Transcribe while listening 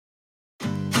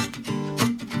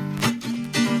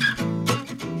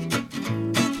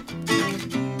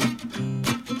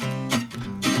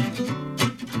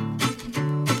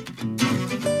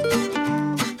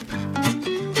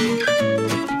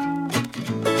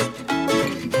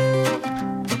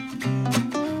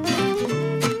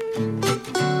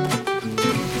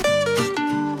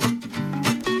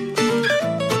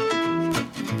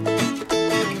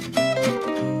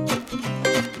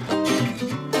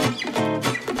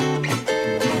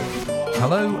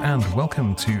Hello and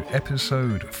welcome to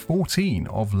episode 14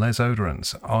 of Les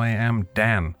Odorants. I am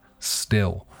Dan,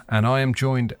 still, and I am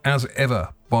joined as ever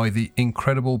by the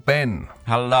incredible Ben.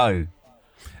 Hello.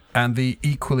 And the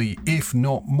equally, if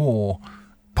not more,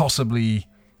 possibly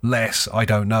less, I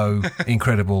don't know,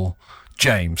 incredible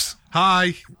James.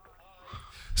 Hi.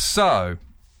 So,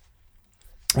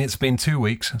 it's been 2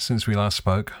 weeks since we last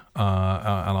spoke,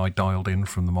 and I dialed in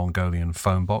from the Mongolian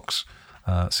phone box.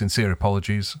 Sincere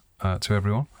apologies to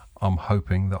everyone. I'm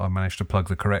hoping that I managed to plug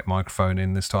the correct microphone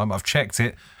in this time. I've checked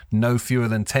it no fewer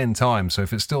than 10 times, so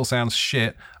if it still sounds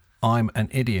shit, I'm an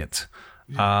idiot.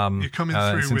 You're coming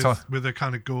through with a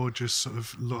kind of gorgeous sort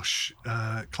of lush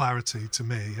clarity to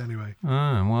me, anyway.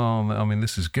 Well, I mean,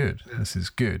 this is good. Yeah. This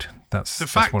is good. That's the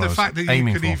fact that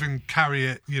you can even carry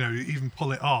it, even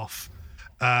pull it off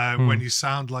when you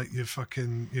sound like you're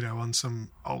fucking, on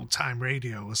some old time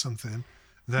radio or something.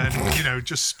 Then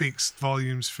just speaks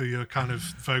volumes for your kind of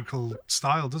vocal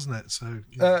style, doesn't it? So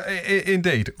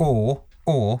indeed, or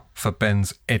for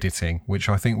Ben's editing, which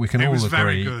I think we can all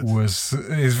agree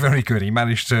is very good. He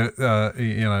managed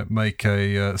to make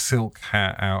a silk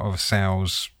hat out of a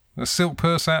sow's. A silk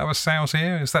purse out of a sow's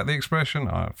ear? Is that the expression?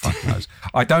 Oh, fuck knows.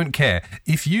 I don't care.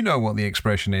 If you know what the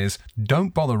expression is,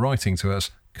 don't bother writing to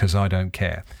us, because I don't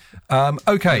care.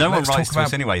 Okay, no one writes to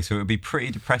us anyway, so it would be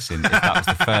pretty depressing if that was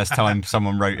the first time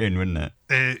someone wrote in, wouldn't it?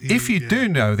 If you do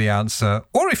know the answer,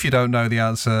 or if you don't know the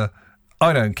answer,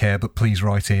 I don't care, but please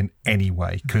write in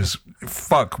anyway, because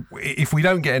fuck, if we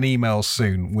don't get an email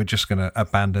soon, we're just going to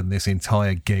abandon this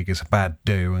entire gig as a bad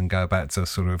do and go back to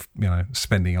sort of,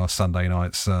 spending our Sunday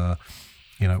nights,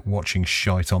 watching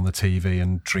shite on the TV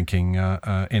and drinking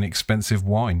inexpensive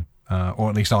wine. Or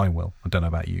at least I will. I don't know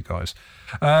about you guys.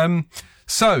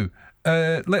 So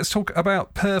let's talk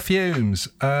about perfumes.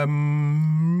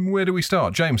 Where do we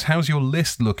start? James, how's your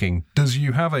list looking? Does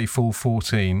you have a full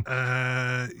 14?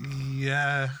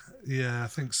 Yeah, I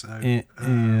think so.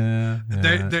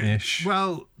 Ish.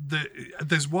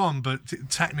 There's one, but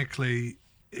technically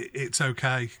it's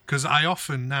okay. Because I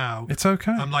often now... It's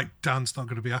okay. I'm like, Dan's not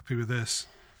going to be happy with this.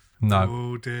 No.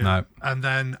 Oh dear. No. And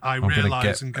then I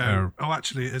realise and go,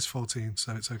 actually it is 14,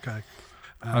 so it's okay.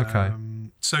 Okay.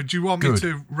 So do you want me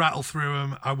to rattle through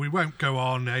them? We won't go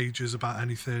on ages about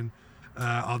anything.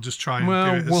 I'll just try and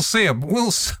do it. We'll see.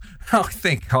 I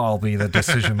think I'll be the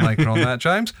decision maker on that,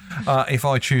 James. If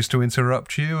I choose to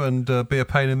interrupt you and be a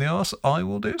pain in the arse, I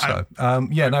will do so.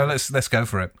 Let's go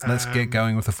for it. Let's get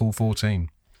going with the full 14.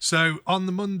 So on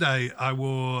the Monday, I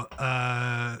wore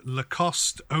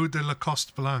Lacoste Eau de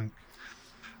Lacoste Blanc,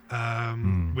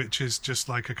 which is just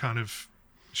like a kind of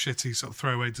shitty sort of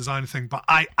throwaway designer thing, but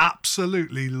I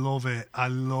absolutely love it. I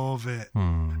love it.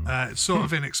 Sort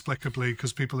of inexplicably,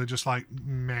 because people are just like,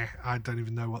 meh, I don't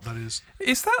even know what that is.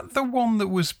 Is that the one that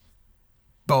was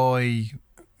by...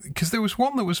 Because there was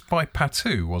one that was by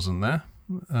Patou, wasn't there?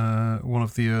 One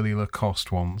of the early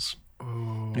Lacoste ones.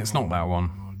 Oh, it's not that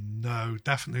one. No,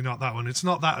 definitely not that one. It's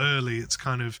not that early. It's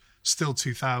kind of still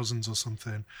 2000s or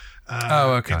something.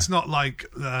 Okay. It's not like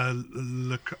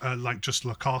just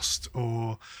Lacoste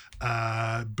or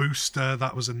Booster.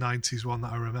 That was a 90s one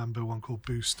that I remember. One called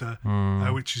Booster,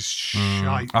 which is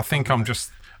shite. I think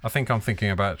I'm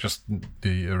thinking about just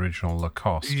the original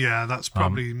Lacoste. Yeah, that's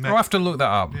probably... I'll have to look that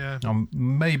up. Yeah. I'm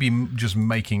maybe just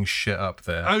making shit up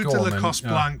there. Eau de Lacoste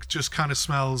Blanc just kind of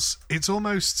smells...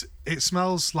 It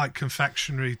smells like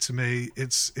confectionery to me.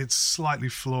 It's slightly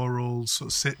floral, sort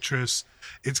of citrus.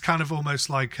 It's kind of almost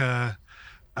like a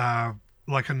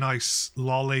nice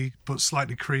lolly, but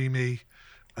slightly creamy.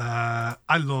 I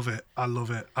love it.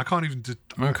 I can't even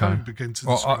begin to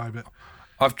describe it.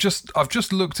 I've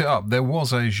just looked it up. There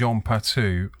was a Jean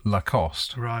Patou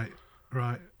Lacoste. Right.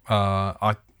 Well,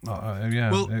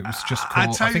 it was just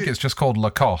called. I think it's just called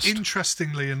Lacoste.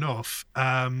 Interestingly enough,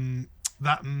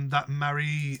 that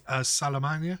Marie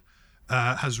Salamagna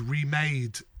has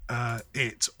remade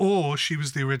it, or she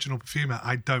was the original perfumer.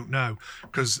 I don't know,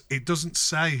 because it doesn't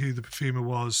say who the perfumer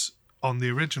was on the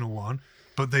original one,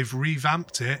 but they've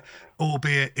revamped it,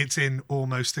 albeit it's in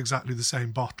almost exactly the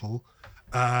same bottle.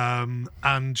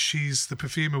 And she's the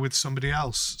perfumer with somebody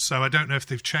else. So I don't know if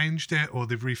they've changed it or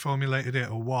they've reformulated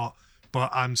it or what, but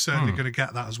I'm certainly going to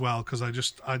get that as well, because I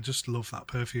just love that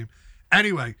perfume.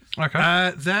 Anyway,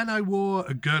 okay. Then I wore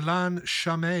a Guerlain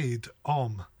Chamade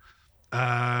Homme,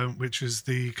 which is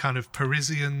the kind of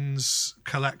Parisians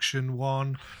collection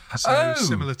one. So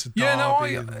similar to Derby and all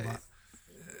that.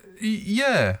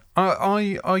 Yeah,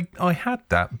 I had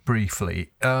that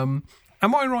briefly.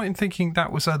 Am I right in thinking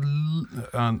that was and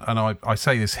I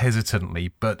say this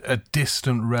hesitantly, but a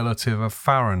distant relative of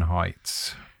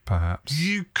Fahrenheit, perhaps?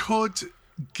 You could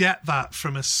get that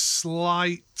from a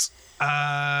slight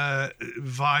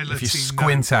violet. If you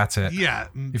squint at it,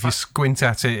 If you squint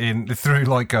at it through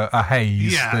like a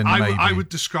haze, then maybe. I would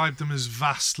describe them as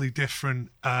vastly different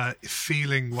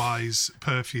feeling-wise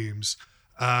perfumes.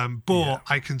 But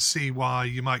I can see why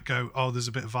you might go, oh, there's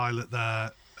a bit of violet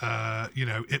there.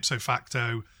 Ipso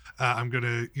facto, I'm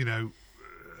going to,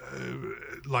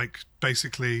 like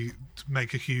basically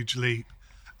make a huge leap.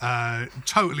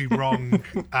 Totally wrong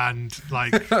and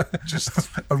like just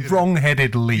a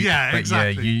wrong-headed leap. Yeah,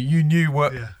 exactly. But you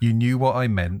knew what I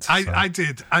meant. I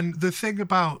did. And the thing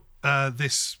about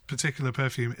this particular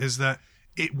perfume is that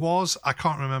it was, I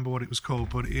can't remember what it was called,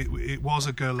 but it was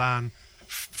a Guerlain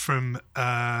from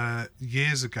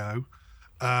years ago,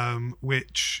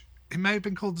 which it may have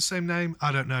been called the same name.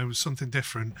 I don't know, something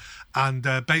different. And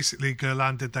basically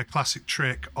Guerlain did their classic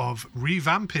trick of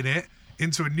revamping it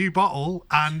into a new bottle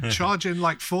and charging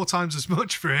like 4 times as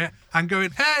much for it and going,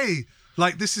 hey,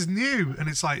 like this is new. And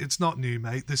it's like, it's not new,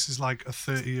 mate. This is like a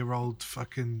 30-year-old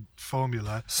fucking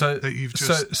formula that you've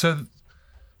just... So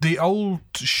the old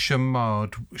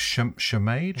Chamard,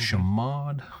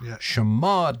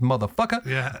 motherfucker.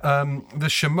 Yeah. The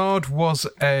Chamard was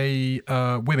a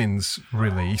women's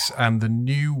release, and the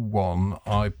new one,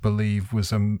 I believe,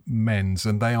 was a men's,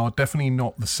 and they are definitely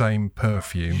not the same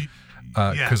perfume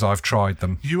because I've tried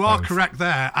them. You are correct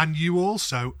there, and you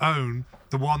also own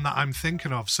the one that I'm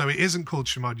thinking of. So it isn't called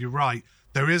Chamard. You're right.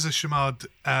 There is a Chamard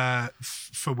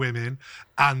for women,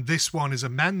 and this one is a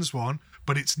men's one.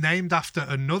 But it's named after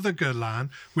another Guerlain,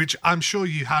 which I'm sure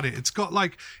you had it.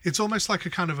 It's almost like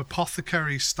a kind of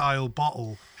apothecary style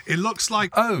bottle. It looks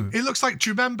like. Do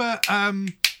you remember?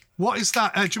 What is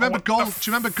that? Do you remember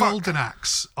Golden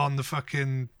Axe on the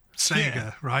fucking Sega?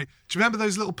 Yeah. Right? Do you remember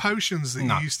those little potions that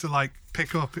you used to like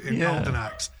pick up in Golden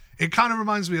Axe? It kind of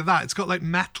reminds me of that. It's got like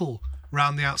metal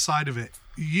around the outside of it.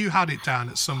 You had it down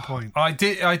at some point. I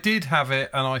did have it,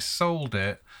 and I sold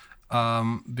it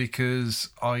because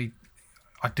I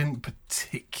didn't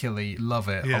particularly love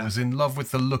it. Yeah. I was in love with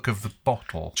the look of the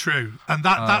bottle. True. And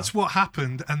that's what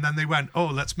happened. And then they went, oh,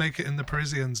 let's make it in the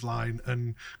Parisians line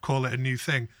and call it a new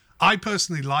thing. I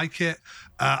personally like it.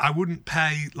 I wouldn't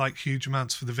pay like huge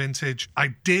amounts for the vintage.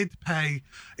 I did pay.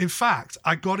 In fact,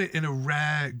 I got it in a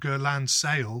rare Guerlain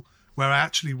sale where I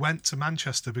actually went to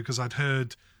Manchester because I'd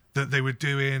heard that they were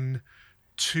doing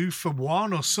 2 for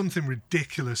 1 or something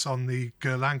ridiculous on the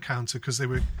Guerlain counter because they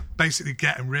were basically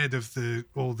getting rid of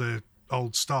all the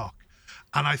old stock.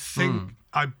 And I think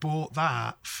I bought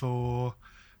that for,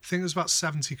 I think it was about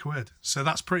 70 quid. So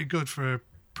that's pretty good for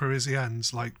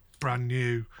Parisians, like brand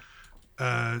new,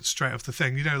 straight off the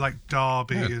thing, like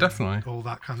Derby and definitely. All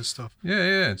that kind of stuff.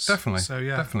 Yeah, definitely. So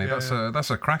yeah, definitely. That's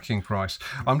a cracking price.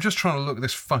 I'm just trying to look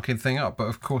this fucking thing up, but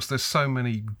of course there's so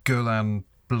many Guerlain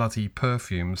bloody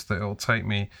perfumes that it'll take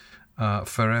me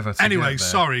forever to anyway get there.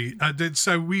 Sorry,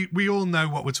 so we all know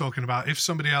what we're talking about. If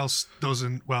somebody else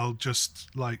doesn't, well, just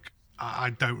like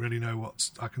I don't really know what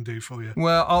I can do for you.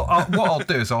 Well, what I'll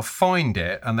do is I'll find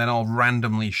it and then I'll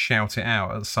randomly shout it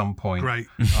out at some point. Great.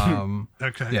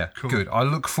 Okay, yeah, cool. Good. I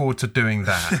look forward to doing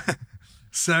that.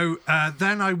 So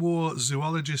then I wore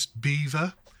Zoologist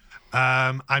Beaver.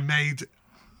 I made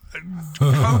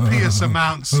copious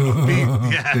amounts of beaver.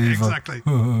 Yeah, Beaver. Exactly.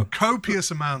 Copious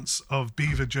amounts of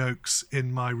beaver jokes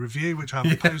in my review, which I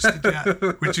haven't posted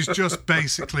yet, which is just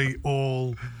basically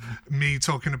all me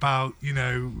talking about,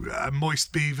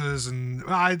 moist beavers and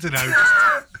I don't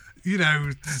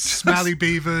know, smelly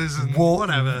beavers and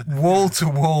whatever.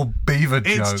 Wall-to-wall beaver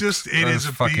jokes. It is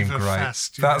a fucking beaver great.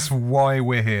 fest. That's why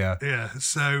we're here. Yeah.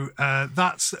 So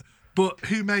but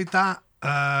who made that?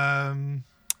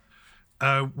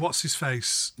 What's his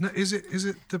face? No, is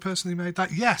it the person who made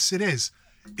that? Yes, it is.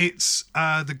 It's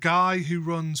the guy who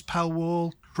runs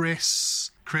Pellwall,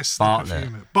 Chris Bartlett. The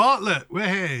perfumer. Bartlett, we're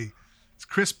here. It's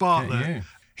Chris Bartlett. Yeah.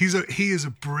 He is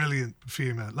a brilliant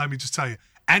perfumer. Let me just tell you.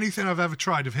 Anything I've ever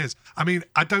tried of his. I mean,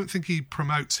 I don't think he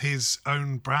promotes his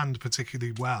own brand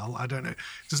particularly well. I don't know.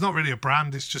 There's not really a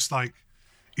brand. It's just like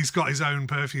he's got his own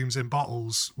perfumes in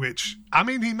bottles, which, I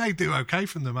mean, he may do okay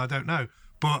from them. I don't know.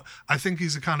 But I think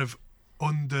he's a kind of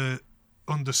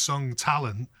undersung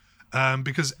talent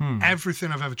because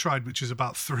everything I've ever tried, which is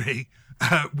about 3,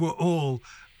 were all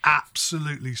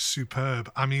absolutely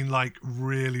superb. I mean, like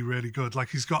really, really good. Like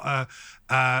he's got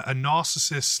a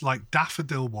Narcissus like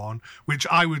daffodil one, which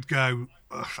I would go,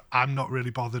 I'm not really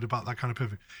bothered about that kind of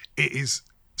perfume. It is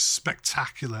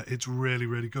spectacular. It's really,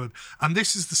 really good. And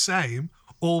this is the same,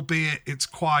 albeit it's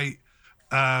quite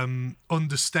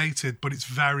understated, but it's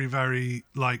very, very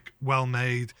like well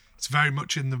made. It's very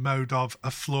much in the mode of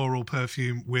a floral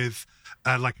perfume with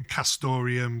like a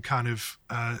castoreum kind of,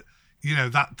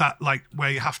 that like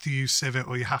where you have to use civet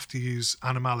or you have to use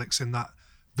animalics in that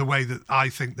the way that I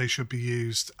think they should be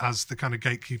used as the kind of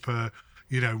gatekeeper,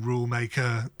 rule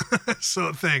maker sort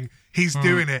of thing. He's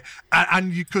doing it.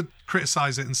 And you could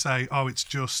criticize it and say, oh, it's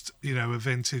just, a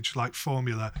vintage like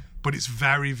formula, but it's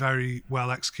very, very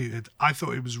well executed. I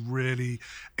thought it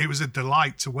was a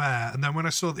delight to wear. And then when I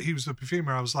saw that he was the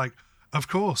perfumer, I was like, of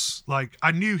course. Like,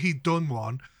 I knew he'd done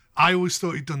one. I always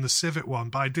thought he'd done the civet one,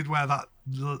 but I did wear that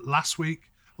last week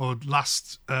or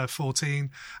last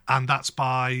 14, and that's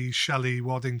by Shelley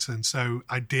Waddington. So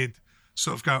I did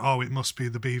sort of go, oh, it must be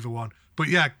the Beaver one. But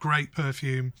yeah, great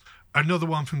perfume. Another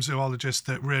one from Zoologist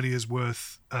that really is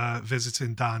worth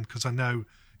visiting, Dan, because I know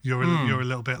you're a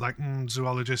little bit like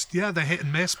Zoologist. Yeah, they're hit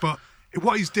and miss, but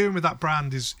what he's doing with that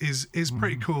brand is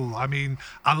pretty cool. I mean,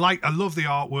 I love the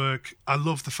artwork. I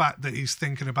love the fact that he's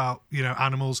thinking about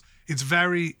animals. It's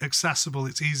very accessible.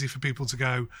 It's easy for people to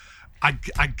go,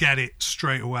 I get it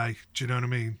straight away. Do you know what I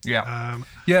mean? Yeah.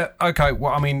 Yeah. Okay.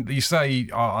 Well, I mean, you say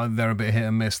they're a bit hit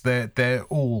and miss. They're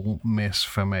all miss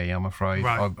for me, I'm afraid.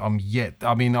 Right.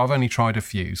 I've only tried a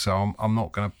few, so I'm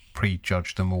not going to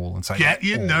prejudge them all and say get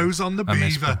your nose on the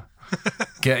Beaver.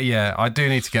 I do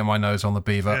need to get my nose on the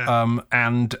Beaver. Yeah.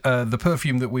 And the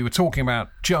perfume that we were talking about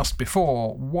just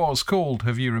before was called.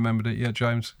 Have you remembered it yet,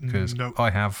 James? Because Nope. I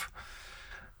have.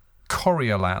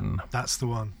 Coriolan. That's the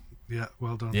one. Yeah,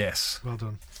 well done. Yes. Well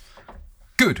done.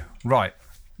 Good. Right.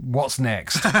 What's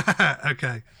next?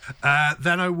 Okay.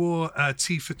 Then I wore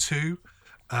Tea for Two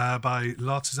by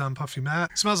L'Artisan Parfumeur.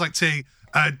 Smells like tea.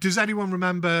 Does anyone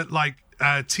remember like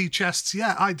tea chests?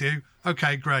 Yeah, I do.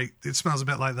 Okay, great. It smells a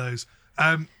bit like those.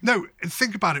 No,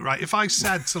 think about it, right? If I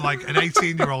said to like an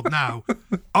 18-year-old now,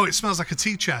 oh, it smells like a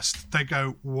tea chest, they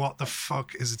go, what the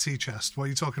fuck is a tea chest? What are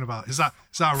you talking about? Is that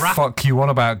a rap? Fuck you on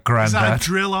about, Grandad? Is that a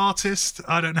drill artist?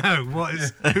 I don't know. What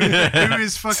is who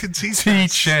is fucking tea chest? Tea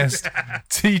chest.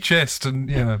 Tea chest and,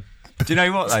 Do you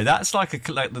know what though? That's like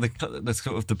the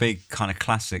sort of the big kind of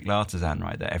classic L'Artisan,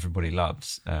 right? That everybody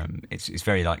loves. It's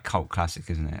very like cult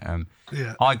classic, isn't it?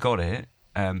 Yeah. I got it.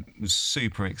 Was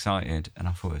super excited, and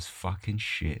I thought it was fucking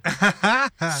shit.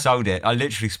 Sold it. I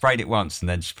literally sprayed it once and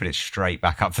then just put it straight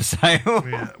back up for sale.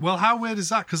 Yeah. Well, how weird is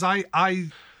that? Because I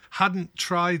hadn't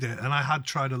tried it, and I had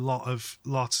tried a lot of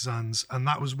L'Artisans, and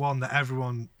that was one that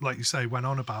everyone, like you say, went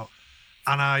on about.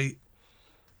 And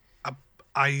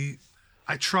I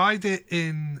tried it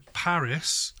in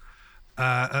Paris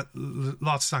at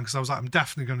L'Artisan because I was like, I'm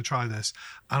definitely going to try this,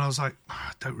 and I was like,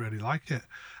 I don't really like it.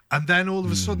 And then all of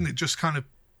a sudden it just kind of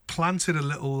planted a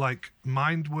little like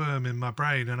mind worm in my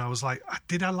brain. And I was like,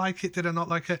 did I like it? Did I not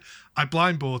like it? I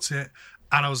blind bought it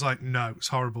and I was like, no, it's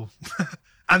horrible.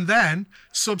 And then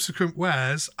subsequent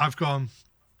wears, I've gone,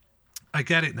 I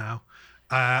get it now.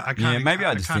 Maybe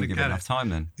I just didn't give it enough time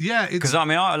then. Yeah. Because I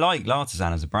like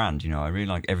L'Artisan as a brand, I really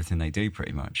like everything they do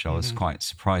pretty much. I was quite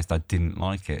surprised I didn't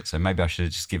like it. So maybe I should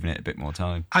have just given it a bit more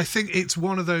time. I think it's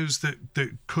one of those that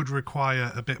could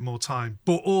require a bit more time.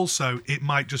 But also, it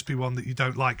might just be one that you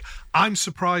don't like. I'm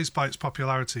surprised by its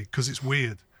popularity because it's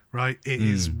weird, right? It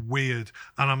is weird.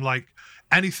 And I'm like,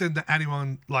 anything that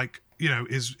anyone like,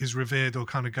 is revered or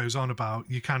kind of goes on about,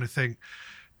 you kind of think,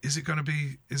 is it going to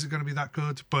be that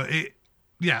good? But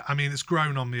yeah, I mean, it's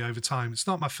grown on me over time. It's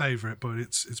not my favourite, but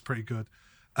it's pretty good.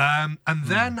 And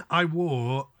then I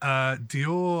wore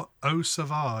Dior Eau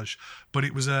Sauvage, but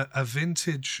it was a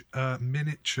vintage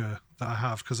miniature that I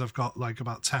have because I've got like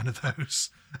about 10 of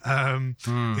those.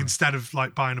 Instead of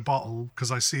like buying a bottle,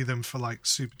 because I see them for like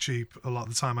super cheap a lot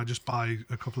of the time, I just buy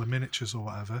a couple of miniatures or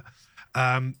whatever.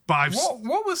 But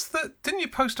what was the? Didn't you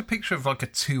post a picture of like a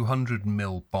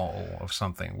 200ml bottle of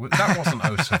something? That wasn't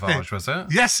Eau Sauvage, was it?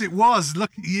 Yes, it was.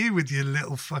 Look at you with your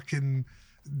little fucking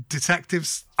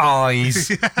detectives eyes,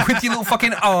 with your little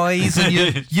fucking eyes, and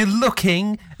you're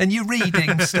looking and you're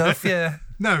reading stuff. Yeah.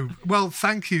 No, well,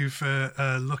 thank you for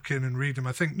looking and reading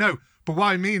my thing. No, but what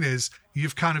I mean is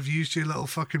you've kind of used your little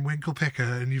fucking winkle picker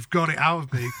and you've got it out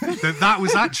of me. that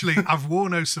was actually, I've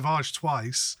worn Eau Sauvage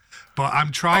twice, but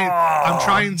I'm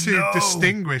trying to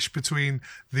distinguish between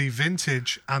the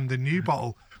vintage and the new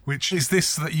bottle. Which is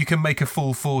this that you can make a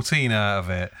full 14 out of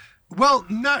it? Well,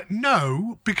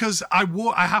 no, because I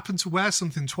happened to wear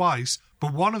something twice,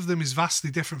 but one of them is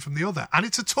vastly different from the other, and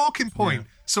it's a talking point. Yeah.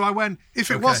 So I went,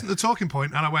 if it wasn't the talking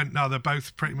point, and I went, no, they're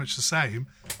both pretty much the same,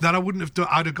 then I wouldn't have done.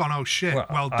 I'd have gone, oh shit.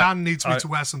 Well, Dan needs me to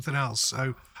wear something else,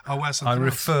 so I'll wear I something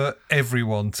else. refer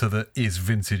everyone to the Is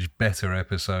Vintage Better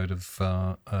episode of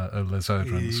Les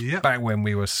Audrons, Yep. back when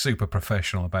we were super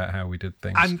professional about how we did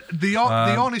things. And the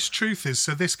honest truth is,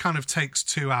 so this kind of takes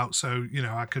two out. So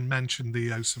I can mention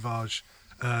the Eau Sauvage,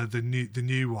 the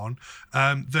new one,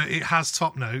 that it has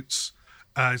top notes,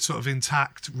 sort of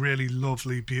intact, really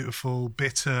lovely, beautiful,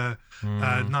 bitter,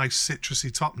 nice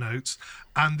citrusy top notes,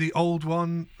 and the old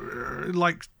one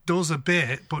does a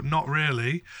bit, but not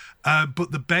really.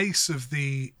 But the base of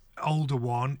the older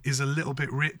one is a little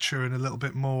bit richer and a little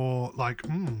bit more but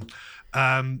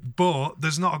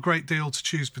there's not a great deal to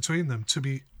choose between them, to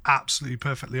be absolutely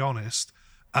perfectly honest.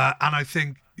 And I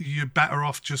think you're better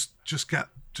off just get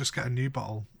a new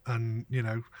bottle and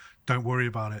don't worry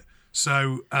about it.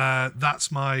 So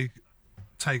that's my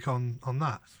take on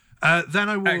that. Then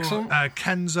I wore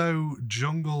Kenzo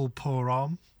Jungle Pour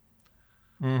Homme.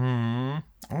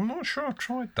 I'm not sure I've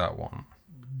tried that one.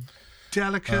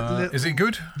 Delicate little... Is it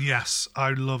good? Yes,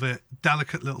 I love it.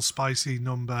 Delicate little spicy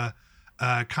number.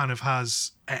 Kind of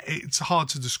has... It's hard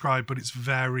to describe, but it's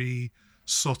very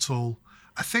subtle.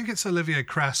 I think it's Olivier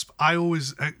Cresp. I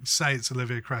always say it's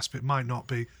Olivier Cresp. It might not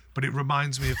be, but it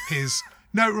reminds me of his...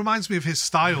 No, it reminds me of his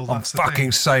style. That's I'm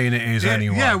fucking saying it is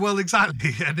anyway. Yeah, well,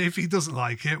 exactly. And if he doesn't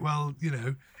like it, well, he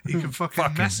can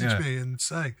fucking message me and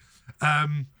say...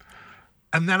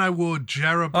 and then I wore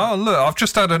Jeroboam. Oh, look, I've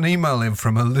just had an email in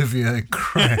from Olivier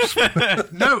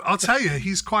Cresp. No, I'll tell you,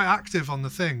 he's quite active on the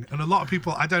thing. And a lot of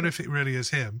people, I don't know if it really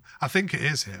is him. I think it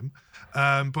is him.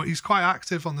 But he's quite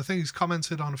active on the thing. He's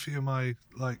commented on a few of my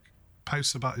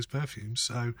posts about his perfumes.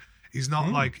 So he's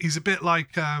not he's a bit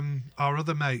like our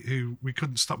other mate who we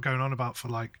couldn't stop going on about for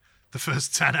the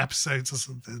first 10 episodes or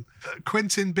something.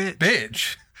 Quentin Bitch.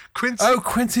 Bitch? Quentin. Oh,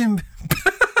 Quentin...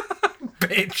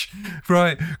 Bitch.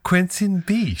 Right. Quentin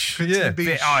Biche. Quentin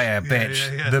Biche.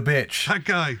 Bitch. Yeah. The bitch. That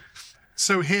guy.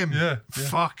 So him. Yeah.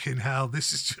 Fucking hell.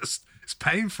 This is just... It's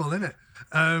painful, isn't it?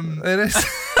 It is.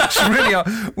 It's really hard.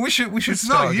 We should It's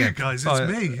start not you again. guys, it's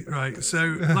me. Right.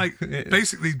 So,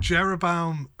 basically,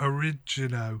 Jeroboam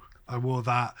Origino. I wore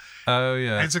that. Oh,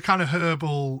 yeah. It's a kind of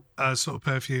herbal sort of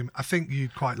perfume. I think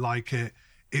you'd quite like it.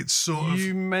 It's sort of...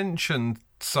 You mentioned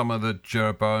some of the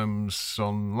Jeroboams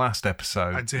on last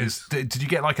episode. I did. Did you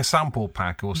get a sample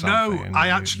pack or something? No,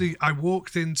 I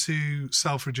walked into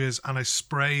Selfridges and I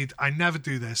sprayed. I never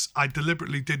do this. I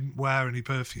deliberately didn't wear any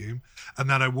perfume, and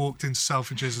then I walked into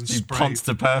Selfridges and You sprayed. pounced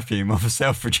the perfume off of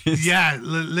Selfridges. Yeah,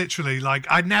 literally.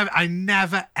 I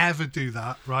never ever do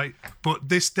that, right? But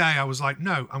this day I was like,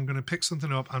 no, I'm going to pick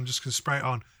something up. I'm just going to spray it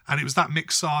on, and it was that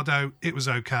Mixado. It was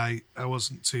okay. I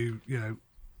wasn't too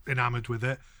enamored with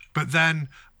it. But then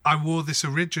I wore this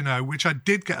Origino, which I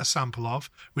did get a sample of,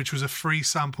 which was a free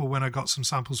sample when I got some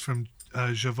samples from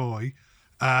Javoy.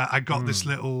 I got this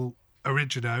little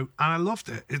Origino, and I loved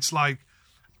it. It's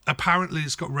apparently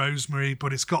it's got rosemary,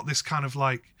 but it's got this kind of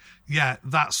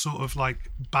that sort of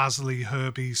basil-y,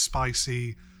 herby,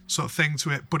 spicy sort of thing to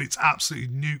it, but it's absolutely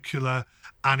nuclear,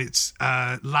 and it's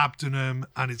labdanum,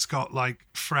 and it's got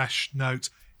fresh notes.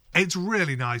 It's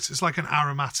really nice. It's like an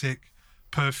aromatic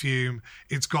perfume.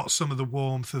 It's got some of the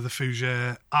warmth of the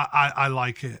fougere. I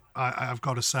like it. I've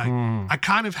got to say. I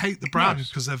kind of hate the brand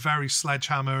because they're very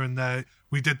sledgehammer, and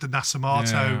we did the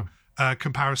Nasamato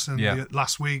comparison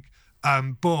last week.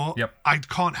 But I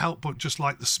can't help but just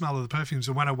like the smell of the perfumes,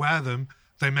 and when I wear them,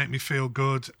 they make me feel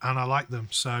good, and I like them.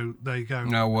 So there you go.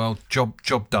 No, well, job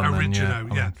done. Origino,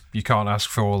 then, yeah. You can't ask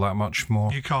for all that much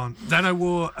more. You can't. Then I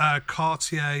wore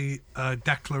Cartier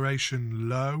Declaration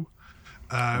Low.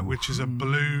 Which is a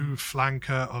blue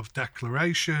flanker of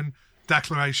Declaration.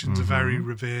 Declaration's a very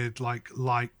revered,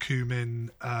 light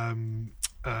cumin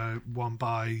one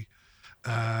by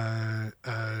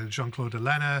Jean-Claude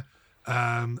Elena.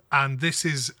 And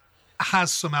this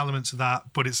has some elements of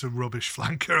that, but it's a rubbish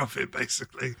flanker of it,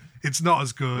 basically. It's not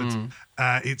as good.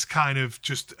 It's kind of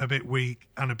just a bit weak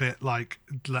and a bit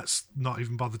let's not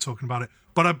even bother talking about it.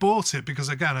 But I bought it because,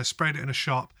 again, I sprayed it in a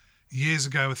shop years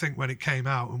ago, I think, when it came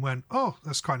out, and went, oh,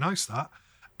 that's quite nice, that.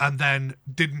 And then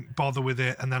didn't bother with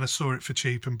it, and then I saw it for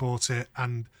cheap and bought it,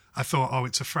 and I thought, oh,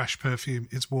 it's a fresh perfume,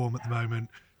 it's warm at the moment.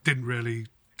 Didn't really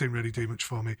do much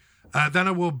for me. Then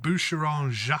I wore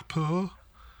Boucheron Jaipur.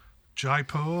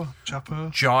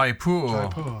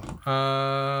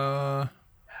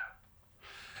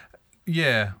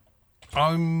 Yeah.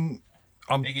 I'm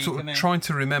sort of trying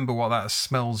to remember what that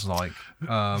smells like.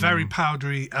 Very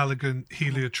powdery, elegant,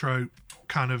 heliotrope,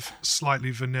 kind of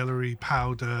slightly vanilla-y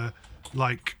powder.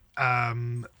 I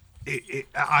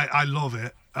love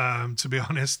it, to be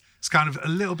honest. It's kind of a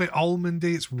little bit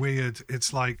almondy. It's weird.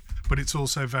 It's but it's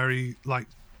also very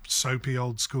soapy,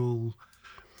 old school,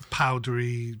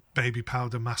 powdery, baby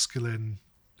powder, masculine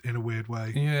in a weird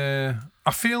way. Yeah,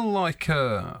 I feel like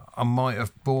I might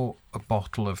have bought a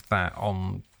bottle of that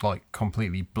on like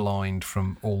completely blind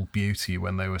from All Beauty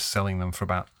when they were selling them for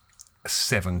about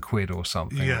 £7 or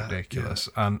something ridiculous,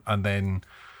 and then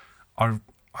I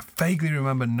vaguely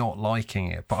remember not liking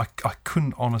it, but I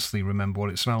couldn't honestly remember what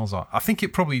it smells like. I think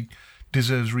it probably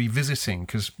deserves revisiting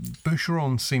because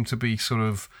Boucheron seemed to be sort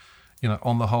of,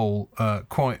 on the whole,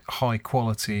 quite high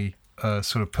quality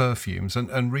sort of perfumes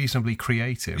and reasonably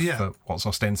creative for what's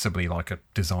ostensibly like a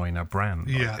designer brand,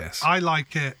 I guess. I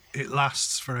like it. It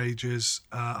lasts for ages.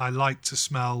 I like to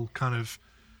smell kind of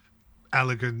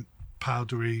elegant,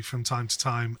 powdery from time to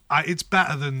time. It's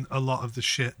better than a lot of the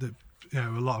shit that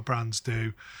a lot of brands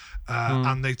do,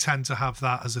 and they tend to have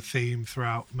that as a theme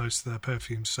throughout most of their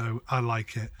perfumes, so I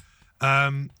like it.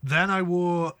 Then I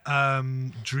wore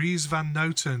Dries Van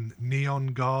Noten Neon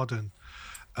Garden,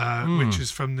 which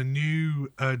is from the new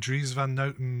Dries Van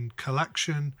Noten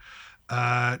collection.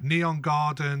 Neon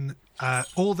Garden,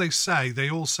 they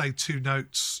all say 2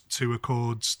 notes, 2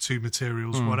 accords, 2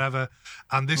 materials, whatever.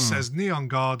 And this says Neon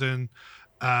Garden,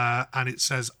 and it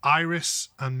says iris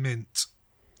and mint.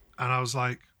 And I was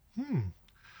like,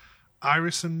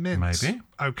 iris and mint. Maybe.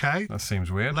 Okay. That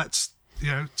seems weird. Let's,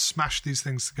 smash these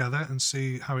things together and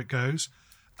see how it goes.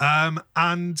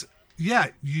 And yeah,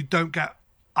 you don't get...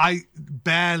 I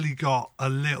barely got a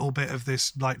little bit of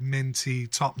this like minty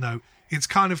top note. It's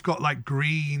kind of got like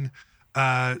green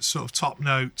sort of top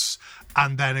notes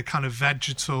and then a kind of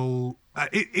vegetal...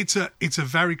 It's a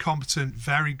very competent,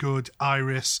 very good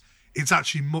iris. It's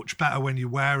actually much better when you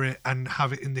wear it and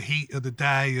have it in the heat of the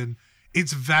day, and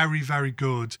it's very, very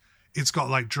good. It's got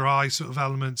like dry sort of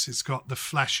elements. It's got the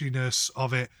fleshiness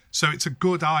of it. So it's a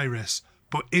good iris,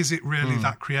 but is it really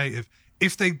that creative?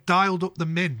 If they dialed up the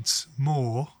mint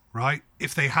more, right?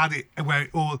 If they had it where,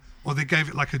 or they gave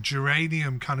it like a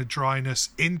geranium kind of dryness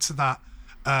into that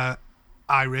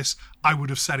iris, I would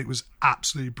have said it was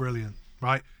absolutely brilliant,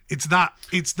 right? It's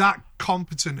that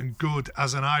competent and good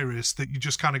as an iris that you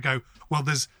just kind of go, well,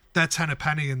 they're 10 a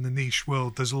penny in the niche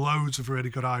world. There's loads of really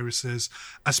good irises,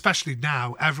 especially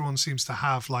now. Everyone seems to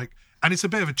have like, and it's a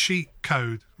bit of a cheat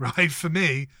code, right? For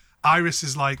me, iris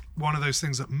is like one of those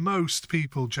things that most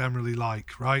people generally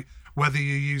like, right? Whether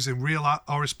you're using real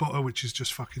orris butter, which is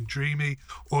just fucking dreamy,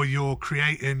 or you're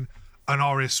creating an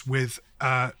orris with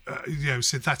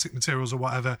synthetic materials or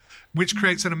whatever, which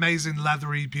creates an amazing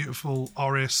leathery, beautiful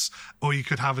orris, or you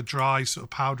could have a dry sort of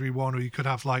powdery one, or you could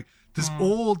have like, there's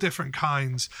all different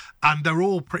kinds, and they're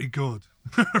all pretty good,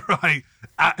 right?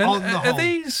 On the whole.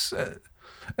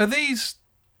 Are these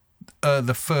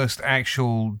the first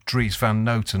actual Dries Van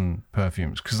Noten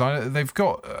perfumes? Because they've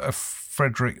got a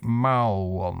Frederick Malle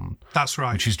one. That's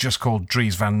right. Which is just called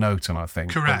Dries Van Noten, I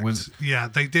think. Correct. Yeah,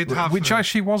 they did have... Which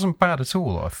actually wasn't bad at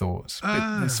all, I thought.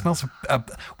 It smells...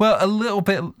 a little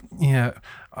bit... Yeah,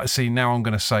 I see, now I'm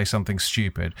going to say something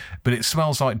stupid, but it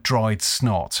smells like dried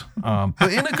snot.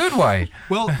 But in a good way.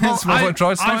 Well, it smells like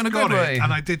dried snot in a good way.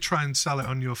 And I did try and sell it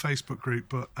on your Facebook group,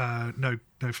 but no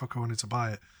fucker wanted to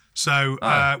buy it. So,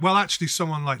 actually,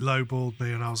 someone like lowballed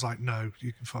me, and I was like, "No,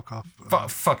 you can fuck off."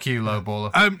 Fuck you,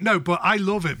 lowballer. No, but I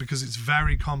love it because it's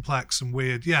very complex and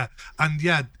weird. Yeah, and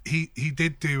yeah, he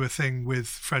did do a thing with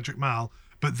Frederick Malle,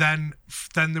 but then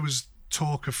there was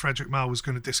talk of Frederick Malle was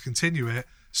going to discontinue it.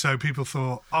 So people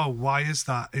thought, "Oh, why is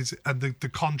that?" And the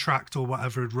contract or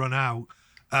whatever had run out,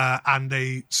 and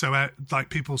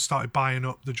people started buying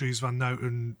up the Dries Van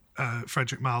Noten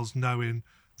Frederick Malle's, knowing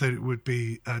that it would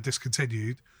be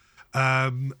discontinued.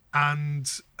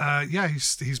 He's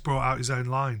brought out his own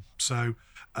line. So,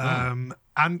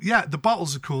 the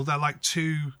bottles are cool. They're like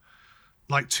two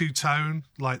tone.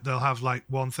 Like they'll have like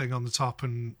one thing on the top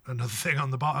and another thing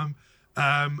on the bottom,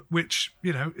 which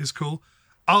is cool.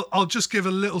 I'll just give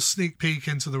a little sneak peek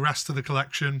into the rest of the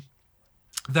collection.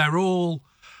 They're all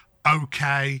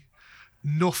okay.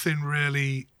 Nothing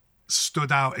really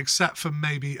stood out except for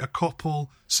maybe a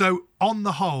couple. So on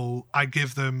the whole, I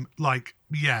give them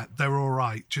they're all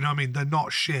right. Do you know what I mean? They're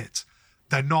not shit.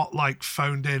 They're not like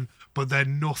phoned in, but they're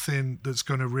nothing that's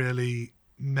going to really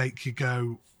make you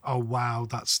go, oh wow,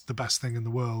 that's the best thing in the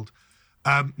world.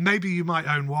 Maybe you might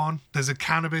own one. There's a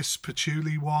cannabis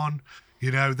patchouli one.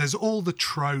 There's all the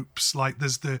tropes. Like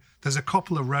there's a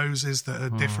couple of roses that are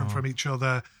different from each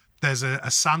other. There's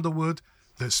a sandalwood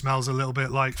that smells a little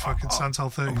bit like fucking Santal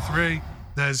 33.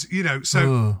 There's,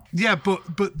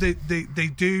 but they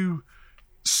do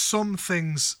some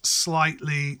things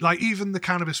slightly, like even the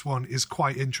cannabis one is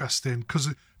quite interesting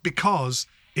because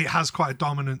it has quite a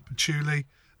dominant patchouli.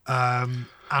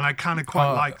 and I kind of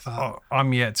quite like that.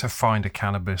 I'm yet to find a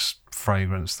cannabis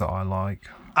fragrance that I like.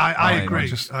 I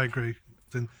agree. I agree.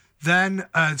 Then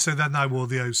I wore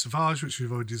the Eau Sauvage, which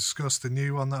we've already discussed, the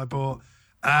new one that I bought.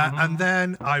 And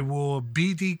then I wore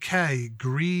BDK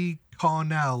Gris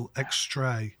Cornell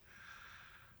Extrait.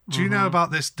 Do you know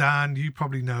about this, Dan? You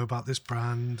probably know about this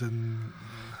brand. And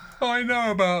I know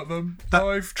about them.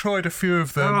 I've tried a few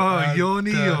of them. Oh,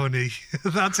 yawny.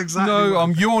 That's exactly No,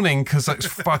 I'm yawning because it's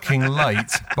fucking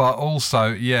late. But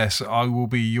also, yes, I will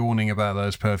be yawning about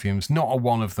those perfumes. Not a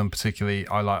one of them particularly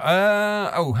I like.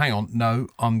 Hang on. No,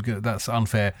 I'm good. That's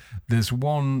unfair. There's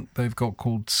one they've got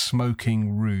called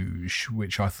Smoking Rouge,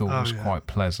 which I thought was quite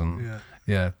pleasant.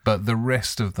 Yeah, but the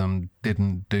rest of them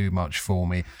didn't do much for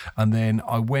me. And then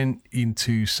I went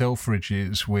into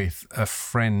Selfridges with a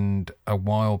friend a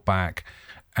while back,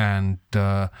 and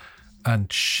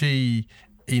she,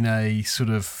 in a sort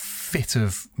of fit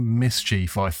of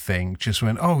mischief, I think, just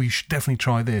went, "Oh, you should definitely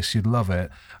try this. You'd love it,"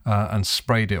 and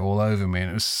sprayed it all over me. And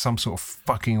it was some sort of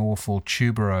fucking awful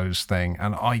tuberose thing.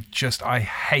 And I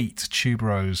hate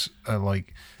tuberose,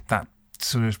 like that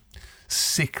sort of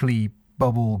sickly,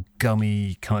 bubble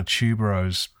gummy kind of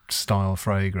tuberose style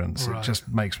fragrance. Right. It just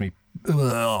makes me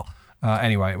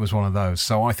anyway, it was one of those.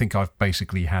 So I think I've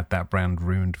basically had that brand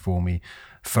ruined for me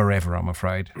forever, I'm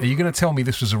afraid. Are you going to tell me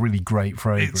this was a really great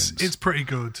fragrance? It's pretty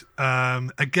good.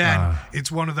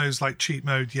 It's one of those like cheap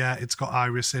mode. Yeah, it's got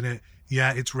iris in it.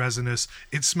 Yeah, it's resinous.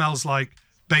 It smells like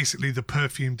basically the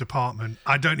perfume department.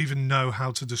 I don't even know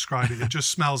how to describe it. It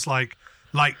just smells like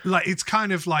it's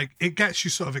kind of like, it gets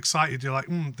you sort of excited. You're like,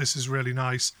 this is really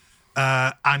nice.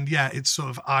 And yeah, it's sort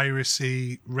of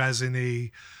irisy,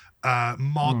 resiny,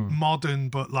 modern,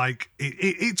 but like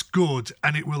it's good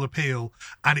and it will appeal,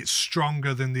 and it's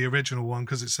stronger than the original one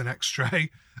because it's an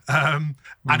extrait. And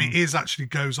it is actually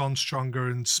goes on stronger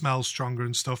and smells stronger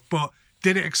and stuff. But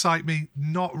did it excite me?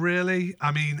 Not really.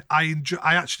 I mean, I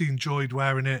actually enjoyed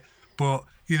wearing it, but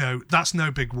you know, that's no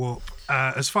big whoop.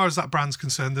 As far as that brand's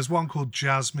concerned, there's one called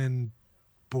Jasmine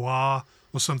Bois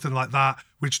or something like that,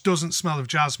 which doesn't smell of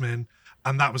jasmine,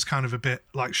 and that was kind of a bit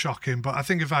like shocking. But I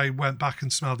think if I went back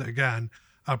and smelled it again,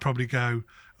 I'd probably go,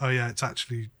 oh yeah, it's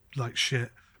actually like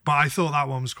shit. But I thought that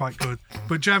one was quite good.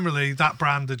 But generally, that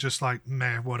brand are just like,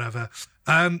 meh, whatever.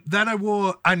 Then I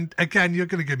wore, and again, you're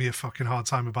going to give me a fucking hard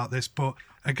time about this, but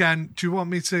again, do you want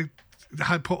me to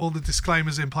put all the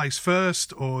disclaimers in place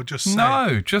first, or just say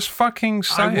no, just fucking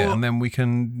say it and then we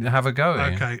can have a go.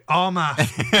 Okay, Armaf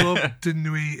Club de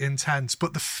Nuit Intense,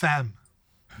 but the femme.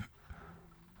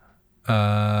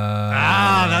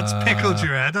 That's pickled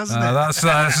your head, hasn't it?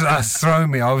 That's thrown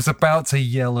me. I was about to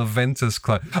yell Aventus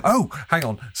Club. Oh, hang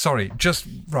on, sorry, just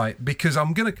right, because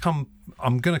I'm gonna come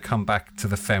back to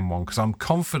the femme one because I'm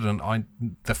confident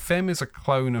the femme is a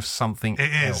clone of something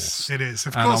else. It is.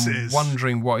 Of course it is. I'm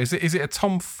wondering what is it? Is it a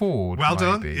Tom Ford? Well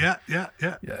maybe? done. Yeah.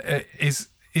 Is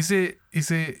it?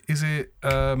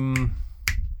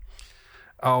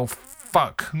 Oh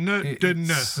fuck! Noir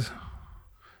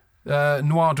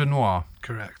de Noir.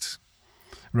 Correct.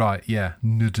 Right, yeah.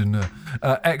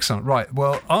 Excellent. Right,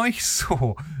 well, I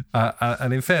saw,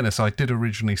 and in fairness, I did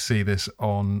originally see this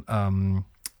on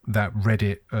that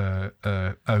Reddit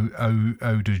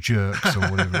Eau de Jerks or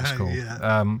whatever it's called.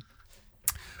 Yeah.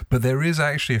 But there is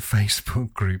actually a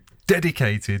Facebook group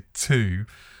dedicated to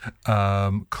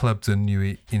Club de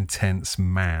Nuit Intense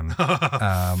Man.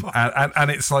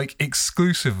 And it's like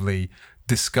exclusively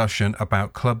discussion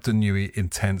about Club de Nuit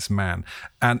Intense Man,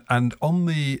 and on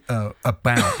the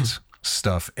about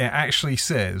stuff it actually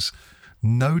says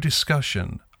no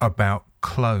discussion about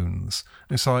clones.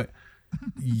 It's like,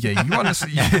 yeah, you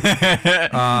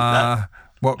understand.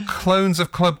 What, clones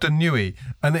of Club de Nuit?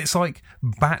 And it's like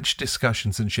batch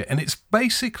discussions and shit, and it's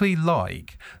basically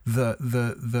like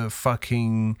the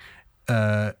fucking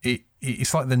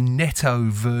it's like the Netto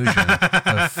version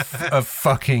of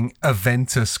fucking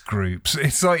Aventus groups.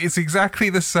 It's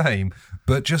exactly the same,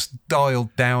 but just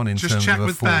dialed down in terms of affordability. Just check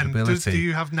with Ben. Do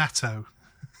you have Netto?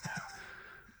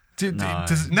 No.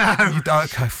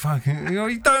 Okay, fucking.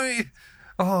 You don't.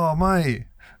 Oh, mate.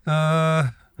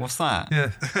 What's that?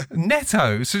 Yeah,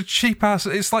 Netto. It's a cheap ass.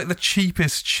 It's like the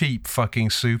cheapest cheap fucking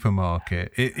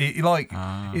supermarket.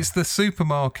 It's the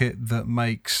supermarket that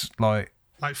makes like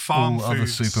farm all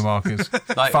foods. Other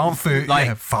supermarkets, like farm food,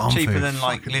 like farm cheaper food. than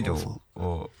like Lidl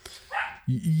or.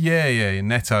 Yeah.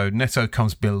 Netto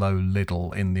comes below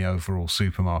Lidl in the overall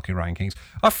supermarket rankings.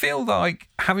 I feel like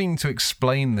having to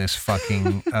explain this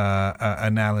fucking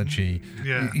analogy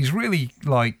is really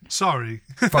like sorry,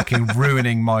 fucking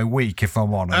ruining my week. If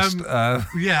I'm honest.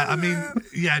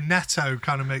 Netto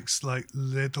kind of makes like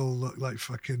Lidl look like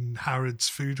fucking Harrods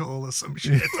food hall or some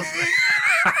shit. Doesn't it?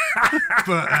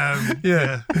 But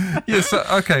yeah. So,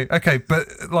 okay, but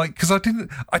like, because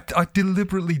I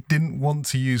deliberately didn't want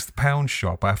to use the pound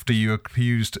shop after you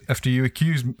accused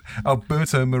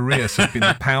Alberto Marias of being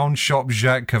the pound shop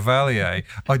Jacques Cavalier.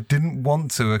 I didn't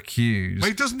want to accuse. Well,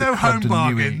 he doesn't know home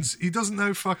bargains. He doesn't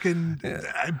know fucking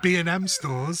B&M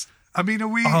stores. I mean, are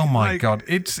we? Oh my god!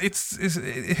 It's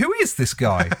who is this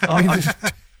guy?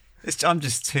 I'm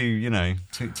just too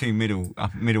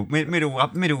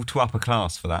middle to upper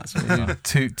class for that. Sort of stuff.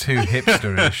 too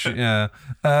hipsterish. Yeah.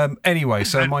 Anyway,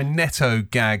 so my Netto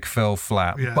gag fell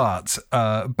flat, but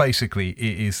basically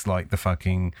it is like the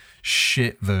fucking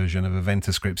shit version of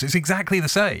Aventus Scripts. It's exactly the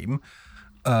same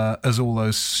as all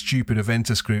those stupid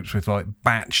Aventus groups with like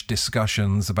batch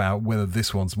discussions about whether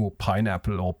this one's more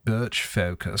pineapple or birch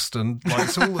focused, and like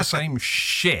it's all the same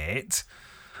shit,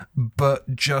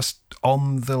 but just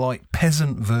on the like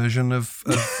peasant version of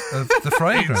the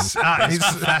fragrance.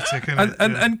 It's pathetic, isn't it?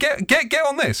 And get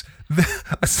on this.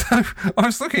 So I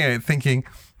was looking at it thinking,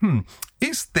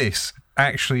 is this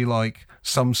actually like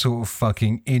some sort of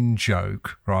fucking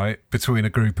in-joke, right, between a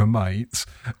group of mates,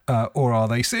 or are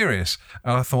they serious?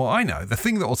 And I thought, I know, the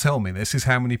thing that will tell me this is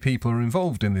how many people are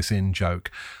involved in this in-joke.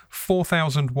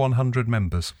 4,100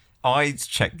 members. I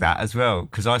checked that as well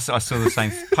because I saw the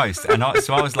same post, and I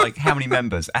was like, "How many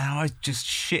members?" And I just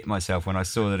shit myself when I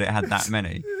saw that it had that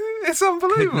many. It's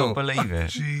unbelievable. Could not believe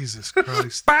it. Jesus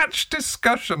Christ! Batch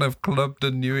discussion of Club de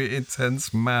Nuit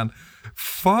Intense, man.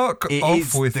 Fuck it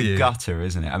off with the you. Gutter,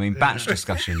 isn't it? I mean, batch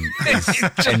discussion is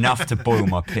enough to boil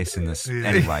my piss in this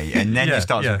anyway, and then you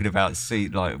start talking about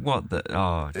what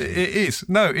the It is.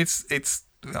 No, it's.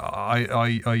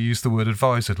 I use the word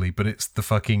advisedly, but it's the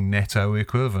fucking Netto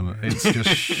equivalent. It's just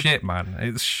shit, man.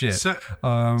 It's shit. So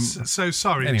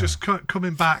sorry, anyway. Just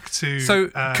coming back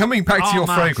to coming back to your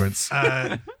fragrance,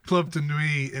 Club de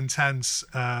Nuit Intense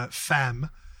Femme.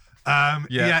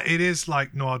 It is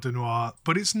like Noir de Noir,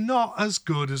 but it's not as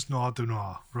good as Noir de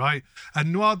Noir, right?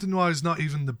 And Noir de Noir is not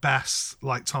even the best,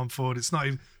 like Tom Ford. It's not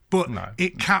even. But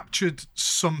it captured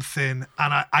something,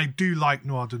 and I do like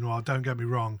Noir de Noir, don't get me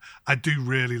wrong. I do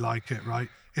really like it, right?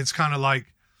 It's kind of like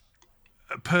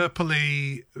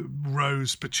purpley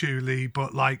rose patchouli,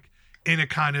 but like in a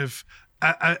kind of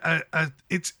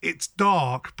it's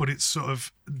dark, but it's sort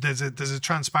of there's a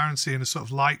transparency and a sort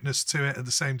of lightness to it at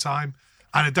the same time.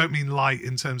 And I don't mean light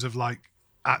in terms of like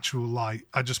actual light.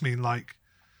 I just mean like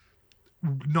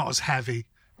not as heavy.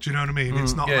 Do you know what I mean?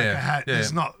 It's not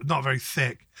it's not very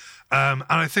thick, and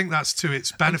I think that's to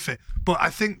its benefit. But I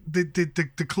think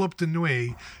the Club de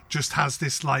Nuit just has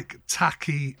this like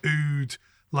tacky oud,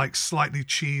 like slightly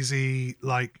cheesy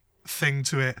like thing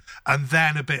to it, and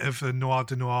then a bit of a Noir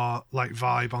de Noir like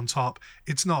vibe on top.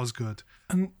 It's not as good.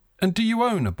 And do you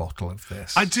own a bottle of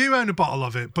this? I do own a bottle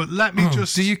of it, but let me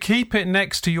just. Do you keep it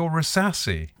next to your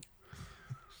Rasassi?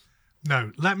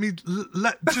 No,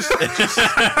 just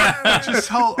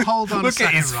hold on Look a second,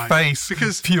 at his right? face,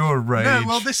 because pure rage. No,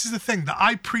 well, this is the thing, that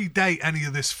I predate any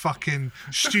of this fucking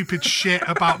stupid shit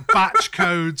about batch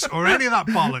codes or any of that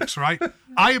bollocks, right?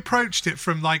 I approached it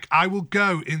from like, I will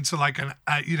go into like an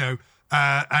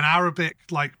Arabic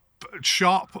like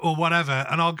shop or whatever,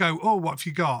 and I'll go, oh, what have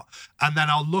you got? And then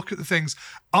I'll look at the things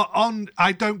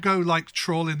I don't go like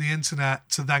trawling the internet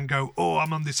to then go, oh,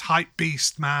 I'm on this hype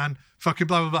beast, man, fucking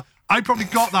blah blah blah. I probably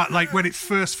got that like when it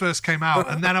first came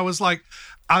out, and then I was like,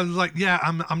 yeah,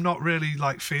 I'm not really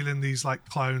like feeling these like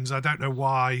clones. I don't know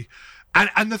why.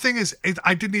 And the thing is,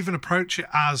 I didn't even approach it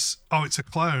as, oh, it's a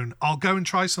clone. I'll go and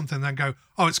try something, then go,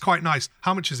 oh, it's quite nice.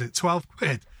 How much is it? 12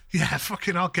 quid. Yeah,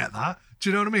 fucking, I'll get that. Do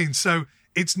you know what I mean? So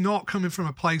it's not coming from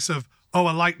a place of, oh,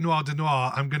 I like Noir de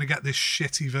Noir, I'm going to get this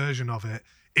shitty version of it.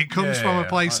 It comes from a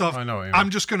place of, I'm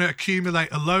just going to accumulate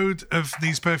a load of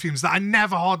these perfumes that I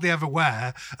never hardly ever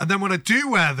wear. And then when I do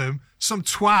wear them, some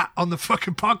twat on the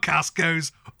fucking podcast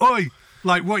goes, oi,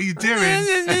 like, what are you doing? I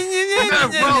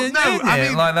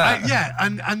mean, like that.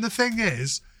 And the thing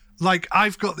is, like,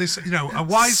 I've got this, a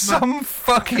wise man. Some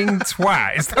fucking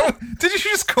twat. Is that, did you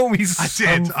just call me I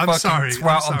did. I'm sorry.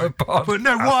 Twat on the podcast? But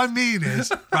no, what I mean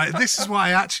is, right, this is what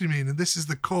I actually mean, and this is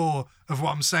the core of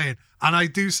what I'm saying. And I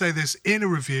do say this in a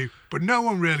review, but no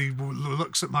one really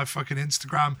looks at my fucking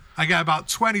Instagram. I get about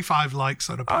 25 likes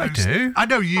on a post. I do. I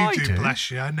know you do,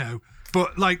 bless you, I know.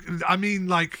 But like, I mean,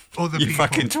 like other You people.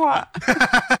 fucking twat.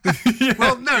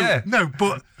 Well, no,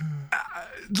 but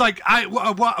like a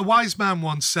wise man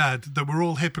once said that we're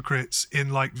all hypocrites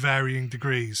in like varying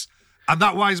degrees, and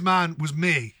that wise man was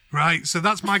me, right? So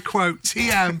that's my quote.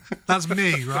 TM, that's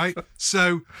me, right?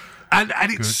 So, and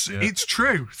it's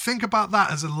true. Think about that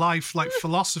as a life like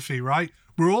philosophy, right?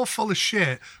 We're all full of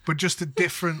shit, but just at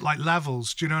different like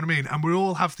levels. Do you know what I mean? And we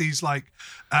all have these like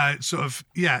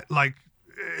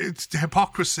it's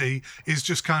hypocrisy is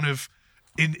just kind of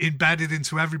embedded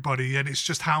into everybody, and it's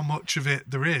just how much of it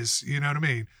there is. You know what I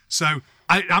mean? So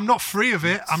I'm not free of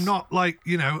it. I'm not like,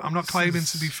 I'm not claiming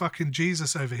to be fucking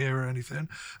Jesus over here or anything.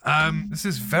 This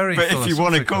is very. But if you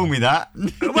want to call me that,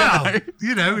 well,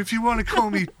 if you want to call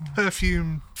me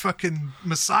Perfume fucking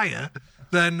Messiah,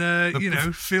 then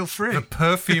feel free. The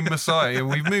Perfume Messiah.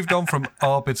 We've moved on from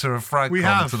Arbiter of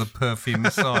Fragcon to the Perfume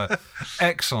Messiah.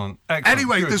 Excellent.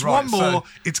 Anyway, Good. there's one more. So,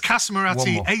 it's Casa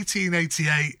Moratti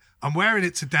 1888. I'm wearing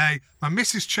it today. My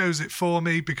missus chose it for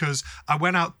me because I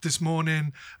went out this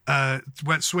morning,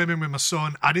 went swimming with my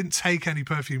son. I didn't take any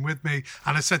perfume with me.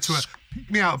 And I said to her,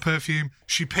 pick me out a perfume.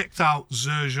 She picked out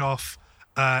Xerjoff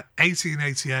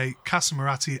 1888, Casa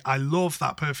Moratti. I love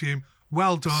that perfume.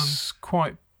 Well done. It's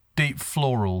quite deep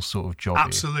floral sort of job.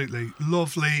 Absolutely.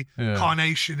 Lovely,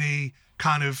 carnation-y,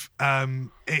 kind of,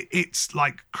 it's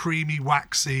like creamy,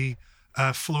 waxy,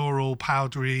 floral,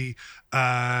 powdery.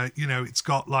 It's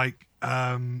got like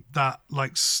that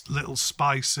like little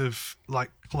spice of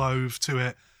like clove to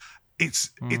it.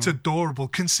 It's adorable.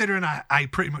 Considering I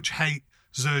pretty much hate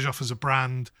Xerjoff as a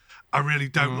brand, I really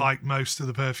don't like most of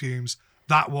the perfumes.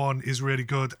 That one is really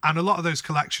good, and a lot of those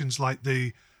collections, like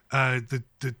the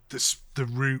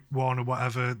root one or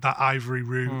whatever, that ivory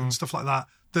root and stuff like that.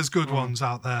 There's good ones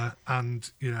out there, and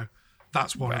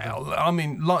that's one of them. I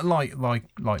mean,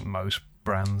 like most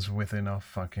brands with enough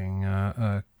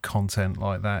fucking content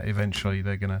like that, eventually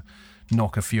they're gonna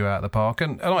knock a few out of the park,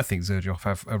 and I think Xerjoff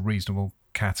have a reasonable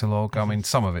catalogue. I mean,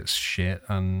 some of it's shit,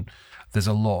 and there's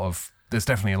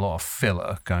definitely a lot of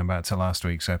filler going back to last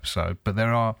week's episode, but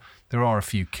there are a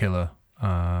few killer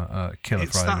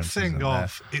it's that thing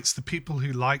of it's the people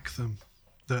who like them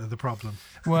that are the problem.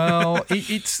 Well,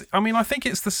 I think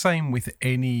it's the same with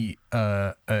any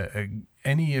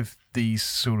of these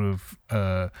sort of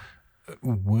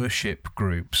worship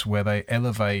groups where they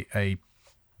elevate a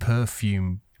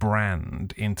perfume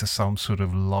brand into some sort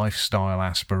of lifestyle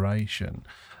aspiration.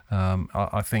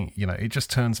 I think it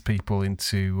just turns people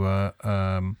into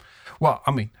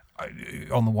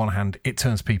on the one hand, it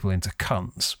turns people into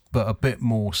cunts, but a bit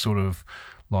more sort of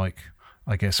like,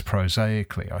 I guess,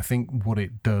 prosaically. I think what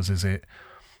it does is it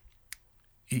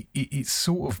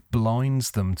sort of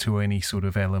blinds them to any sort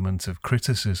of element of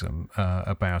criticism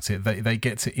about it. They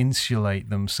get to insulate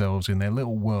themselves in their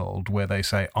little world where they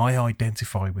say, I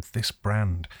identify with this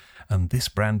brand, and this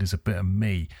brand is a bit of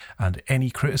me, and any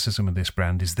criticism of this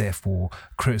brand is therefore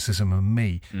criticism of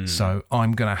me. So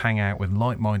I'm going to hang out with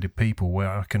like-minded people where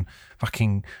I can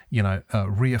fucking,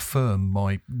 reaffirm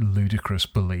my ludicrous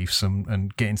beliefs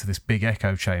and get into this big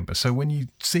echo chamber. So when you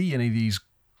see any of these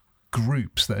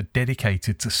groups that are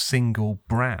dedicated to single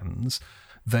brands,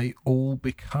 they all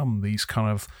become these kind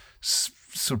of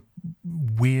sort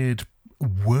of weird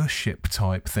worship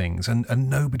type things, and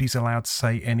nobody's allowed to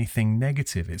say anything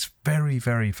negative. It's very,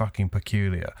 very fucking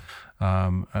peculiar.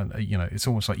 And it's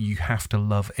almost like you have to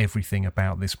love everything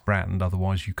about this brand,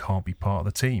 otherwise you can't be part of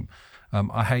the team.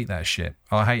 I hate that shit.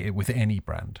 I hate it with any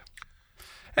brand.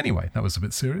 Anyway, that was a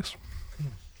bit serious.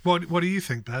 What do you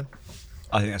think, Ben?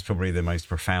 I think that's probably the most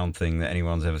profound thing that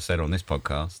anyone's ever said on this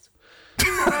podcast.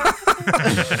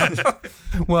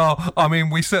 Well, I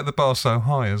mean, we set the bar so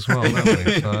high as well, don't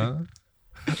we?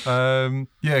 So,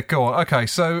 go on. Okay,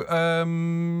 so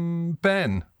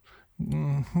Ben,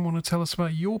 want to tell us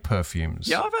about your perfumes?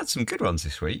 Yeah, I've had some good ones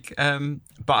this week, but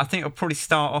I think I'll probably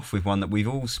start off with one that we've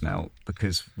all smelt,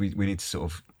 because we need to sort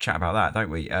of chat about that, don't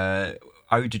we? Eau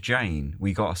de Jane.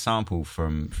 We got a sample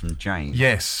from Jane.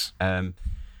 Yes.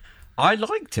 I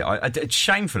liked it.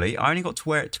 Shamefully, I only got to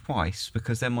wear it twice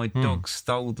because then my dog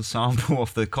stole the sample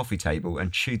off the coffee table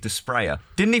and chewed the sprayer.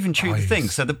 Didn't even chew the thing.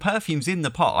 So the perfume's in the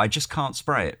pot. I just can't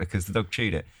spray it because the dog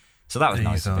chewed it. So that was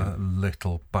nice. He's a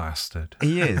little bastard.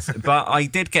 He is. But I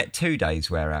did get 2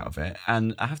 days wear out of it.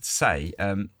 And I have to say,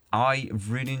 I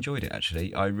really enjoyed it,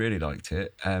 actually. I really liked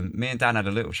it. Me and Dan had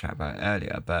a little chat about it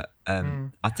earlier. But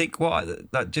I think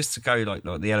just to go like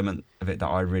the element of it that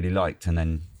I really liked, and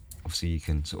then obviously you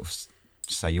can sort of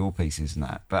say your pieces and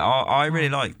that, but I really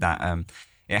liked that.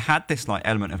 It had this like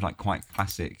element of like quite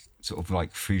classic sort of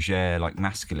like fougere, like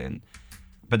masculine,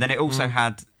 but then it also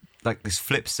had like this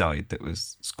flip side that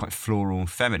was quite floral and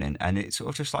feminine, and it's sort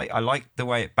of just like I liked the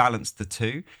way it balanced the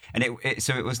two, and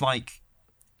so it was like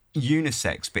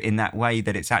unisex, but in that way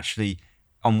that it's actually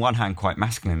on one hand quite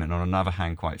masculine and on another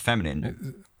hand quite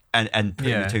feminine, and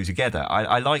putting the two together.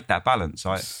 I like that balance.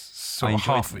 Sort of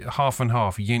half and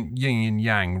half, yin and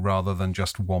yang, rather than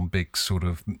just one big sort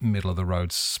of middle of the road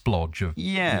splodge of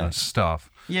stuff.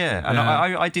 Yeah, and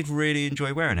I did really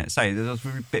enjoy wearing it. I was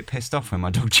a bit pissed off when my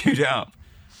dog chewed it up.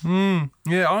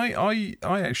 Yeah, I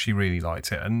actually really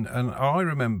liked it, and I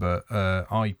remember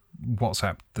I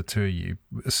WhatsApped the two of you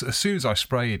as soon as I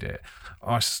sprayed it.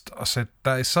 I said,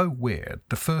 that is so weird.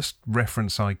 The first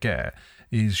reference I get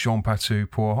is Jean Patou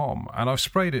Pour Homme, and I've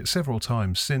sprayed it several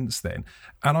times since then,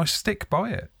 and I stick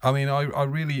by it. I mean, I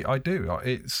really do.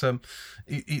 It's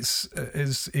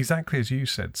as exactly as you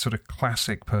said, sort of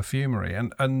classic perfumery,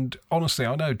 and honestly,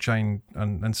 I know Jane,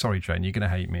 and sorry Jane, you're going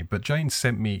to hate me, but Jane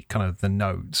sent me kind of the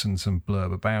notes and some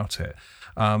blurb about it,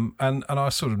 and I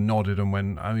sort of nodded and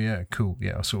went, oh yeah, cool,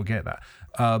 yeah, I sort of get that.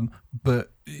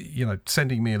 But you know,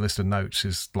 sending me a list of notes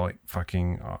is like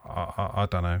fucking, I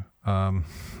don't know.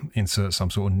 Insert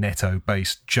some sort of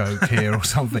Netto-based joke here or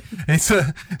something. It's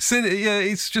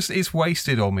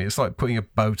wasted on me. It's like putting a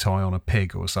bow tie on a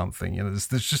pig or something. You know,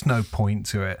 there's just no point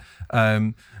to it.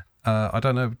 I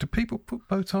don't know. Do people put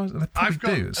bow ties? They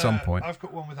probably do at some point. I've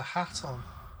got one with a hat on.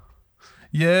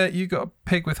 Yeah, you got a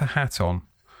pig with a hat on.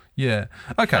 Yeah.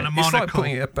 Okay. And a it's monocle. like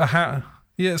putting a hat.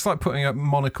 Yeah, it's like putting a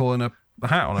monocle and a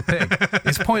hat on a pig.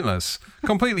 It's pointless,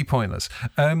 completely pointless.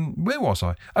 Where was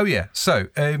I? Oh yeah, so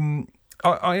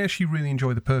I actually really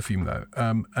enjoy the perfume though,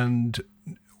 and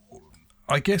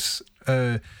I guess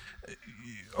the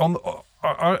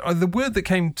word that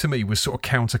came to me was sort of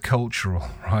countercultural,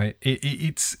 right?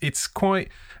 It's quite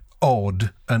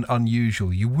odd and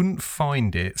unusual. You wouldn't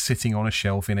find it sitting on a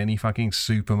shelf in any fucking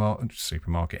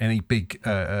supermarket, any big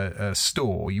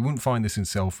store. You wouldn't find this in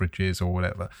Selfridges or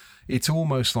whatever. It's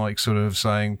almost like sort of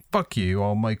saying, fuck you,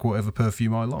 I'll make whatever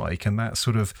perfume I like. And that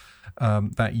sort of,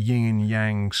 that yin and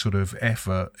yang sort of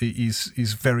effort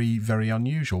is very, very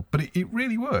unusual. But it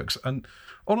really works. And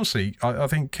honestly, I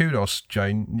think kudos,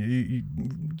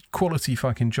 Jane. Quality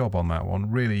fucking job on that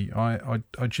one. Really, I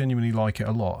genuinely like it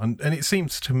a lot. And it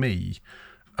seems to me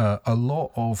a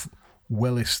lot of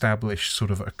well-established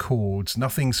sort of accords,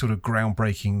 nothing sort of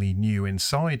groundbreakingly new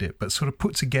inside it, but sort of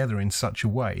put together in such a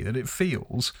way that it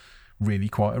feels really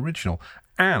quite original.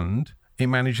 And it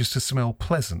manages to smell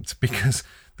pleasant, because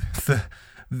the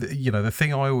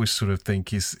thing I always sort of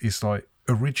think is like,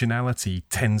 originality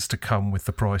tends to come with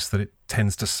the price that it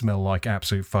tends to smell like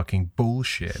absolute fucking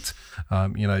bullshit.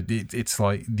 It's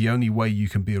like the only way you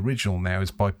can be original now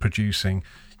is by producing,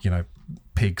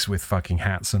 pigs with fucking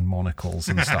hats and monocles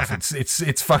and stuff.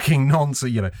 It's fucking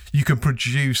nonsense. You can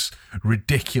produce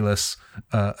ridiculous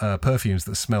perfumes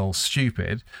that smell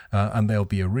stupid, and they'll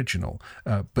be original.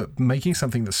 But making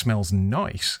something that smells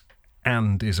nice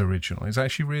and is original is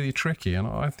actually really tricky, and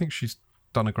I think she's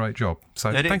done a great job.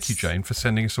 So thank you, Jane, for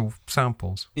sending us all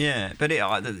samples. Yeah, but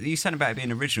you said about it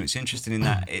being original. It's interesting in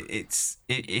that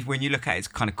when you look at its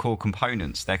kind of core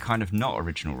components, they're kind of not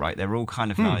original, right? They're all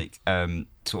kind of like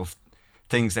sort of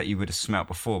things that you would have smelt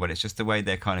before, but it's just the way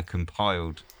they're kind of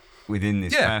compiled within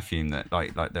this perfume that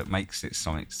like that makes it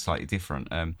something slightly different.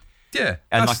 Yeah,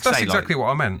 and that's exactly what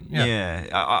I meant. Yeah,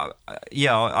 I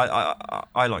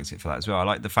liked it for that as well. I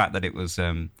liked the fact that it was.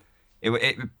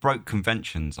 It broke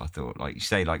conventions, I thought. Like you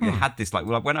say, like it had this, like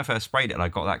when I first sprayed it and I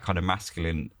got that kind of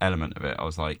masculine element of it, I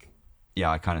was like, yeah,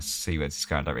 I kind of see where this is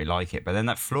going. I don't really like it. But then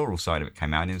that floral side of it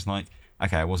came out and it was like,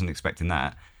 okay, I wasn't expecting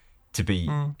that to be,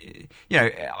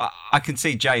 I can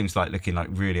see James like looking like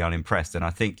really unimpressed. And I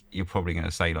think you're probably going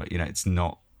to say like, it's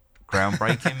not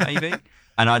groundbreaking maybe.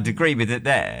 And I'd agree with it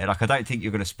there. Like, I don't think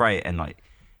you're going to spray it and like,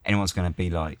 anyone's going to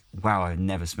be like, wow, I've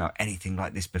never smelled anything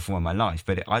like this before in my life.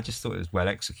 But I just thought it was well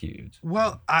executed.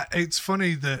 Well, it's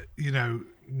funny that,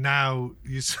 now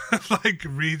you're sort of like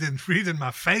reading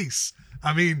my face.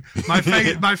 I mean,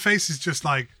 my face is just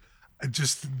like,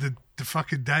 just the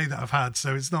fucking day that I've had.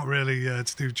 So it's not really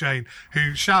to do with Jane,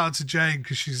 who shout out to Jane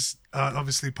because she's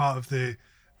obviously part of the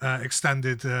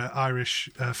extended Irish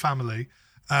family.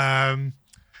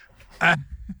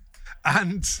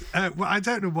 And I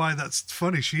don't know why that's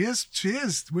funny. She is.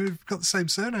 We've got the same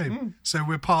surname, so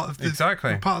we're part of we're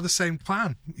part of the same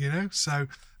clan. So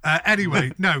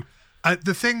anyway, no.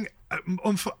 The thing,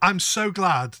 I'm so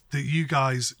glad that you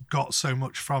guys got so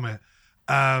much from it,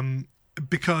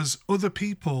 because other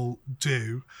people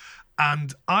do,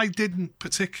 and I didn't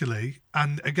particularly.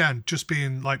 And again, just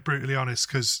being like brutally honest,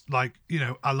 because I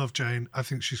love Jane. I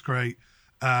think she's great.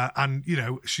 And, you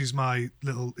know, she's my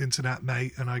little internet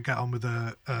mate and I get on with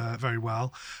her very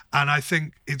well. And I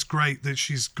think it's great that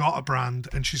she's got a brand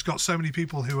and she's got so many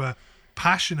people who are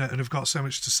passionate and have got so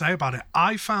much to say about it.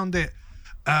 I found it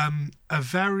a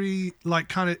very, like,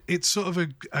 kind of, it's sort of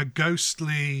a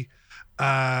ghostly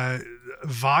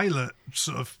violet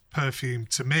sort of perfume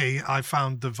to me. I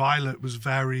found the violet was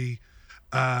very,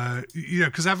 you know,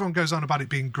 because everyone goes on about it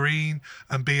being green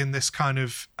and being this kind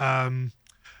of,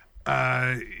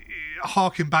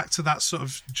 harking back to that sort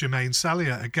of Jermaine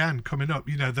Cellier again coming up,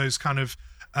 you know, those kind of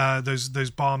those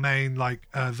Balmain, like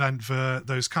Vent Vert,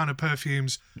 those kind of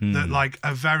perfumes that like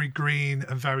are very green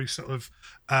and very sort of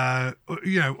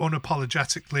you know,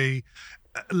 unapologetically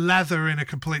leather in a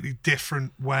completely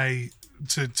different way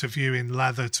to viewing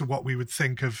leather to what we would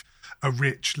think of a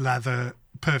rich leather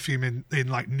perfume in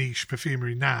like niche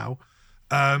perfumery now.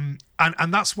 And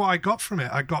that's what I got from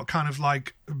it. I got kind of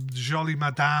like Jolie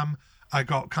Madame. I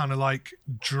got kind of like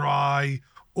dry,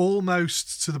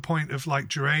 almost to the point of like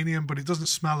geranium, but it doesn't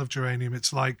smell of geranium.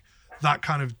 It's like that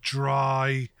kind of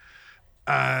dry,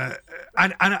 and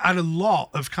a lot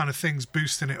of kind of things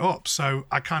boosting it up. So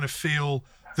I kind of feel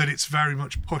that it's very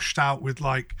much pushed out with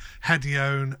like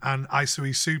Hedione and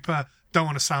ISOE Super. Don't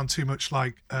want to sound too much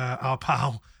like our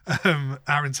pal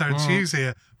Aaron Terrence Hughes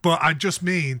here, but I just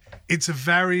mean it's a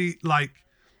very like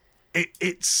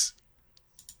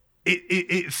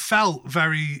it felt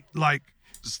very like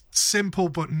simple,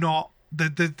 but not.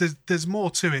 There's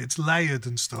more to it. It's layered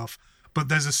and stuff, but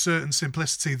there's a certain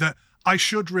simplicity that I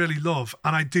should really love,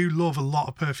 and I do love a lot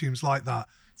of perfumes like that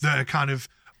are kind of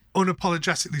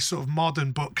unapologetically sort of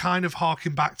modern, but kind of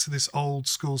harking back to this old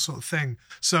school sort of thing.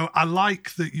 So I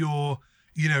like that you're,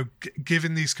 you know,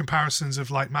 giving these comparisons of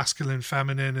like masculine,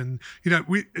 feminine, and, you know,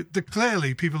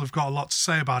 clearly people have got a lot to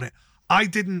say about it. I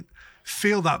didn't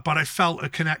feel that, but I felt a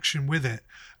connection with it.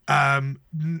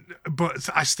 But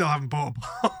I still haven't bought a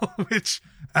bottle, which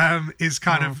is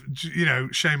kind of, you know,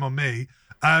 shame on me.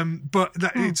 But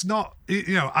it's not,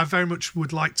 you know, I very much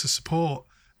would like to support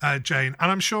Jane,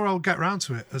 and I'm sure I'll get around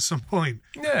to it at some point.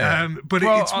 Yeah. But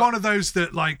it's one of those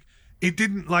that like it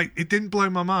didn't blow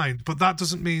my mind, but that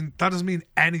doesn't mean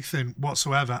anything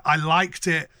whatsoever. I liked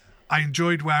it. I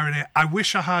enjoyed wearing it. I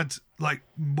wish I had like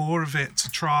more of it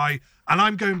to try. And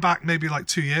I'm going back maybe like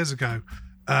 2 years ago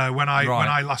when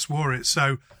I last wore it.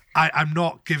 So I'm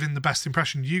not giving the best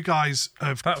impression. You guys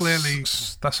have clearly.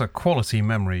 That's a quality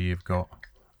memory you've got.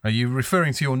 Are you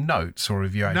referring to your notes, or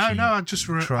have you actually? No. I just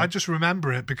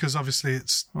remember it because obviously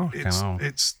it's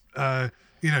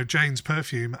you know, Jane's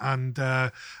perfume, and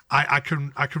I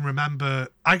can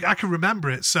remember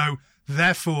it. So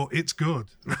therefore, it's good,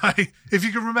 right? If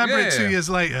you can remember it 2 years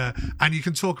later and you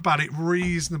can talk about it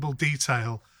reasonable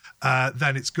detail,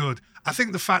 then it's good. I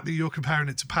think the fact that you're comparing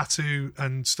it to Patu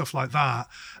and stuff like that,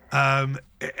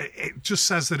 it just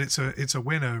says that it's a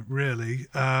winner, really.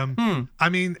 I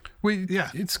mean,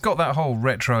 it's got that whole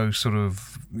retro sort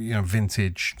of, you know,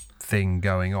 vintage thing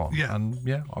going on, and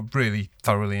I really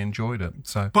thoroughly enjoyed it.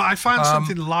 So, but I find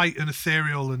something light and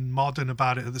ethereal and modern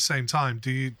about it at the same time.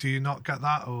 Do you not get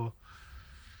that, or?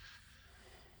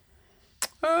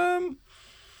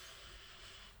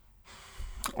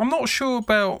 I'm not sure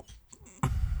about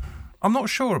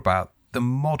the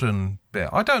modern bit.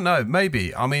 I don't know.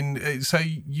 Maybe. I mean, so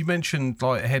you mentioned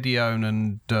like Hedione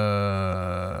and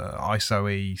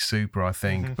ISOE Super, I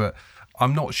think, but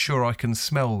I'm not sure I can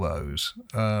smell those.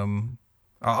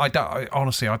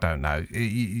 Honestly, I don't know.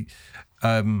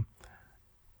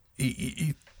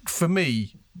 For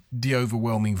me, the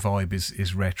overwhelming vibe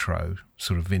is retro,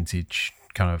 sort of vintage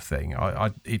kind of thing.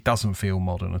 It doesn't feel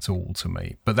modern at all to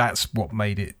me, but that's what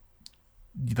made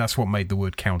the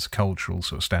word countercultural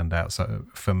sort of stand out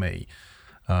for me.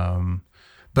 But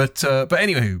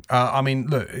anywho, I mean,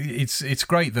 look, it's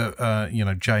great that you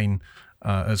know, Jane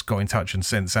has got in touch and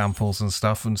sent samples and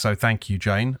stuff, and so thank you,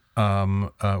 Jane.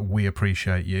 We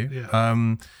appreciate you.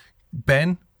 Yeah.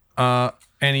 Ben,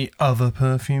 any other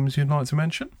perfumes you'd like to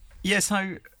mention? Yeah,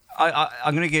 so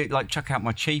I'm going to chuck out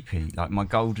my cheapie, like my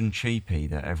golden cheapie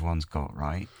that everyone's got,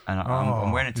 right? And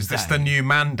I'm wearing it today. Is this the new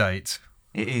mandate?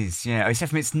 It is, yeah.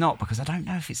 Except for it's not, because I don't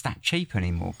know if it's that cheap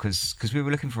anymore, because we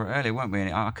were looking for it earlier, weren't we?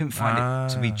 And I couldn't find it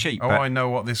to be cheap. Oh, I know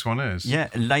what this one is. Yeah,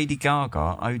 Lady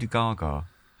Gaga, Eau de Gaga,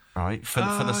 right? For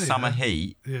the summer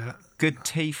heat. Yeah. Good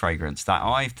tea fragrance that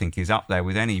I think is up there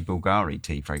with any Bulgari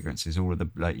tea fragrances, all of the,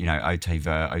 like, you know, Eau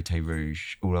Vert, Eau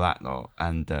Rouge, all of that lot,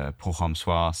 and Pour Homme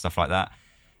Soir, stuff like that.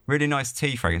 Really nice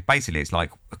tea fragrance. Basically, it's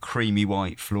like a creamy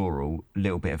white floral,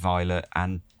 little bit of violet,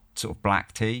 and sort of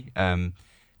black tea.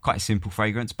 Quite a simple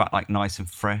fragrance, but like nice and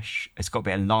fresh. It's got a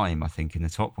bit of lime, I think, in the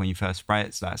top when you first spray it.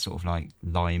 It's that sort of like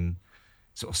lime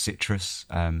sort of citrus,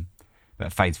 but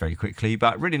it fades very quickly.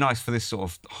 But really nice for this sort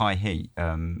of high heat,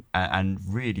 and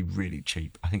really, really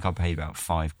cheap. I think I paid about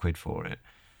 £5 for it.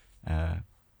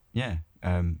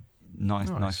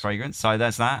 Nice fragrance. So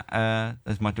there's that.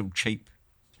 There's my little cheap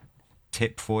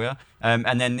tip for you.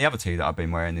 And then the other two that I've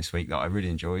been wearing this week that I really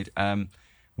enjoyed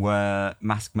were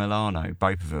Masque Milano,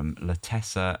 both of them,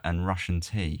 Latessa and Russian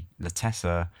Tea.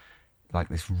 Latessa, like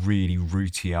this really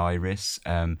rooty iris,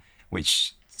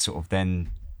 which sort of then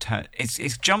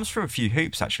it jumps through a few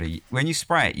hoops actually. When you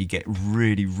spray it, you get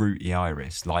really rooty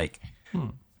iris, like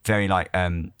very like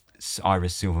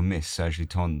Iris Silver Mist, Serge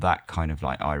Luton, that kind of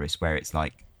like iris, where it's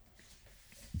like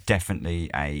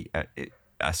definitely a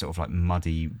sort of like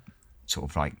muddy, sort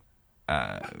of like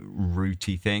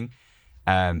rooty thing,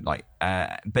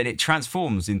 but it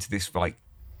transforms into this like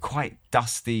quite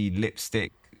dusty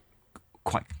lipstick,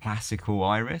 quite classical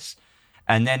iris.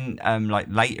 And then like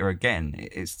later again,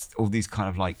 it's all these kind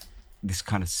of like this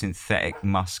kind of synthetic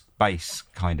musk base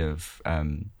kind of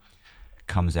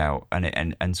comes out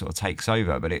and sort of takes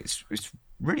over. But it's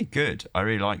really good. I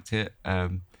really liked it.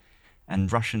 And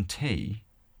Russian Tea,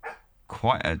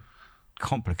 quite a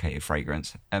complicated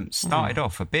fragrance. Started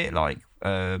off a bit like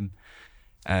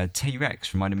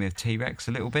T-Rex, reminded me of T-Rex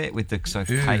a little bit with the sort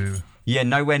of cake. Yeah,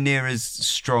 nowhere near as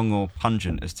strong or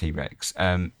pungent as T-Rex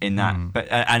in that, but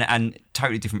and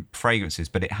totally different fragrances.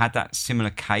 But it had that similar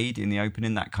cade in the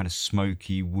opening, that kind of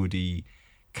smoky, woody,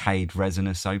 cade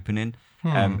resinous opening.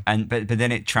 But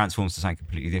then it transforms to something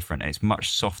completely different, and it's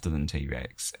much softer than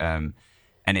T-Rex. And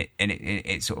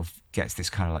it sort of gets this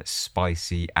kind of like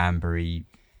spicy, ambery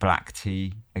black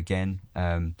tea again.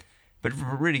 But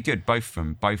really good, both of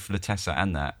them, both Latessa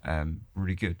and that,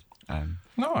 really good.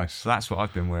 Nice. So that's what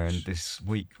I've been wearing this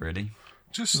week, really.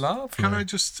 Just lovely. Can I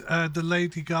just the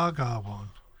Lady Gaga one?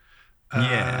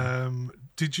 Yeah.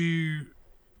 Did you?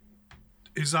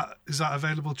 Is that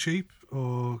available cheap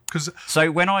or because?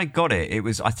 So when I got it, it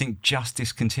was I think just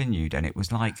discontinued, and it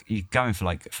was like you're going for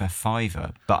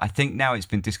 £5. But I think now it's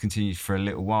been discontinued for a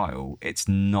little while. It's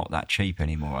not that cheap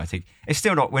anymore. I think it's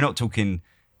still not. We're not talking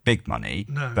big money,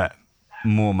 but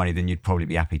more money than you'd probably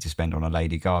be happy to spend on a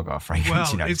Lady Gaga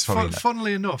fragrance. Well, it's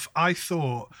funnily enough, I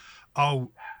thought,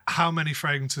 how many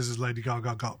fragrances has Lady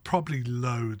Gaga got? Probably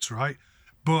loads, right?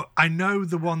 But I know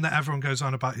the one that everyone goes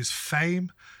on about is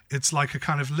Fame. It's like a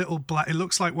kind of little black. It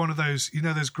looks like one of those,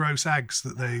 those gross eggs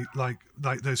that they like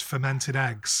those fermented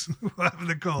eggs, whatever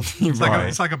they're called. It's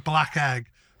like a black egg,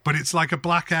 but it's like a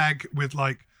black egg with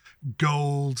like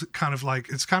gold, it's kind of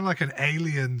like an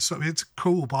alien. So it's a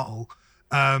cool bottle.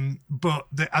 But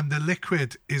the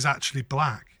liquid is actually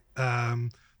black.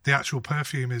 The actual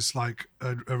perfume is like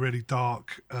a really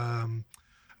dark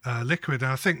liquid,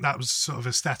 and I think that was sort of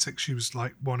aesthetic she was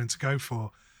like wanting to go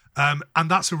for. And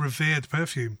that's a revered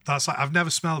perfume. That's like I've never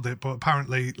smelled it, but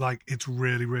apparently like it's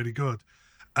really, really good.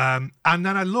 And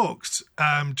then I looked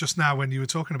just now when you were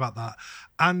talking about that,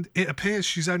 and it appears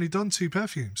she's only done 2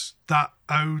 perfumes: that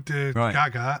Eau de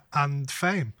Gaga and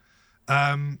Fame.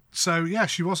 So yeah,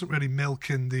 she wasn't really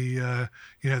milking the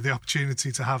the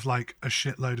opportunity to have like a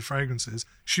shitload of fragrances.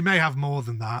 She may have more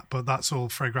than that, but that's all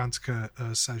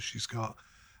Fragrantica says she's got.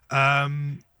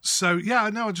 So yeah, I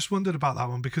know. I just wondered about that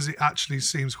one because it actually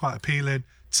seems quite appealing.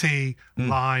 Tea,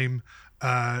 lime,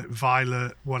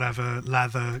 violet, whatever,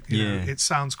 leather. You know, it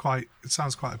sounds quite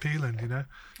appealing.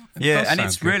 Yeah, and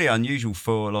it's really unusual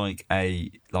for like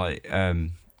a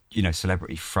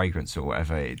celebrity fragrance or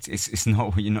whatever. It's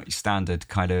not your standard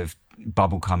kind of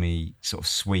bubblegummy sort of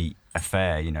sweet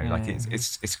affair. Like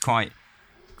it's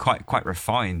quite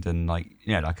refined and like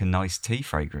a nice tea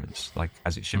fragrance, like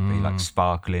as it should be, like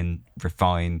sparkling,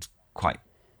 refined, quite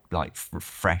like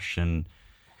fresh, and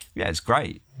it's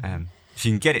great. If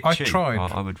you can get it cheap,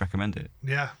 I would recommend it.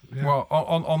 Yeah. Well,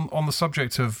 on the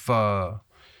subject of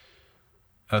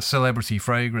celebrity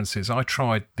fragrances, I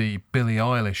tried the Billie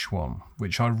Eilish one,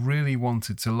 which I really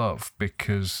wanted to love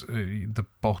because the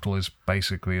bottle is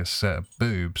basically a set of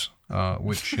boobs,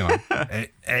 which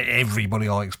everybody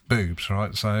likes boobs,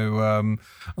 right? So I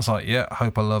was like, yeah, I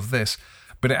hope I love this.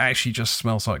 But it actually just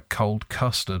smells like cold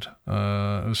custard.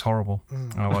 It was horrible.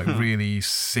 Like really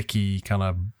sicky kind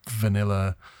of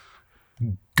vanilla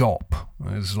gop.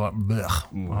 It was like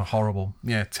blech, horrible.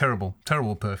 Yeah, terrible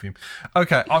perfume.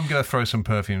 Okay, I'm going to throw some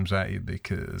perfumes at you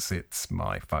because it's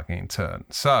my fucking turn.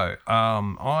 So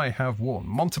I have worn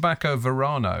Montebaco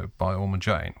Verano by Orma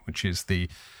Jane, which is the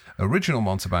original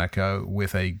Montebaco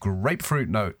with a grapefruit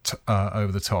note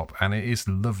over the top, and it is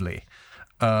lovely.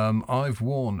 I've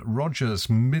worn Roger's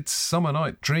Midsummer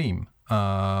Night Dream,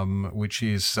 which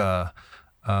is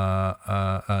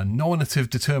nominative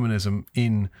determinism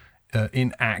in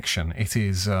in action. It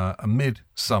is a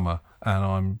midsummer, and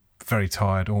I'm very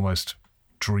tired, almost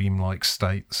dreamlike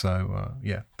state. So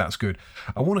yeah, that's good.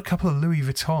 I won a couple of Louis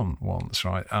Vuitton ones,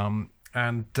 right? And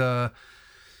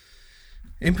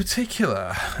in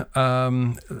particular,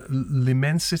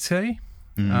 L'Immensité.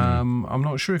 I'm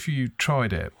not sure if you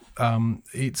tried it.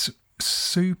 It's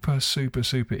super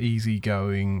easy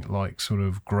going, like sort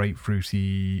of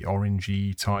grapefruity,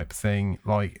 orangey type thing.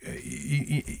 Like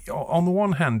on the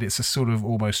one hand, it's a sort of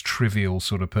almost trivial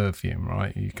sort of perfume,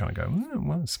 right? You kind of go,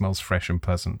 well, it smells fresh and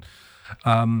pleasant.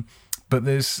 But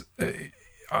there's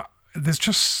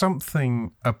just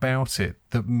something about it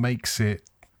that makes it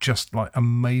just like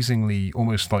amazingly,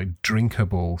 almost like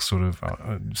drinkable sort of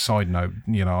side note.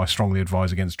 I strongly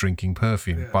advise against drinking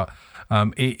perfume, but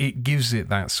it gives it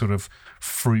that sort of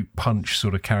fruit punch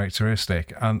sort of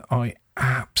characteristic, and I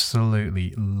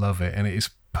absolutely love it. And it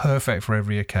is perfect for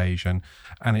every occasion,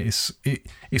 and it's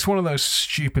one of those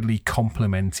stupidly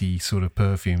complimenty sort of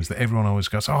perfumes that everyone always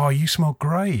goes, "Oh, you smell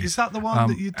great." Is that the one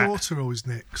that your daughter always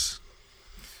nicks?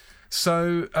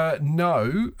 So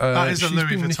no, that is a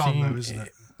Louis Vuitton, though, isn't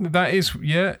it? That is,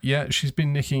 yeah. She's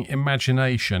been nicking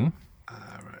Imagination,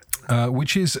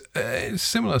 which is a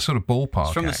similar sort of ballpark.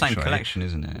 It's from the same collection,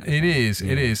 isn't it? It is,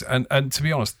 yeah. It is. And to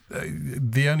be honest,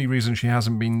 the only reason she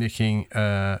hasn't been nicking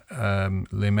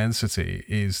L'Immensity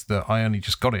is that I only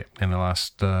just got it in the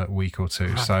last week or two.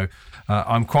 Right. So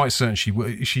I'm quite certain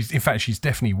she's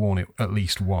definitely worn it at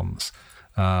least once.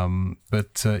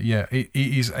 But it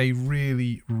is a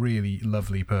really, really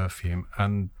lovely perfume,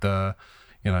 and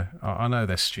I know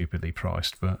they're stupidly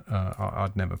priced, but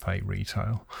I'd never pay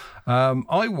retail.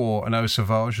 I wore an Eau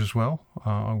Sauvage as well.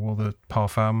 I wore the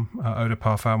Parfum, Eau de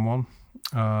Parfum one.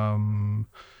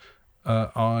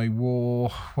 I wore...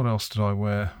 What else did I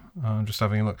wear? I'm just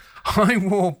having a look. I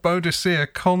wore Bodicea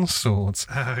Consorts.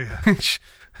 Oh, yeah. Which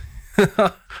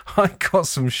I got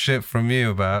some shit from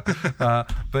you about.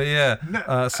 But yeah,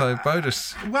 so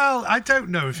Bodicea... Well, I don't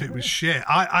know if it was shit.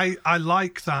 I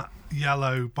like that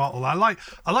yellow bottle. I like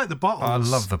the bottles. I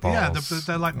love the bottles. Yeah,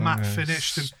 they're like matte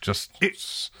finished, and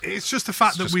it's just the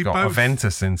fact that we got both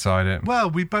Aventus inside it.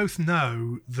 Well, we both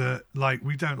know that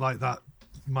we don't like that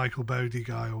Michael Bodie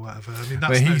guy or whatever. I mean,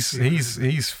 that's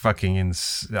he's fucking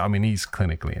I mean, he's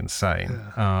clinically insane.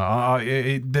 Yeah.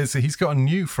 He's got a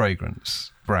new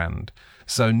fragrance brand,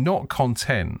 so not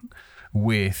content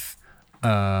with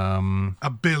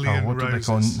a billion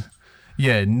roses.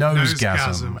 Yeah,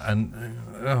 Nosegasm. And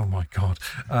oh my god!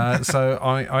 So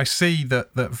I see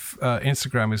that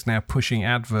Instagram is now pushing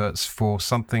adverts for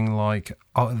something like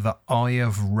the Eye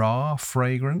of Ra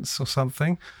fragrance or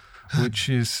something, which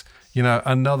is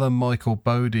another Michael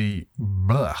Bodie.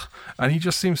 Blah. And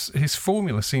his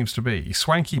formula seems to be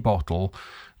swanky bottle,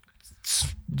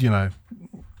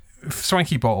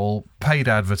 swanky bottle, paid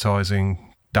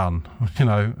advertising, done.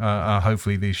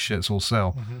 Hopefully these shits will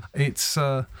sell. Mm-hmm. It's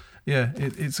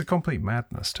it's a complete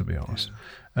madness, to be honest.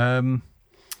 Yeah.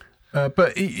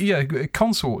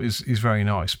 Consort is very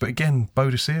nice. But again,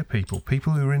 Bodicea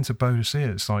people who are into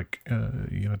Bodicea, it's like,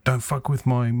 don't fuck with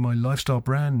my lifestyle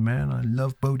brand, man. I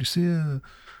love Bodicea.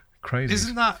 Crazy.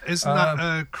 Isn't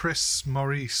that Chris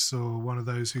Maurice or one of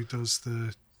those who does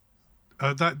the...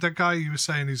 that guy you were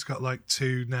saying who's got like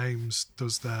two names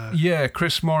does their... Yeah,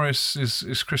 Chris Morris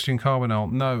is Christian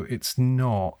Carbonell. No, it's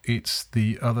not. It's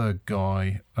the other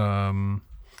guy.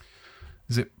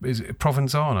 Is it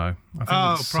Provenzano?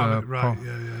 I think right.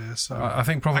 Yeah. Sorry. I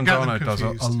think Provenzano does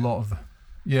a lot of the...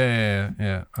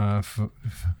 Yeah.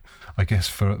 I guess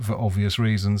for obvious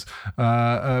reasons.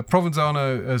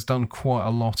 Provenzano has done quite a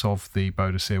lot of the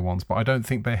Bodicea ones, but I don't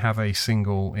think they have a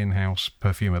single in-house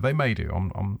perfumer. They may do.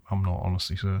 I'm not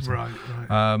honestly certain. Right.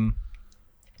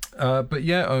 But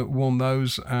yeah, I worn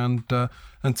those, and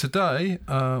today,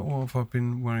 what have I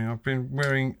been wearing? I've been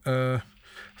wearing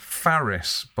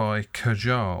Faris by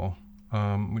Kajal,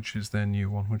 which is their new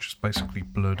one, which is basically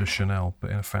Bleu de Chanel,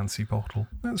 but in a fancy bottle.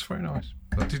 That's very nice.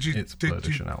 But it's Bleu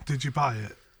de Chanel. Did you buy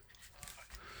it?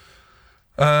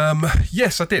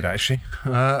 Yes, I did actually.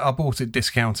 I bought it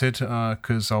discounted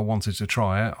because I wanted to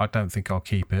try it. I don't think I'll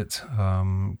keep it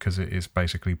because it is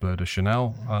basically Bleu de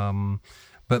Chanel.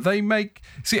 But they make...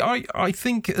 See, I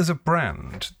think as a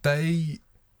brand,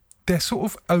 they're sort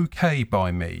of okay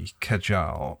by me,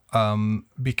 Kajal,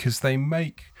 because they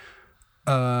make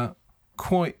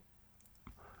quite...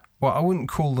 Well, I wouldn't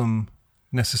call them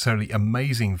necessarily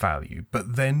amazing value,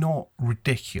 but they're not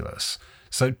ridiculous.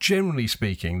 So generally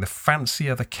speaking, the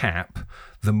fancier the cap,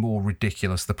 the more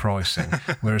ridiculous the pricing.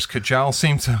 Whereas Kajal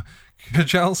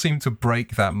Kajal seem to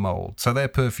break that mold. So their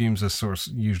perfumes are sort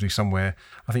of usually somewhere,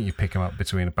 I think you pick them up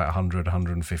between about 100,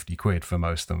 150 quid for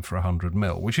most of them for 100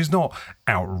 ml, which is not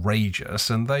outrageous.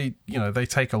 And they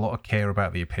take a lot of care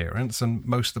about the appearance, and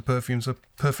most of the perfumes are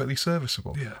perfectly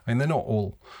serviceable. Yeah. I mean, they're not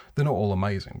all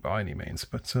amazing by any means,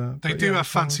 but they do have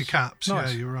fancy caps.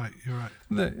 Nice. Yeah, you're right.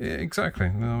 Exactly.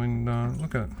 I mean,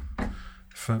 look at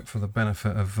for the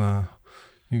benefit of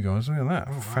you guys. Look at that.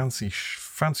 Oh, wow.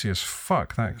 Fancy as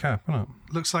fuck, that cap, isn't it?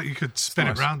 Looks like you could spin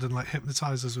nice. it round and like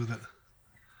hypnotise us with it.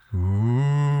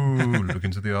 Ooh, look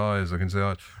into the eyes.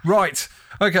 Right.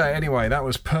 Okay, anyway, that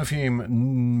was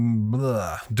Perfume.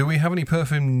 Blah. Do we have any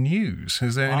Perfume news?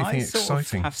 Is there anything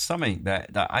exciting? I have something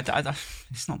that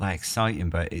it's not that exciting,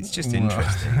 but it's just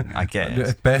interesting, I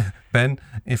guess. Ben,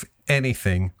 if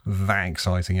anything that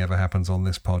exciting ever happens on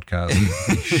this podcast,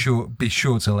 be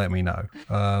sure to let me know.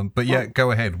 But yeah,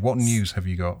 go ahead. What news have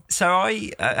you got? So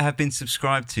I have been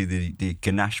subscribed to the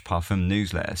Ganache Parfum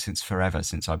newsletter since forever,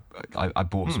 since I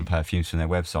bought some perfumes from their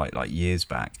website like years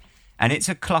back. And it's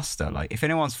a cluster. Like, if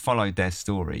anyone's followed their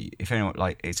story, it's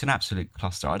an absolute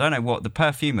cluster. I don't know what, the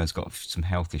perfumer's got some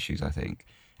health issues, I think.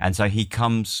 And so he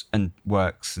comes and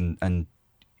works and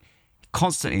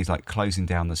constantly is like closing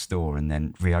down the store and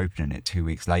then reopening it 2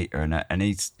 weeks later. And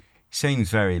he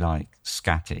seems very like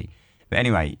scatty. But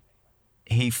anyway,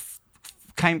 he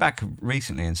came back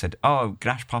recently and said, "Oh,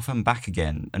 Ganache Parfum back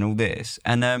again," and all this.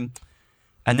 And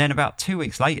then about 2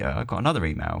 weeks later, I got another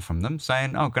email from them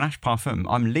saying, "Oh, Ganache Parfum,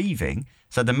 I'm leaving."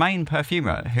 So the main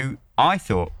perfumer, who I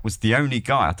thought was the only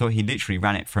guy, I thought he literally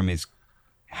ran it from his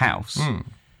house,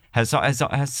 has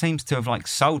seems to have like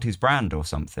sold his brand or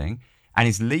something, and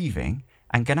is leaving.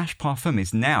 And Ganache Parfum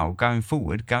is now going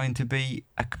forward going to be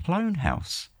a clone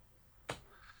house.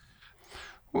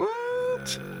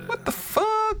 What? What the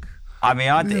fuck? I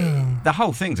mean, the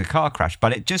whole thing's a car crash,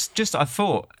 but it just I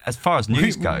thought, as far as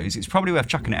news goes, it's probably worth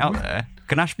chucking it out there.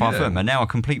 Ganache Parfum are now a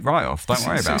complete write-off. Don't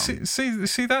worry about it.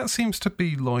 See, that seems to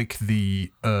be like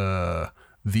the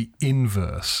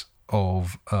inverse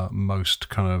of most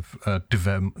kind of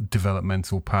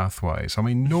developmental pathways. I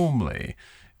mean, normally,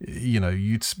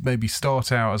 you'd maybe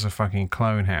start out as a fucking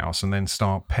clone house and then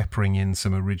start peppering in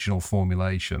some original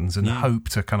formulations and hope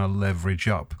to kind of leverage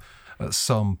up at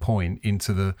some point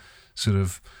into the sort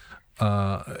of,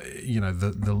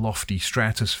 the lofty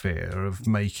stratosphere of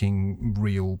making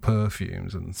real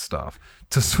perfumes and stuff.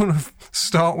 To sort of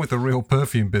start with a real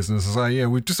perfume business and say, yeah,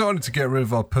 we've decided to get rid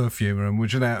of our perfumer and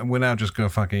we're now just going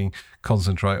to fucking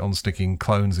concentrate on sticking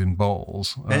clones in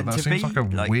bottles. That seems like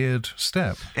a weird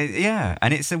step.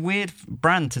 And it's a weird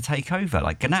brand to take over,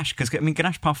 like Ganache, because, I mean,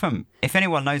 Ganache Parfum, if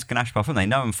anyone knows Ganache Parfum, they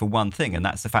know them for one thing, and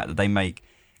that's the fact that they make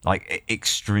like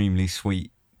extremely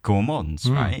sweet gourmands,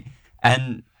 right?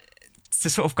 And to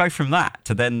sort of go from that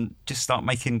to then just start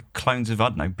making clones of, I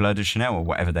don't know, Bleu de Chanel or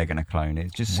whatever they're going to clone,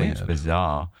 it just seems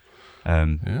bizarre.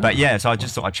 But yeah, so I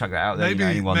just thought I'd chuck that out there.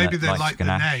 Maybe they like the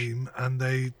Ganache. name and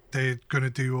they're going to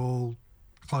do all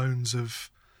clones of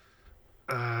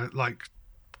like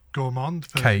gourmand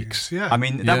perfumes. Cakes. Yeah, I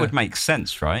mean, that would make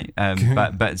sense, right?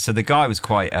 But so the guy was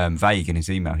quite vague in his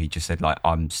email. He just said, like,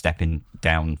 I'm stepping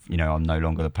down, I'm no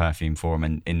longer the perfume for him,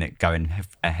 and in it going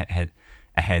ahead,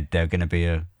 they're going to be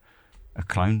a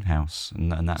clone house,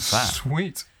 and that's that.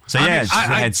 Sweet. So yeah, just a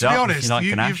heads up. To be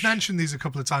honest, you've mentioned these a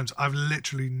couple of times. I've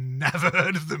literally never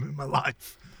heard of them in my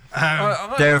life.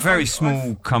 They're a very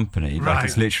small company. Like, right.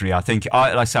 It's literally, I think,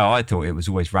 I thought it was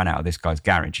always run out of this guy's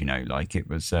garage. Like it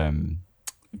was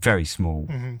very small,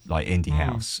 like indie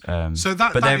house. So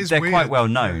but they're weird. quite well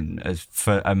known as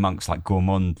for amongst like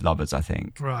gourmand lovers, I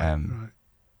think. Right.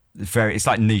 It's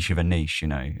like niche of a niche,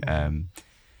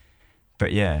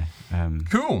 But yeah.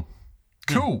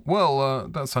 Cool. Well,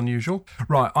 that's unusual.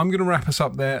 Right, I'm going to wrap us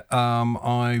up there.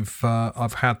 I've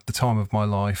had the time of my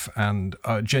life, and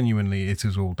genuinely, it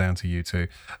is all down to you two.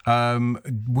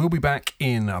 We'll be back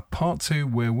in part 2,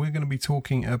 where we're going to be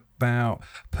talking about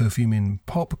perfume in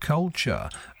pop culture.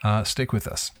 Stick with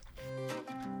us.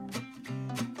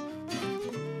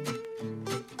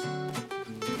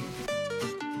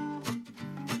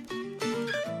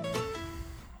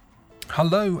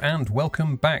 Hello and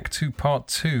welcome back to part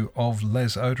 2 of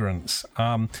Les Odorants.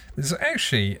 There's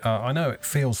actually, I know it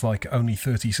feels like only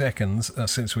 30 seconds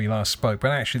since we last spoke,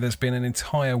 but actually there's been an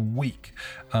entire week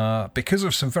because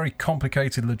of some very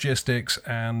complicated logistics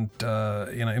and,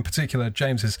 in particular,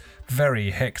 James's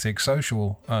very hectic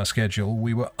social schedule.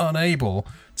 We were unable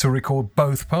to record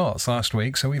both parts last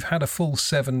week, so we've had a full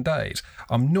 7 days.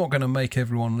 I'm not going to make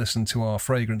everyone listen to our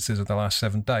fragrances of the last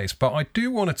 7 days, but I do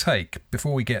want to take,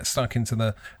 before we get stuck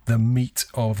into the meat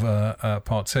of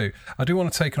part 2, I do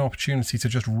want to take an opportunity to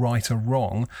just right a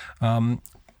wrong,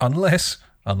 unless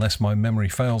my memory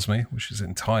fails me, which is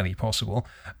entirely possible.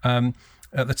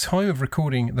 At the time of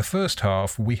recording the first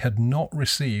half, we had not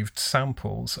received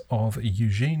samples of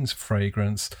Eugene's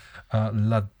fragrance,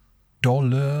 La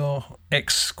Douleur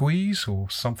Exquise, or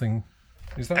something.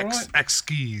 Is that right?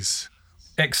 Exquise.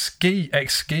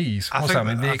 Exquise. What's that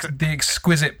mean? The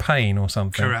exquisite pain or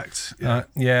something. Correct. So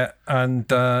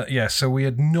we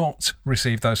had not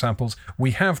received those samples.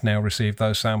 We have now received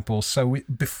those samples. So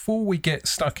before we get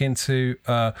stuck into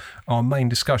our main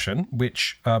discussion,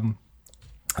 which...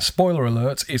 spoiler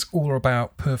alert, is all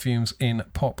about perfumes in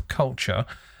pop culture.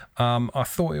 I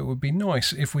thought it would be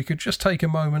nice if we could just take a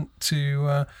moment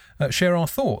to share our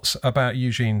thoughts about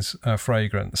Eugene's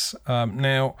fragrance.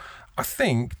 Now, I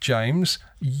think, James,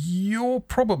 you're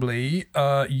probably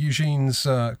Eugene's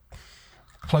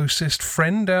closest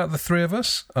friend out of the three of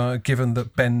us, given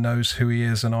that Ben knows who he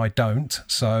is and I don't,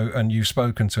 and you've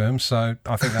spoken to him, so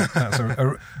I think that's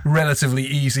a relatively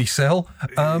easy sell.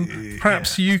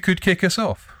 Perhaps you could kick us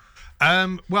off.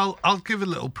 Well, I'll give a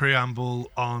little preamble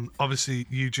on, obviously,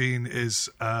 Eugene is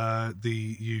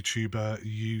the YouTuber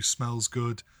You Smells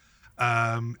Good.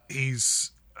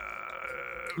 He's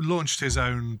launched his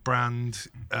own brand.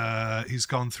 He's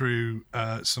gone through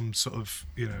some sort of,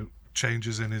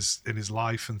 changes in his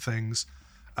life and things,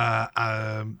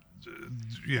 and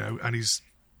he's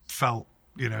felt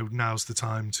now's the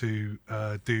time to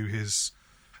do his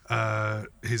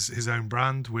own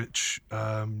brand, which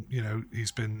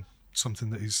he's been something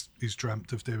that he's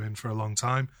dreamt of doing for a long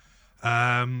time,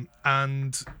 and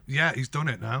he's done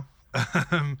it now,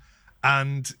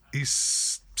 and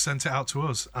he's sent it out to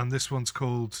us, and this one's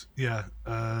called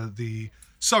the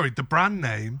brand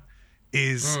name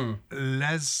is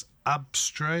Les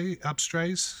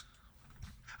Abstraits.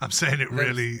 I'm saying it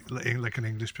really like an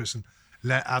English person.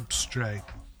 Les Abstraits.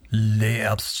 Les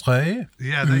Abstraits?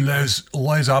 Yeah.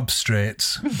 Les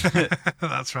Abstraits.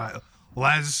 That's right.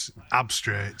 Les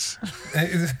Abstraits.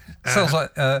 It sounds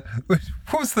like... what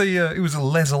was it was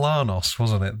Les Alanos,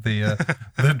 wasn't it?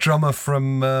 The drummer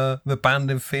from the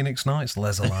band in Phoenix Nights,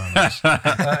 Les Alanos.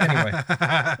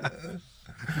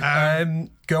 Anyway.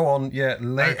 Go on. Yeah,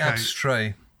 Les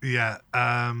Abstraits. Yeah.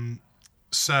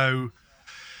 So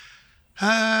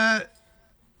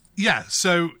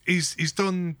he's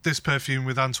done this perfume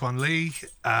with Antoine Lee,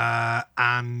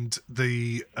 and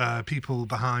the people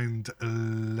behind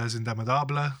Les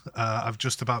Indomptables. I've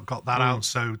just about got that out.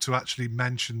 So to actually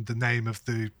mention the name of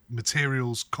the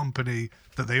materials company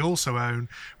that they also own,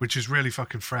 which is really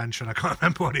fucking French, and I can't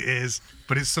remember what it is,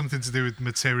 but it's something to do with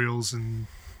materials and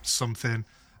something.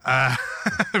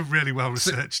 Really well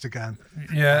researched again.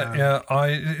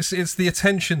 It's the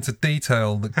attention to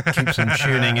detail that keeps them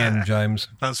tuning in, James.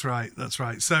 That's right.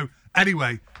 So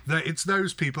anyway, it's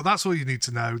those people. That's all you need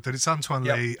to know. That it's Antoine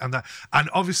Lee, and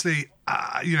obviously,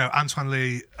 Antoine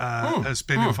Lee has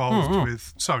been involved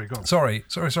with. Sorry, go on. Sorry.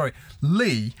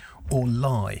 Lee or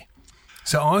Lie?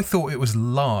 So I thought it was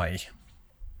Lie.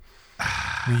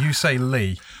 You say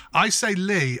Lee. I say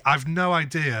Lee. I've no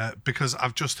idea because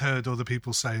I've just heard other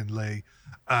people saying Lee.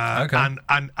 Okay.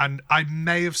 And I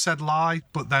may have said Lie,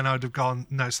 but then I'd have gone,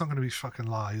 no, it's not going to be fucking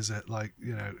Lie, is it? Like,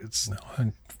 it's... No,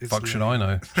 fuck should I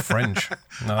know? French.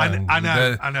 No,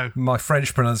 I know. My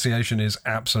French pronunciation is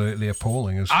absolutely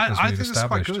appalling, as we've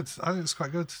established. I think it's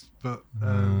quite good, but,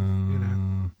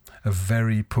 a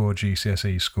very poor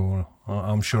GCSE score.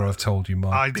 I'm sure I've told you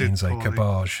my beans a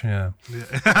cabbage. Yeah.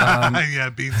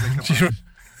 Beans a cabbage.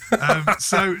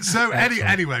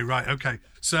 Anyway, right, okay.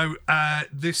 So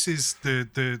this is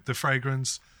the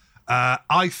fragrance.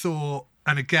 I thought,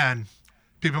 and again,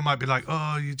 people might be like,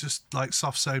 "Oh, you just like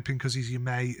soft soaping because he's your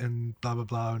mate and blah blah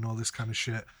blah and all this kind of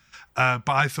shit." But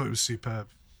I thought it was superb.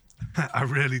 I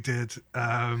really did.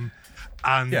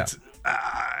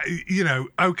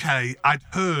 Okay, I'd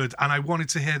heard, and I wanted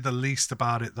to hear the least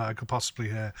about it that I could possibly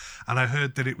hear, and I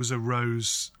heard that it was a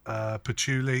rose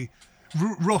patchouli.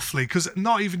 Roughly, because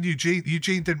not even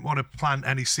Eugene didn't want to plant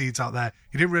any seeds out there.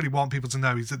 He didn't really want people to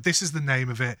know. He said, this is the name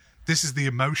of it, this is the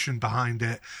emotion behind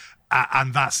it,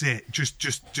 and that's it.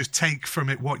 Just take from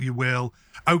it what you will.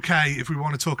 Okay, if we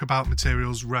want to talk about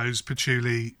materials, rose,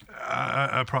 patchouli,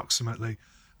 approximately.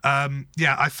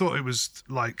 I thought it was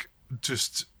like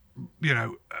just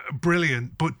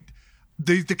brilliant, but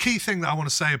the key thing that I want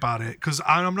to say about it, because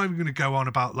I'm not even going to go on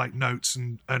about like notes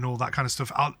and all that kind of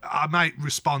stuff. I might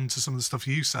respond to some of the stuff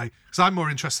you say, because I'm more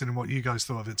interested in what you guys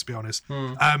thought of it, to be honest.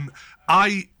 All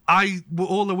I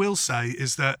will say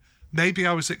is that maybe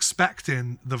I was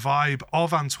expecting the vibe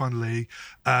of Antoine Lee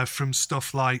from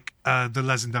stuff like the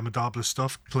Les Indemodables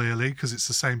stuff, clearly, because it's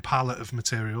the same palette of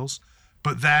materials.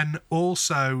 But then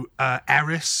also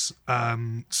Eris,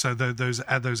 so those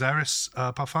Eris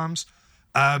Parfums.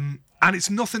 And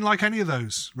it's nothing like any of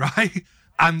those, right?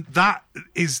 And that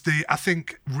is I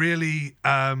think, really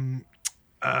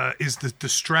is the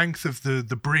strength of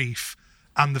the brief,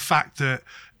 and the fact that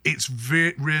it's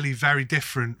really very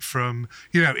different from,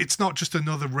 it's not just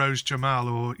another Rose Jamal,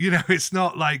 or, it's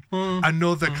not like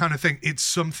another kind of thing. It's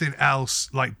something else,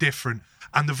 like different.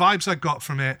 And the vibes I got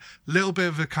from it, little bit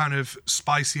of a kind of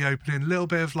spicy opening, little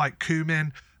bit of like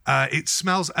cumin. It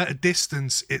smells at a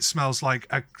distance. It smells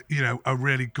like a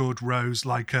really good rose,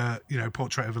 like a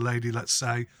Portrait of a Lady, let's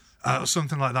say, or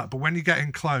something like that. But when you get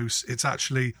in close, it's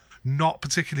actually not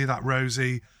particularly that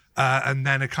rosy. And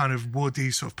then a kind of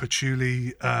woody sort of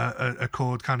patchouli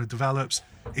accord kind of develops.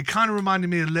 It kind of reminded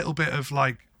me a little bit of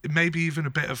like, maybe even a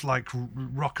bit of like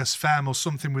Rocas Femme or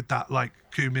something with that like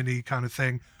cumin-y kind of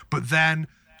thing. But then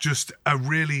just a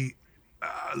really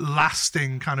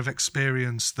lasting kind of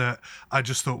experience that I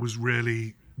just thought was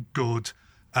really good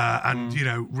and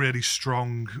really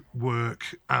strong work,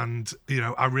 and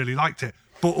I really liked it.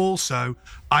 But also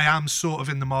I am sort of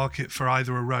in the market for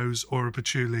either a rose or a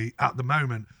patchouli at the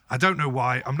moment. I don't know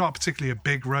why. I'm not particularly a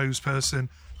big rose person,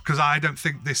 because I don't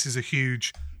think this is a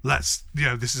huge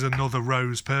this is another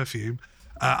rose perfume.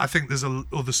 I think there's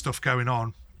other stuff going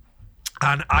on,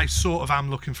 and I sort of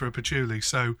am looking for a patchouli,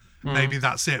 so maybe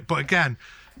that's it. But again,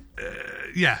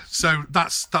 so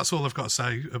that's all I've got to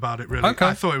say about it, really. Okay.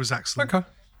 I thought it was excellent.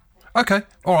 Okay.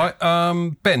 All right.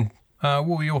 Ben, what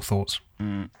were your thoughts?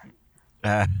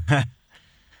 Not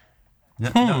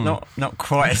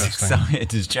quite as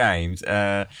excited as James.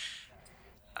 I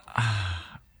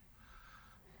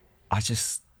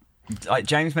just, like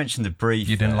James mentioned, the brief.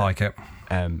 You didn't like it.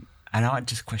 And I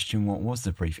just question, what was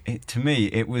the brief? To me,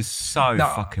 it was so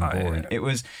fucking boring.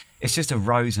 It's just a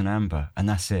rose and amber, and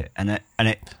that's it. And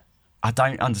I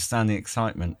don't understand the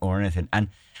excitement or anything. And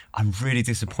I'm really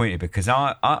disappointed, because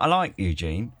I like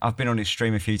Eugene. I've been on his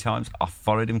stream a few times. I've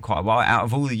followed him quite a while. Out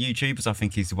of all the YouTubers, I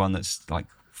think he's the one that's like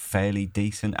fairly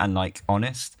decent and like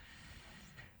honest.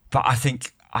 But I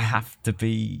think I have to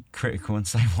be critical and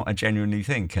say what I genuinely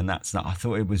think, and that's not. I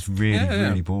thought it was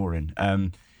really boring.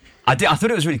 I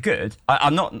thought it was really good.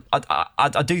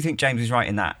 I do think James is right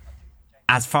in that,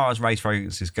 as far as race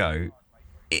fragrances go,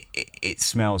 it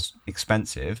smells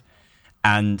expensive.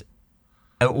 And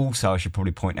also, I should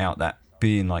probably point out that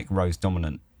being like rose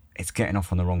dominant, it's getting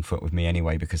off on the wrong foot with me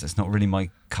anyway, because it's not really my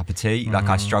cup of tea. Like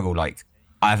I struggle. Like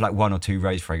I have like one or two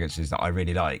rose fragrances that I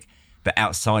really like, but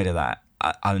outside of that,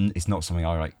 it's not something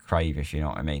I like crave, if you know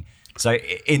what I mean. So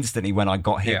instantly, when I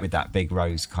got hit with that big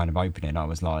rose kind of opening, I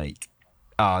was like,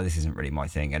 "Oh, this isn't really my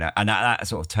thing," and that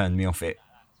sort of turned me off it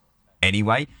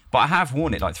anyway. But I have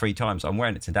worn it like 3 times. I'm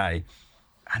wearing it today,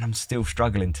 and I'm still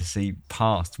struggling to see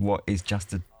past what is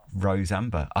just a rose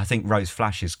amber. I think Rose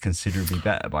Flash is considerably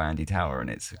better by Andy Tower, and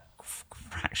it's a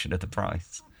fraction of the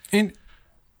price.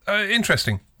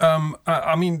 Interesting.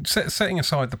 I mean, setting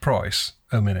aside the price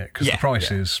a minute, because the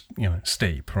price is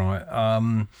steep, right?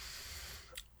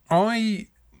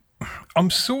 I'm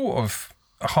sort of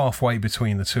halfway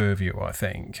between the two of you, I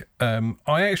think.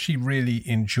 I actually really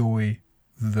enjoy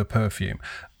the perfume,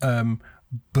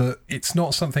 but it's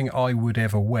not something I would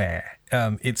ever wear.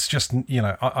 It's just,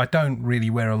 I don't really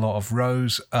wear a lot of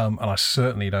rose, and I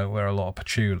certainly don't wear a lot of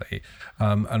patchouli.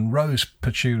 And rose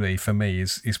patchouli for me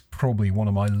is probably one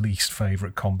of my least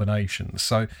favourite combinations.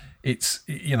 So it's,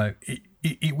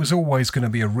 it was always going to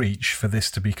be a reach for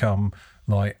this to become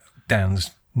like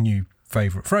Dan's new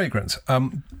favourite fragrance.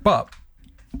 But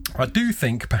I do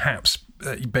think perhaps,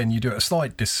 Ben, you do it a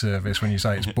slight disservice when you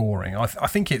say it's boring. I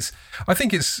think it's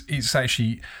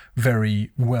actually very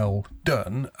well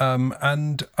done,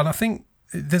 and I think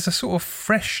there's a sort of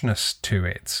freshness to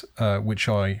it, which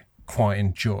I quite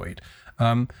enjoyed.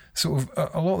 Sort of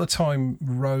a lot of the time,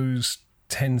 rose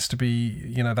tends to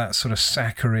be that sort of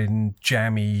saccharine,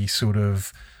 jammy sort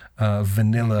of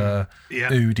vanilla,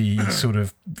 oody sort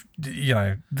of,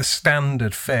 the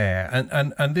standard fare,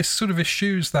 and this sort of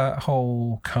eschews that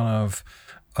whole kind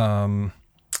of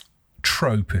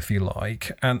trope, if you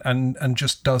like, and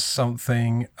just does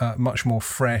something much more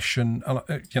fresh and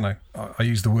I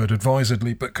use the word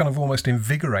advisedly, but kind of almost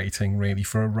invigorating, really,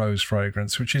 for a rose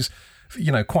fragrance, which is,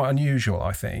 quite unusual,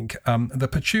 I think. The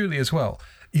patchouli as well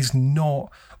is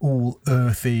not all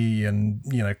earthy and,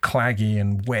 claggy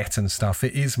and wet and stuff.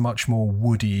 It is much more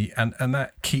woody, and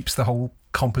that keeps the whole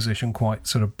composition quite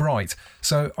sort of bright.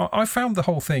 So I found the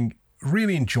whole thing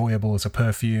really enjoyable as a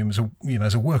perfume,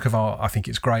 as a work of art. I think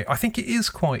it's great. I think it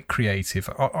is quite creative.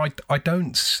 I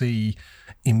don't see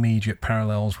immediate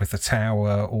parallels with the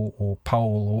Tower or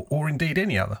Pole or indeed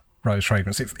any other rose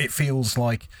fragrance. It feels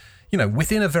like,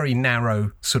 within a very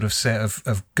narrow sort of set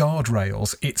of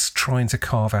guardrails, it's trying to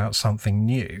carve out something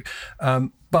new.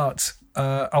 But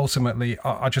ultimately,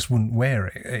 I just wouldn't wear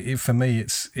it. For me,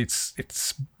 it's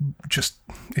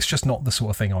just not the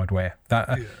sort of thing I'd wear.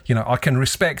 I can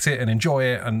respect it and enjoy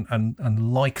it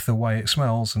and like the way it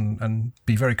smells and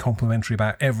be very complimentary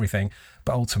about everything.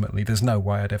 But ultimately, there's no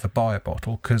way I'd ever buy a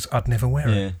bottle because I'd never wear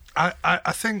it.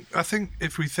 I think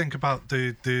if we think about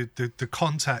the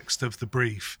context of the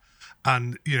brief,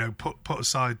 and put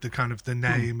aside the kind of the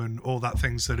name and all that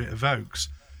things that it evokes,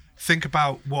 think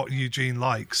about what Eugene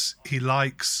likes. He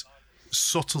likes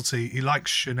subtlety. He likes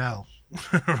Chanel,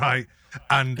 right?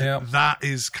 And that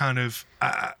is kind of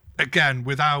again,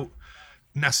 without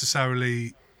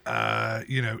necessarily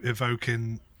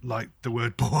evoking like the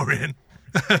word boring.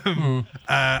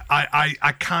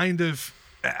 I kind of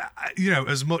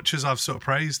as much as I've sort of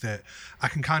praised it, I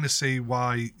can kind of see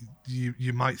why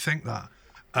you might think that.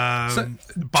 By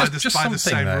the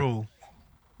same rule.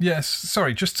 Yes,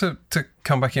 sorry, just to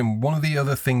come back in, one of the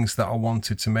other things that I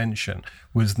wanted to mention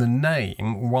was the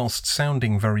name, whilst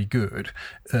sounding very good,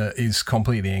 is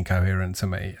completely incoherent to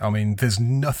me. I mean, there's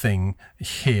nothing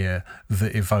here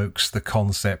that evokes the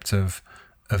concept of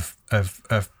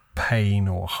pain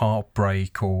or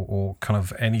heartbreak or kind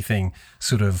of anything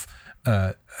sort of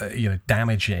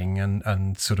damaging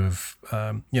and sort of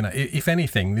if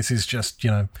anything, this is just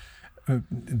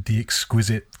the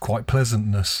exquisite quite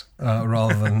pleasantness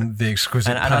rather than the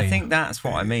exquisite pain. And I think that's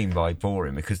what I mean by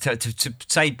boring, because to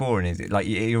say boring is, like,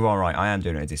 you're all right, I am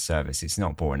doing it a disservice. It's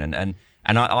not boring, and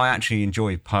I actually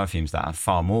enjoy perfumes that are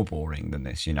far more boring than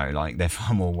this. Like they're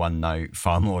far more one note,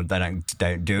 far more they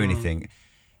don't do anything.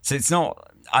 So it's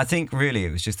not. I think really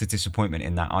it was just a disappointment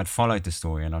in that I'd followed the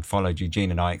story and I'd followed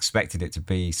Eugene and I expected it to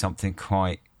be something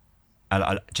quite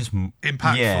just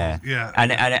impactful. Yeah.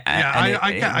 And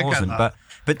it wasn't. That.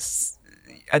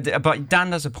 But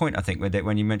Dan does a point, I think, with it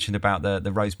when you mentioned about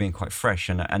the rose being quite fresh,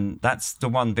 and that's the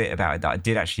one bit about it that I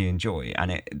did actually enjoy.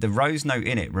 And the rose note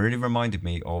in it really reminded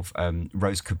me of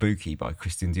Rose Kabuki by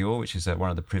Christian Dior, which is one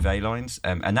of the Privé lines,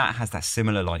 and that has that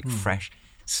similar fresh,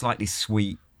 slightly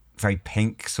sweet, very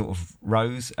pink sort of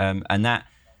rose, and that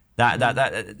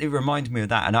it reminded me of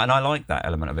that, and I like that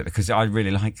element of it because I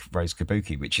really like Rose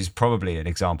Kabuki, which is probably an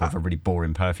example of a really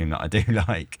boring perfume that I do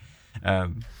like.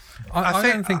 I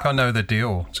don't think I know the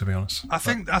Dior, to be honest. I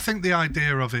think the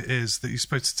idea of it is that you're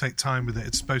supposed to take time with it.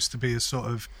 It's supposed to be a sort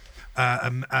of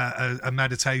a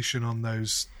meditation on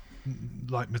those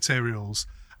like materials,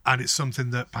 and it's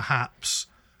something that perhaps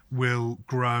will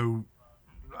grow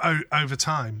over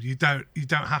time. You don't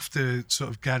have to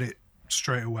sort of get it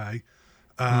straight away.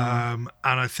 And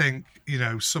I think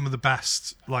some of the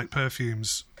best like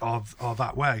perfumes are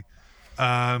that way.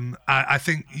 I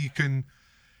think you can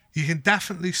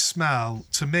definitely smell,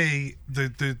 to me,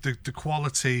 the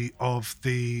quality of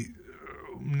the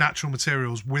natural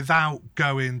materials without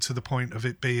going to the point of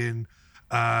it being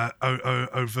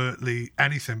overtly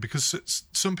anything, because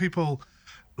some people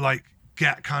like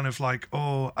get kind of like,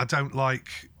 oh, I don't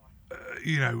like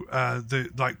the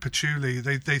like patchouli.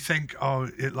 They think, oh,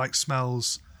 it like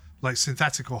smells like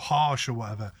synthetic or harsh or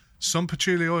whatever. Some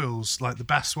patchouli oils, like the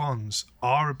best ones,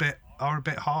 are a bit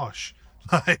harsh.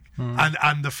 Like,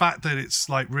 and the fact that it's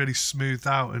like really smoothed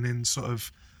out and in sort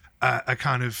of a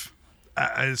kind of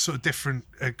a sort of different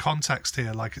context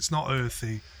here. Like, it's not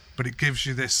earthy, but it gives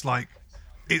you this, like,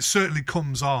 it certainly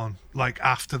comes on like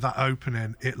after that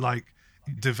opening. It like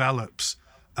develops.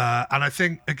 And I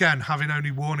think, again, having only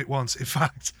worn it once, in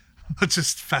fact, I'll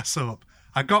just fess up.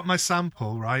 I got my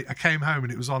sample, right? I came home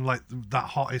and it was on like that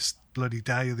hottest bloody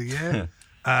day of the year.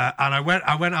 And I went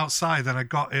outside and I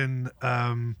got in,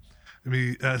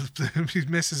 his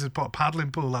missus had put a paddling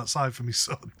pool outside for my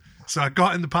son. So I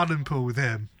got in the paddling pool with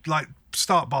him, like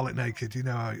start bollock naked, you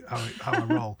know how I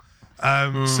roll.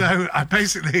 So I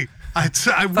basically...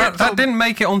 That didn't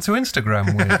make it onto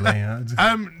Instagram, weirdly.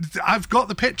 I've got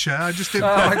the picture. I just didn't.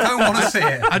 I don't want to see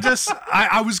it.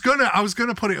 I was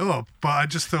gonna put it up, but I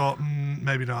just thought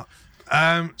maybe not.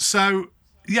 So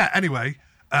yeah. Anyway,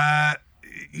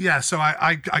 so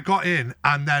I got in,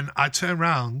 and then I turned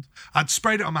around. I'd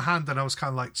sprayed it on my hand, and I was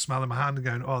kind of like smelling my hand and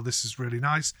going, "Oh, this is really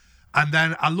nice." And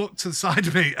then I looked to the side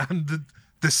of me, and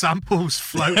the sample was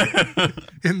floating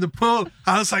in the pool.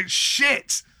 I was like,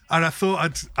 "Shit!" And I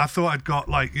thought I'd got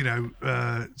like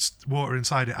water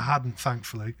inside it. I hadn't,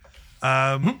 thankfully.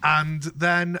 And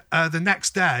then the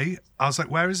next day, I was like,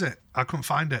 "Where is it?" I couldn't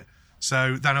find it.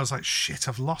 So then I was like, "Shit,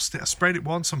 I've lost it." I sprayed it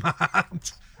once on my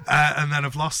hand, and then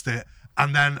I've lost it.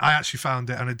 And then I actually found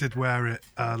it, and I did wear it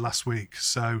last week.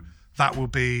 So that will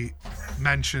be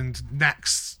mentioned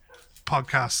next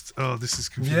podcast. Oh, this is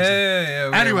confusing.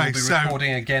 Yeah. Anyway, we'll be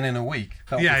recording again in a week.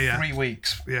 That'll be 3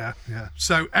 weeks. Yeah.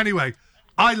 So anyway,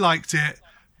 I liked it.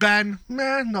 Ben,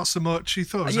 not so much. He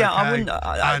thought it was okay. I wouldn't.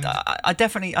 I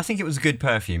definitely. I think it was a good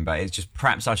perfume, but it's just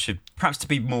perhaps to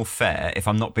be more fair, if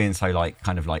I'm not being so oh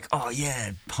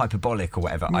yeah, hyperbolic or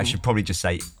whatever, I should probably just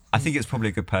say I think it's probably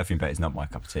a good perfume, but it's not my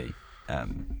cup of tea.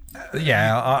 And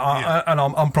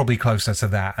I'm probably closer to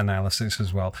that analysis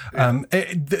as well. I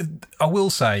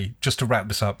will say, just to wrap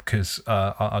this up, because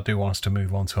I do want us to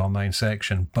move on to our main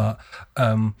section, but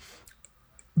the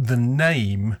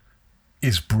name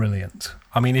is brilliant.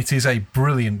 I mean, it is a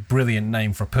brilliant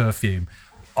name for a perfume.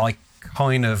 I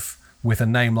kind of, with a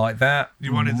name like that...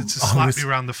 You wanted it to slap you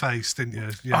around the face, didn't you?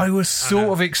 Yeah, I was sort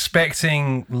of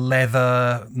expecting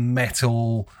leather,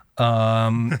 metal...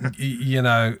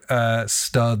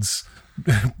 studs,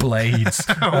 blades.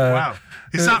 Oh, wow.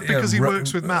 Is that because he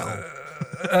works with metal?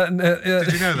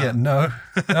 Did you know that?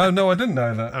 Yeah, no, I didn't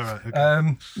know that. All right,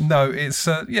 okay. No, it's,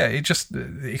 it just,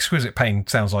 Exquisite Pain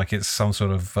sounds like it's some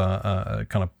sort of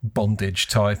kind of bondage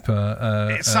type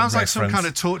it sounds like some reference. kind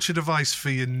of torture device for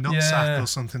your nutsack or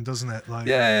something, doesn't it?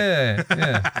 Yeah.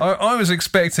 I was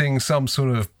expecting some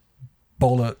sort of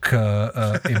bollock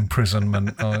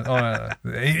imprisonment.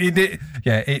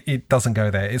 It doesn't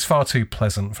go there. It's far too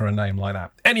pleasant for a name like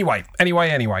that. Anyway.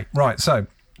 Right, so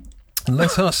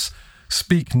let us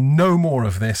speak no more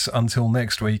of this until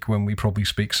next week, when we probably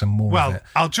speak some more of it. Well,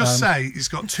 I'll just say he's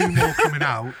got 2 more coming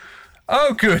out.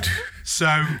 Oh, good. So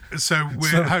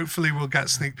hopefully we'll get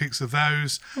sneak peeks of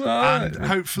those, and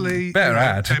hopefully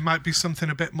add. There might be something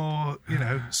a bit more,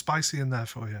 spicy in there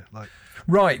for you.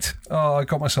 Right. Oh, I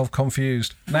got myself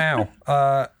confused. Now,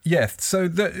 so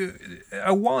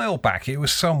a while back, it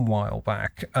was some while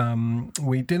back,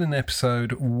 we did an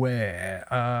episode where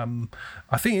I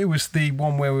think it was the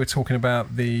one where we were talking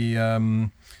about the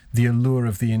allure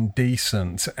of the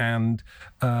indecent, and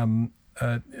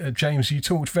James, you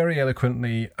talked very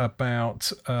eloquently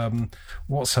about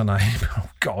what's her name?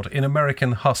 Oh God, in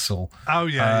American Hustle. Oh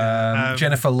yeah.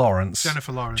 Jennifer Lawrence.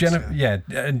 Jennifer Lawrence.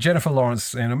 Jennifer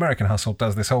Lawrence in American Hustle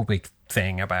does this whole big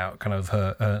thing about kind of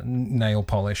her nail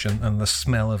polish and the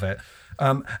smell of it,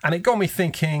 and it got me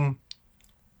thinking.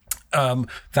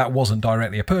 That wasn't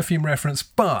directly a perfume reference,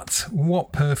 but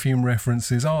what perfume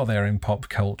references are there in pop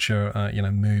culture,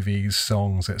 movies,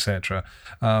 songs, etc.?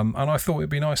 And I thought it'd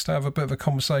be nice to have a bit of a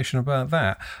conversation about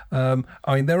that.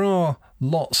 There are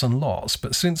lots and lots,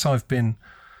 but since I've been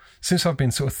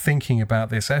sort of thinking about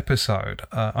this episode,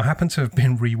 I happen to have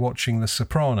been rewatching The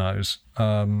Sopranos,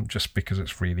 just because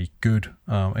it's really good,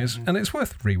 and it's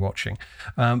worth rewatching.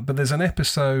 But there's an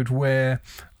episode where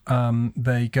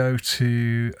they go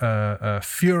to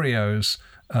Furio's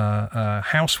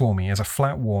housewarming, as a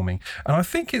flat warming, and I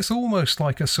think it's almost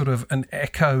like a sort of an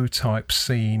echo type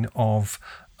scene of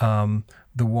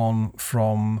the one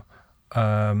from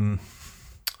my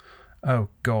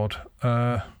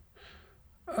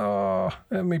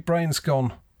brain's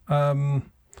gone.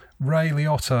 Ray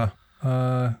Liotta.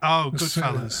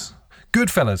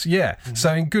 Goodfellas, yeah. Mm-hmm.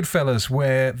 So in Goodfellas,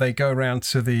 where they go around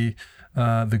to the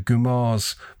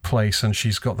Gumar's place, and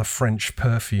she's got the French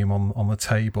perfume on the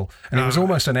table, and it was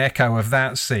almost an echo of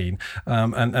that scene.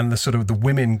 And the sort of the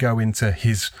women go into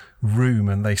his room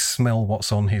and they smell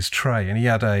what's on his tray, and he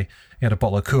had a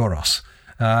bottle of Kouros,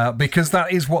 because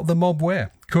that is what the mob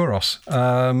wear, Kouros.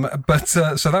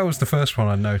 So that was the first one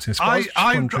I noticed.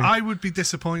 I would be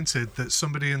disappointed that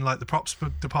somebody in the props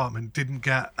department didn't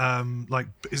get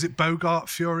is it Bogart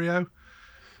Furio?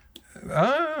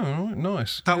 Oh,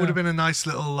 nice. That would have been a nice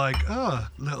little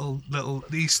little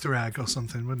Easter egg or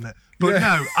something, wouldn't it? But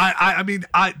no, I mean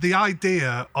the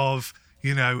idea of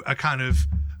a kind of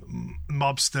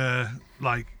mobster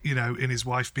in his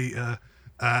wife beater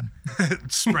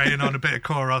spraying on a bit of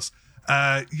Kouros,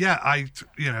 that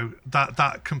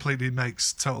completely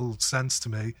makes total sense to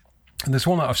me. And there's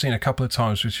one that I've seen a couple of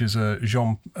times, which is the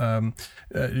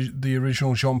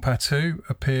original Jean Patou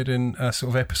appeared in a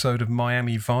sort of episode of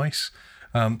Miami Vice,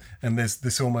 and there's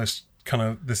this almost kind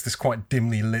of there's this quite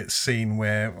dimly lit scene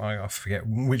where I forget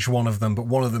which one of them, but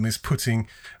one of them is putting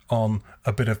on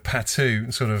a bit of patu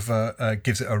and sort of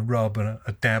gives it a rub and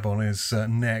a dab on his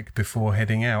neck before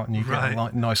heading out, and you get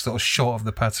a nice little shot of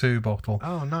the patu bottle.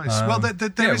 Oh, nice. Well,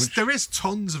 there is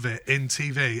tons of it in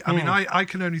TV. I mean, I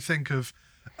can only think of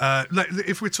like,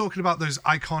 if we're talking about those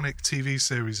iconic TV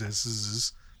series,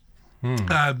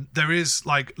 there is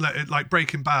like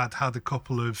Breaking Bad had a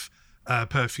couple of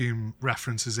perfume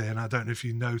references in. I don't know if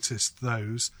you noticed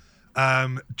those.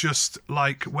 Just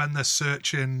like when they're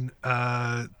searching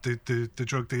the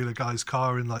drug dealer guy's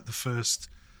car in like the first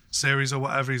series or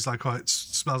whatever, he's like, oh, it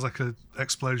smells like an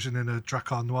explosion in a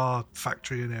Dracar Noir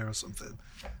factory in here or something,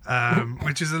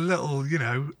 which is a little,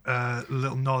 a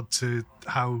little nod to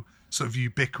how sort of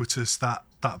ubiquitous that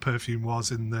perfume was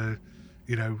in the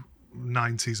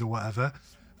 90s or whatever.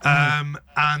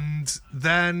 And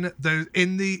then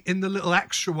in the little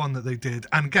extra one that they did,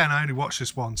 and again, I only watched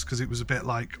this once because it was a bit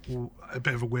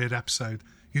of a weird episode.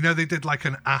 They did like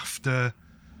an after.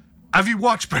 Have you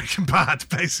watched Breaking Bad?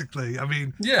 Basically, I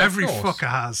mean, every fucker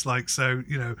has. Like, so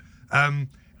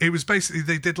it was basically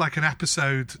they did like an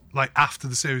episode like after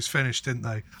the series finished, didn't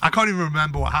they? I can't even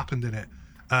remember what happened in it.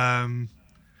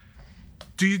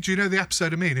 Do you know the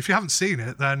episode I mean? If you haven't seen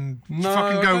it, then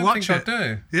fucking go watch it. I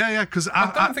do. Yeah, because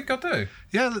I don't think I do.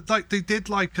 Yeah, like they did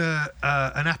like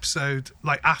an episode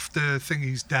like after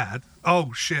Thingy's dead.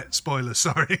 Oh shit! Spoiler,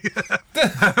 sorry.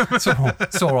 It's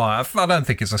all right. I don't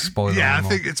think it's a spoiler. Yeah,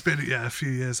 anymore. I think it's been a few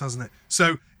years, hasn't it?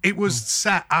 So it was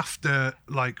set after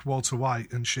like Walter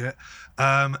White and shit,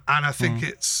 and I think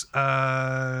it's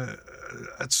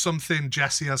something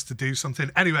Jesse has to do something.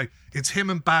 Anyway, it's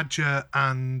him and Badger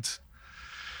and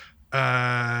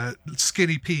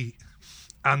Skinny Pete,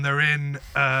 and they're in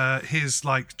his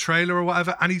like trailer or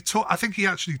whatever, and I think he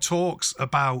actually talks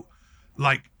about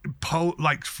like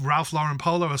Ralph Lauren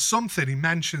polo or something. He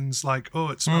mentions like, oh,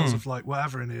 it smells of like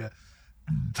whatever in here.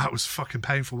 That was fucking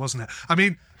painful, wasn't it? I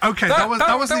mean, okay, that was the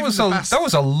best. That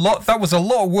was a lot. That was a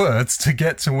lot of words to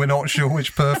get to. We're not sure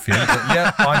which perfume, but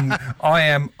yeah, I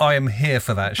am here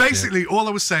for that. Basically, all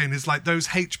I was saying is like those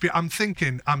HBO.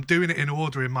 I'm doing it in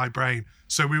order in my brain.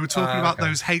 So we were talking about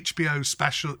those HBO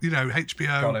special,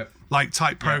 HBO like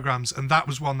type programs, and that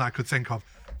was one that I could think of.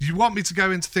 You want me to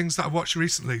go into things that I watched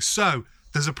recently? So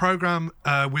there's a program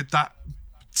with that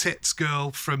tits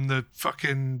girl from the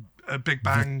fucking Big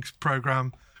Bang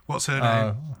program. What's her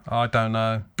name? I don't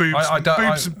know. Boobs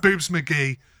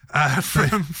McGee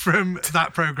from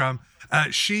that program.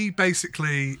 She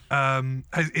basically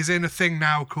is in a thing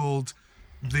now called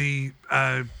the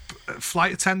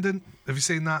Flight Attendant. Have you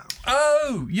seen that?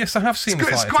 Oh yes, I have seen.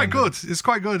 It's quite good. It's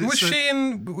quite good.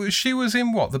 She was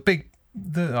in what I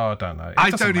don't know. I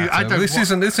don't. This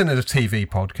isn't a TV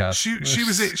podcast.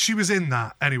 She was in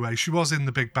that anyway. She was in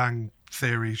the Big Bang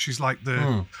Theory. She's like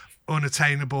the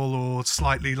unattainable or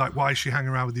slightly like, why is she hanging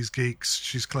around with these geeks?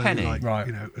 She's clearly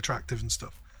attractive and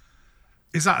stuff.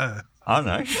 Is that her? I don't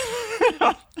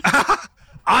know.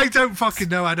 I don't fucking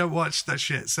know. I don't watch that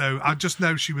shit. So I just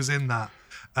know she was in that.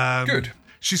 Good.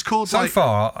 She's called so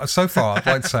far. I'd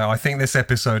like to say I think this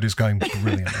episode is going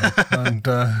brilliantly. And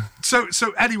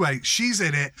so anyway, she's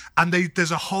in it, and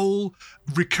there's a whole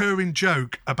recurring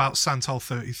joke about Santal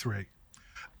 33.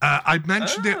 I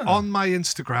mentioned it on my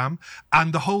Instagram,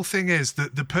 and the whole thing is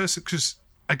that the person, because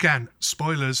again,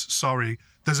 spoilers, sorry,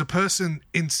 there's a person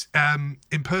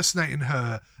impersonating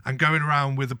her and going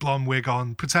around with a blonde wig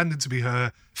on, pretending to be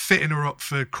her, fitting her up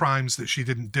for crimes that she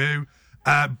didn't do.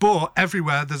 But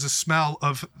everywhere there's a smell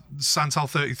of Santal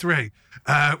 33,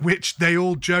 which they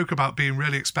all joke about being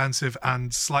really expensive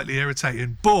and slightly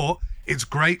irritating. But it's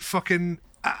great fucking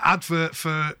advert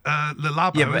for Le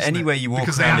Labo. Yeah, but anywhere you walk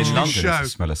around in London, there's a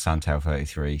smell of Santal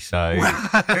 33. So,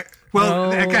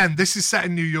 well, again, this is set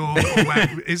in New York.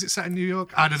 Is it set in New York?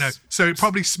 I don't know. So it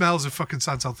probably smells of fucking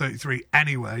Santal 33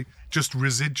 anyway, just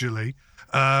residually.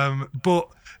 But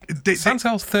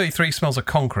Santal 33 smells of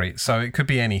concrete, so it could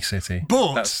be any city.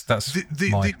 But that's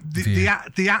my view.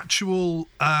 The actual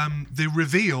the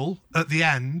reveal at the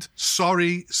end.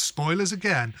 Sorry, spoilers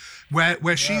again.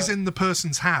 Where she's in the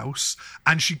person's house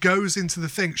and she goes into the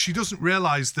thing. She doesn't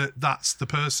realise that that's the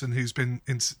person who's been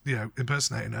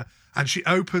impersonating her. And she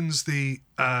opens the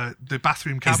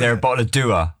bathroom cabinet. Is there a bottle of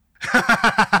Dua?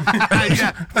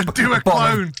 Yeah, a Dua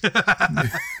clone.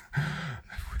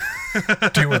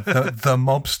 The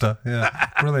mobster, yeah,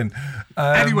 brilliant.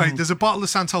 Anyway, there's a bottle of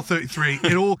Santal 33.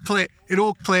 It all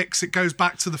clicks. It goes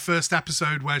back to the first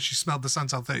episode where she smelled the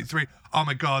Santal 33. Oh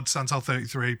my god, Santal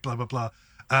 33. Blah blah blah.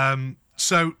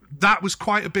 So that was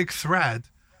quite a big thread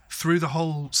through the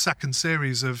whole second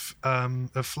series of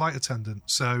Flight Attendant.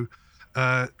 So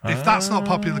If that's not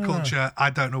popular culture, I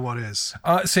don't know what is.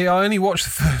 See, I only watched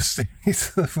the first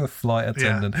season of Flight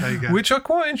Attendant, there you go. which I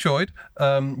quite enjoyed.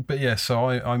 But yeah, so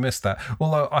I missed that.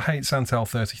 Although I hate Santel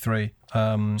 33.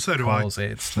 So do I. Because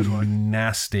it's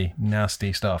nasty,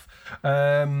 nasty stuff.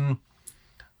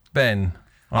 Ben,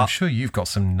 I'm sure you've got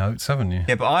some notes, haven't you?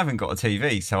 Yeah, but I haven't got a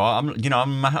TV, so I'm a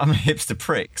hipster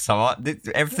prick. So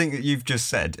everything that you've just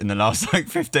said in the last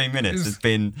 15 minutes has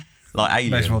been like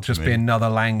alien. May as well just to be me. another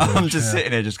language. I'm just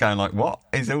sitting here, just going like, "What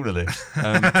is all of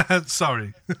this?"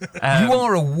 Sorry. You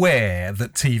are aware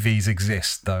that TVs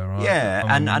exist, though, right? Yeah,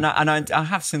 and I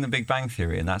have seen The Big Bang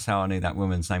Theory, and that's how I knew that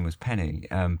woman's name was Penny.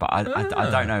 But I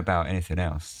don't know about anything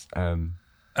else.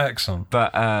 Excellent.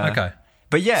 But okay.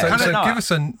 But yeah,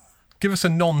 so give us a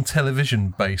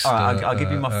non-television based. All right, I'll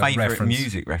give you my favourite reference.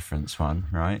 music reference one,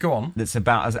 right? Go on. That's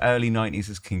about as early 90s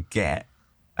as can get.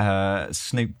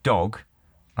 Snoop Dogg,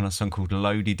 on a song called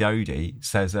Lodi Dodi,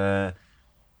 says,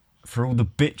 for all the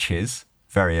bitches,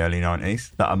 very early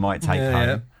 90s, that I might take home,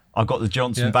 yeah. I got the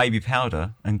Johnson baby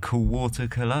powder and cool water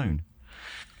cologne.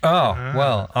 Oh,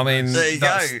 well, I mean, There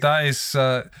you that is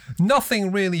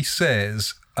nothing really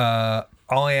says I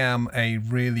am a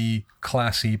really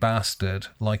classy bastard,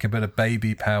 like a bit of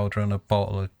baby powder and a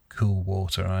bottle of cool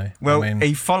water, eh? Well, I mean,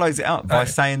 he follows it up by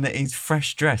saying that he's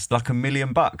fresh dressed, like $1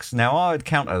 million. Now, I would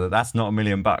counter that that's not $1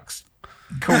 million.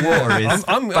 Cool water is.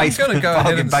 I'm going to go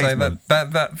ahead and say basement.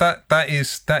 that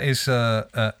is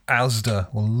Asda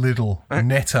or Lidl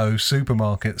Netto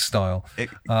supermarket style.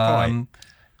 Right.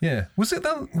 Yeah, was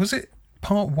it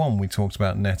part one we talked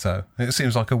about Netto? It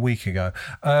seems like a week ago.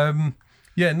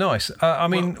 Yeah, nice. I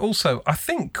mean, also, I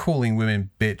think calling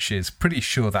women bitches, pretty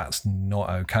sure that's not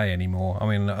okay anymore. I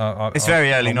mean, It's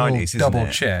very early 90s, isn't double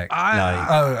it? check.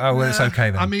 No. Well, it's okay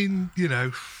then. I mean,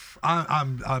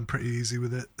 I'm pretty easy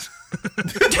with it.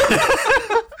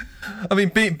 I mean,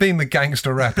 being the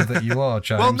gangster rapper that you are,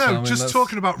 James. Well, no, I mean, just that's-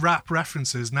 talking about rap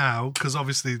references now, because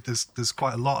obviously there's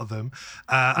quite a lot of them,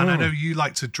 and I know you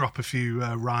like to drop a few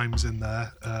rhymes in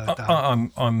there.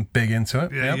 Dan. I'm big into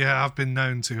it. Yeah, Yep. yeah, I've been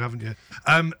known to, haven't you?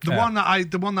 The one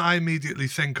that I immediately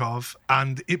think of,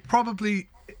 and it probably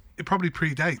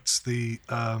predates the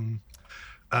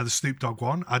Snoop Dogg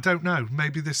one. I don't know.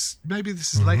 Maybe this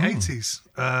is late 80s.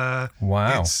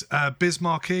 Wow. It's Biz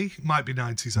Markie, might be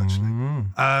 90s actually.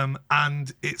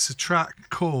 And it's a track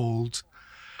called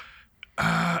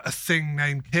A Thing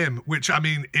Named Kim, which I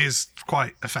mean is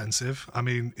quite offensive. I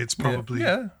mean, it's probably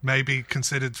maybe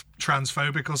considered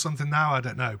transphobic or something now. I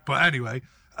don't know. But anyway,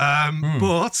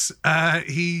 but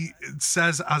he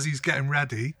says as he's getting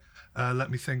ready,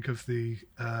 let me think of the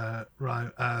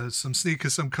some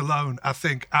sneakers, some cologne. I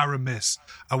think Aramis.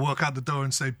 I walk out the door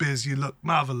and say, "Biz, you look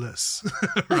marvelous."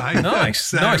 Right?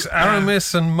 Nice, nice.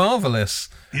 Aramis and marvelous.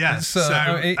 Yes.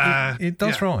 It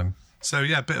does rhyme. So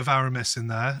yeah, a bit of Aramis in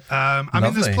there. I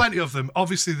mean, there's plenty of them.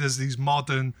 Obviously, there's these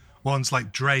modern ones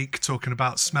like Drake talking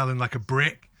about smelling like a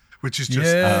brick, which is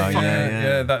just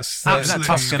That's absolutely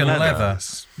Tuscan leather.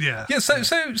 Yeah. Yeah, so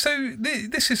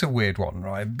this is a weird one,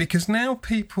 right? Because now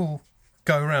people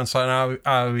go around saying,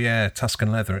 "Oh yeah,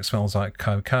 Tuscan leather. It smells like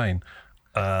cocaine."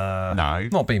 No,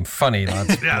 not being funny,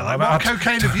 lads. Yeah, like what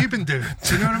cocaine have you been doing?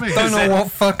 Do you know what I mean?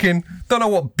 Don't know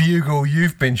what bugle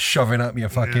you've been shoving up your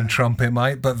fucking trumpet,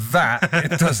 mate. But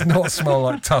it does not smell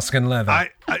like Tuscan leather. I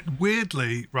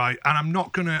weirdly, right, and I'm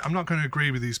not gonna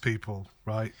agree with these people,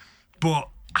 right, but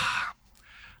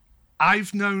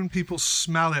I've known people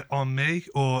smell it on me,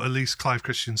 or at least Clive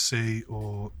Christian C,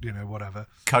 or whatever.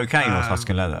 cocaine or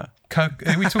Tuscan leather. Are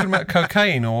we talking about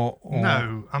cocaine or?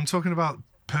 No, I'm talking about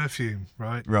perfume,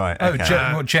 right? Right. Oh,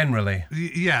 Okay. generally.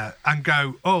 Yeah, and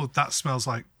go, oh, that smells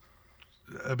like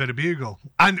a bit of bugle,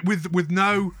 and with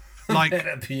no like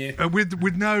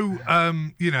with no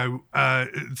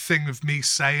thing of me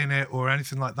saying it or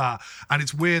anything like that. And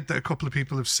it's weird that a couple of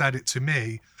people have said it to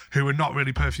me who are not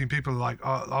really perfume people, are like,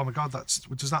 oh my god,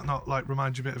 does that not like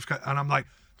remind you a bit of? And I'm like,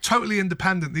 totally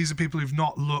independent. These are people who've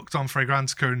not looked on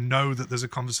Fragrantica and know that there's a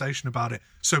conversation about it.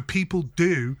 So people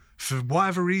do, for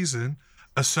whatever reason,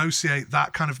 associate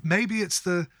that kind of, maybe it's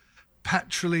the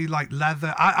petrolly like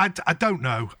leather. I don't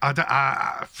know.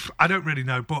 I don't really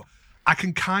know, but I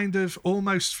can kind of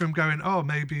almost from going, oh,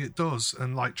 maybe it does,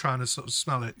 and like trying to sort of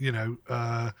smell it,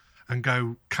 and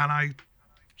go, can I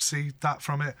see that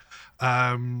from it?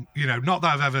 Not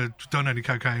that I've ever done any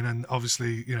cocaine, and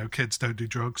obviously, kids don't do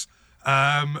drugs.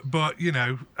 But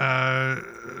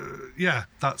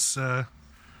that's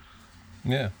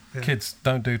Yeah. Kids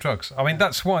don't do drugs. I mean,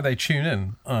 that's why they tune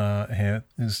in here,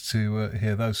 is to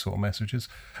hear those sort of messages.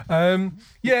 I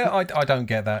don't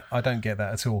get that. I don't get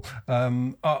that at all.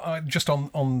 I just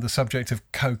on the subject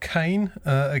of cocaine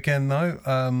again,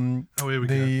 though. Here we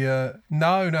go.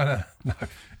 No.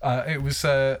 It was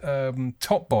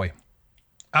Top Boy.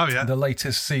 Oh, yeah. The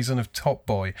latest season of Top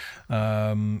Boy.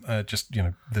 Just,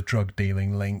 the drug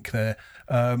dealing link there.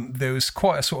 There was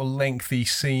quite a sort of lengthy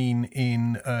scene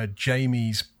in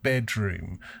Jamie's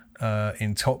bedroom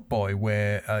in Top Boy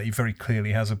where he very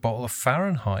clearly has a bottle of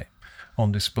Fahrenheit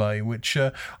on display, which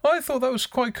I thought that was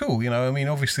quite cool. I mean,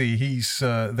 obviously he's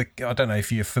I don't know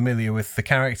if you're familiar with the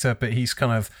character, but he's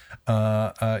kind of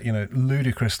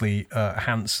ludicrously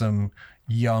handsome,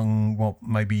 young,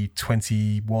 maybe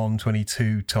 21,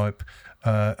 22 type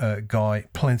guy,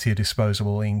 plenty of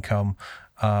disposable income,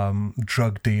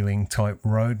 drug dealing type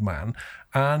roadman,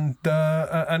 and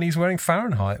he's wearing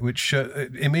Fahrenheit, which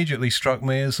immediately struck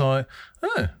me as like,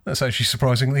 that's actually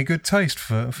surprisingly good taste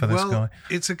for this guy.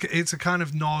 It's a kind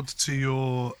of nod to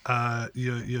your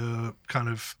kind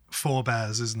of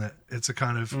forebears, isn't it? It's a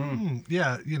kind of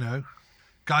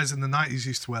guys in the 90s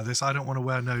used to wear this. I don't want to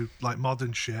wear no like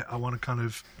modern shit. I want to kind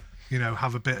of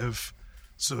have a bit of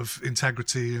sort of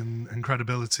integrity and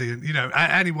credibility, and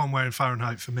anyone wearing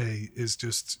Fahrenheit for me is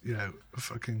just a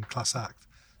fucking class act.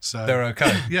 So they're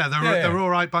okay. Yeah, they're all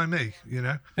right by me.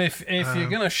 If you're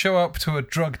gonna show up to a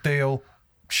drug deal,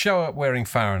 show up wearing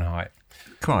Fahrenheit.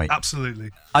 Quite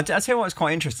absolutely. I tell you what's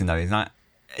quite interesting though is that,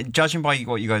 judging by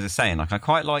what you guys are saying, like I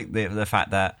quite like the fact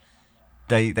that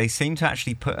they seem to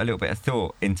actually put a little bit of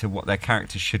thought into what their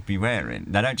characters should be wearing.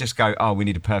 They don't just go, we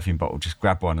need a perfume bottle, just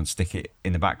grab one and stick it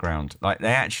in the background. Like, they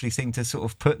actually seem to sort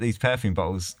of put these perfume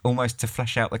bottles almost to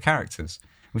flesh out the characters,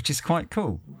 which is quite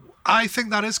cool. I think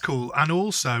that is cool. And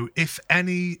also, if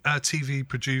any TV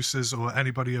producers or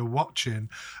anybody are watching,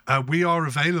 we are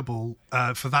available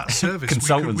for that service.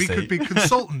 We could be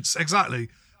consultants, exactly,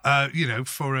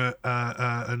 for a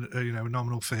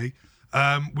nominal fee.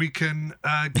 We can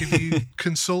give you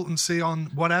consultancy on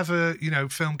whatever,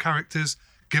 film characters.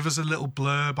 Give us a little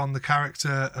blurb on the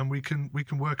character, and we can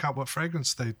work out what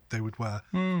fragrance they would wear.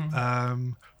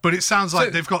 But it sounds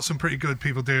like they've got some pretty good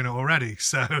people doing it already.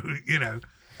 So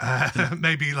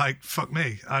maybe like fuck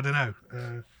me. I don't know.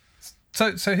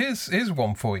 So here's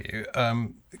one for you.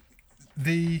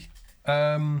 The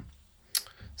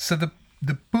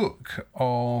book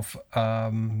of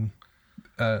Live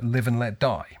and Let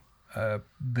Die.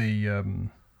 The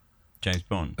James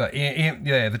Bond.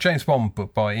 The James Bond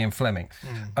book by Ian Fleming.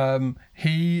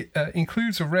 He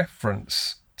includes a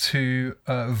reference to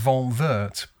Von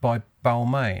Vert by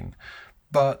Balmain,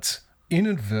 but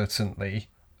inadvertently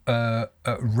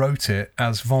wrote it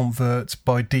as Von Vert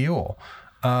by Dior.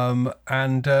 And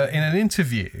in an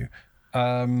interview,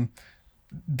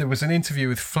 there was an interview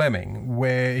with Fleming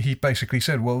where he basically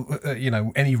said,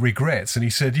 any regrets? And he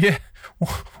said,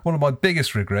 one of my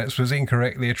biggest regrets was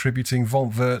incorrectly attributing Von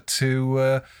Vert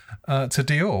to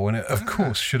Dior, when it, of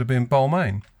course, should have been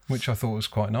Balmain, which I thought was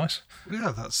quite nice.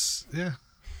 Yeah, that's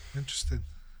interesting.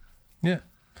 Yeah.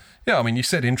 Yeah, I mean, you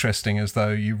said interesting as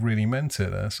though you really meant it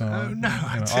there. So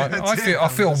I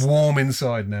feel warm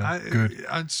inside now. Good.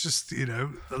 It's just, the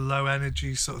low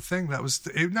energy sort of thing. That was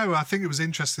I think it was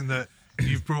interesting that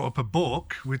you've brought up a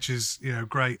book, which is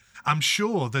great. I'm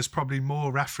sure there's probably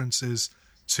more references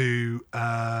to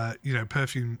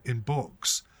perfume in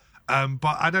books,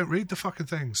 but I don't read the fucking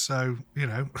thing, so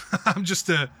I'm just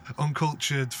a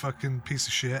uncultured fucking piece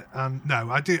of shit. And no,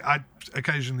 I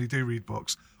occasionally do read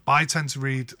books, but I tend to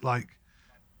read like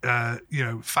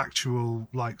factual,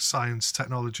 like science,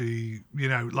 technology,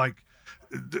 like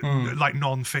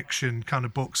non-fiction kind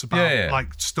of books about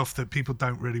like stuff that people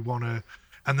don't really want to.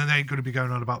 And then they ain't going to be going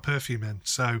on about perfuming.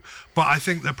 So, but I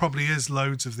think there probably is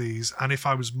loads of these. And if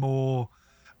I was more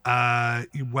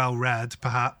well-read,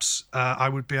 perhaps I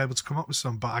would be able to come up with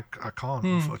some. But I can't,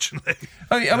 unfortunately.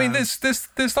 I mean,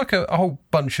 there's like a whole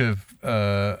bunch of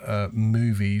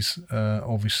movies.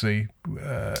 Obviously,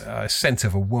 Scent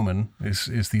of a Woman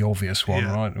is the obvious one,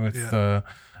 right? With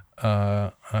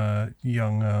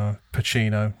young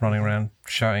Pacino running around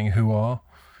shouting "Hoo-ah."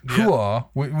 Hoo-ah,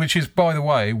 which is, by the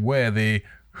way, where the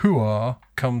hoo-ah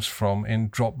comes from in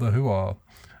Drop the Hoo-ah,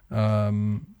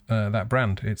 that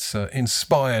brand. It's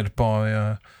inspired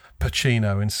by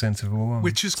Pacino in Scent of a Woman.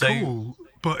 Which is cool,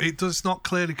 but it does not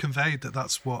clearly convey that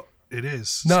that's what it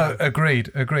is. No,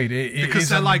 agreed. Because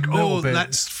they're like,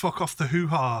 let's fuck off the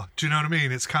hoo-ha. Do you know what I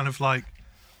mean? It's kind of like,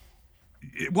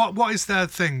 what is their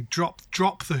thing? Drop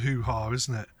the hoo-ha,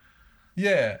 isn't it?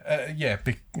 I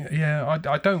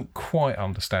don't quite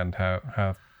understand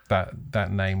how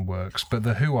that name works. But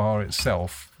the hoo-ha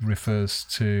itself refers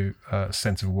to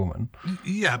scent of a woman.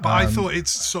 Yeah, but I thought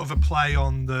it's sort of a play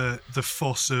on the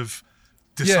fuss of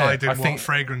deciding what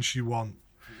fragrance you want.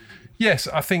 Yes,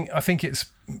 I think it's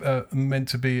meant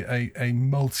to be a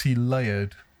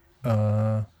multi-layered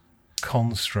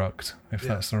construct, if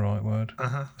that's the right word.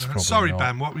 Sorry,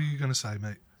 Ben, what were you going to say,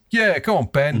 mate? Yeah, go on,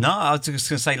 Ben. No, I was just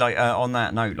going to say, like, on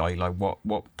that note, like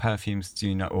what perfumes do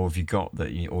you know, or have you got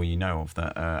that you know of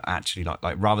that are actually like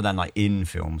rather than like in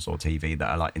films or TV that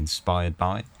are like inspired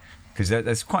by? Because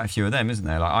there's quite a few of them, isn't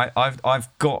there? Like I've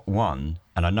got one,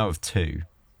 and I know of two,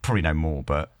 probably no more,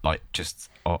 but like just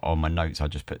on my notes I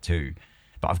just put two.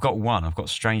 But I've got one. I've got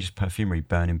Strangest Perfumery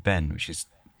Burning Ben, which is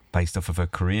based off of a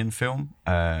Korean film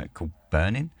called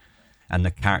Burning, and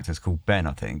the character's called Ben,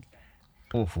 I think.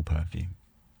 Awful perfume.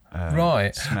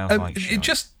 Right. Smells like shit. It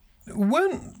just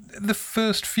weren't the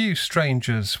first few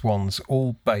Strangers ones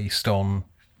all based on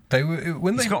they were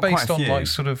based on like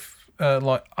sort of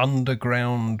like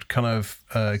underground kind of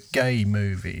gay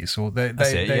movies, or they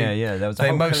There was a they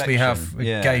whole mostly collection.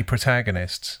 have gay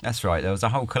protagonists. That's right. There was a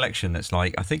whole collection that's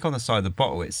like, I think on the side of the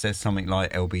bottle it says something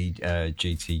like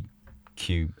LGBTQI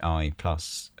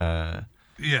plus.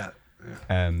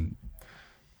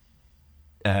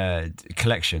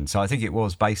 Collection. So I think it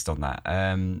was based on that.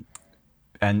 And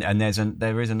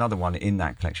there is another one in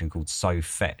that collection called So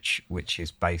Fetch, which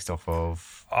is based off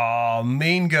of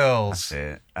Mean Girls.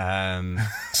 That's it.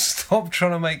 Stop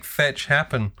trying to make fetch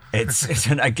happen. It's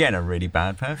again a really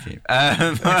bad perfume.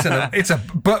 It's a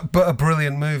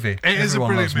brilliant movie. It is a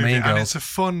brilliant movie, Mean and Girls.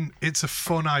 it's a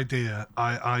fun idea.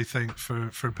 I think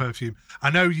for a perfume. I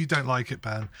know you don't like it,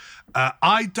 Ben.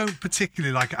 I don't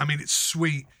particularly like it. I mean, it's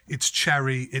sweet, it's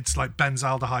cherry, it's like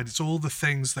benzaldehyde. It's all the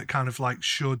things that kind of like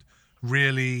should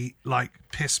really like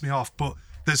piss me off. But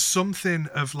there's something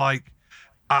of like,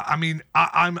 I'm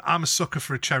a sucker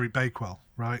for a cherry Bakewell,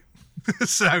 right?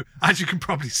 So as you can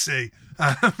probably see,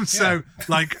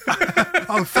 like,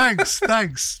 oh, thanks,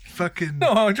 fucking.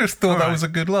 No, I just thought that was a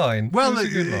good line. Well,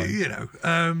 you know,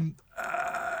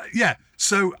 yeah.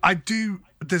 So I do.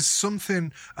 There's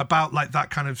something about like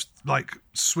that kind of like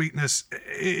sweetness,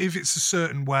 if it's a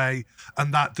certain way,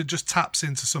 and that just taps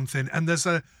into something. And there's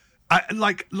there's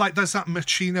that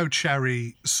Machino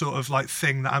cherry sort of like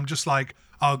thing that I'm just like,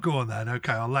 oh, go on then.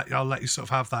 Okay, I'll let you sort of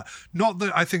have that. Not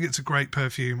that I think it's a great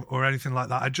perfume or anything like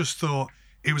that. I just thought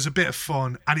it was a bit of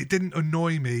fun, and it didn't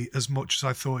annoy me as much as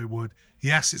I thought it would.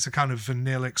 Yes, it's a kind of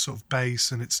vanillic sort of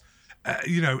base, and it's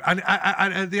you know, and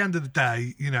at the end of the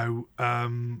day, you know,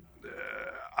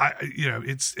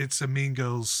 it's a Mean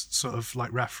Girls sort of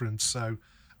like reference. So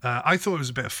I thought it was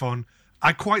a bit of fun.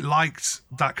 I quite liked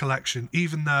that collection,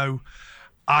 even though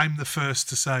I'm the first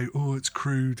to say, oh, it's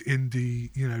crude indie,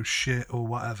 you know, shit or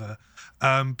whatever.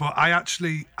 But I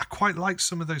quite like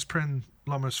some of those Prin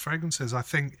Lomas fragrances. I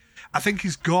think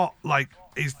he's got like,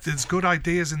 there's good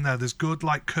ideas in there. There's good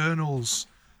like kernels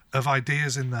of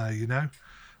ideas in there, you know.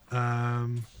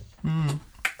 Can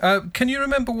you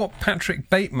remember what Patrick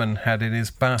Bateman had in his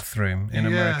bathroom in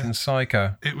American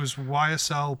Psycho? It was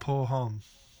YSL Pour Homme.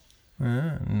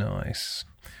 Nice.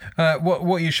 What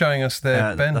are you showing us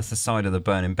there, Ben? That's the side of the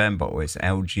Burning Ben bottle. It's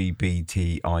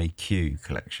LGBTIQ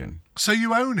collection. So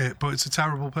you own it, but it's a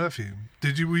terrible perfume.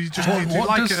 Did you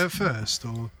like it at first,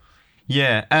 or?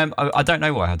 Yeah, I don't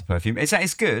know why I had the perfume.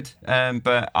 It's good,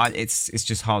 but it's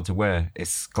just hard to wear.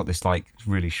 It's got this like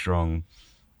really strong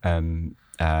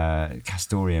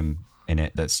castoreum in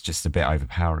it that's just a bit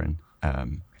overpowering.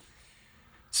 So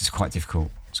it's quite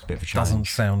difficult. It's a bit of a challenge. Doesn't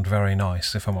sound very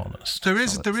nice, if I'm honest. There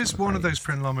is one of those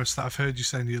Prin Lomas that I've heard you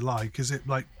saying you like. Is it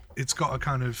like it's got a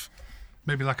kind of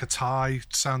maybe like a Thai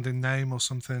sounding name or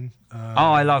something?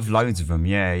 I love loads of them.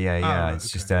 Yeah. Right, it's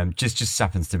just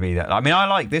happens to be that. I mean, I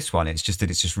like this one. It's just that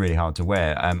it's just really hard to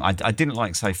wear. I didn't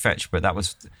like So Fetch, but that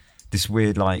was this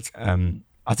weird like.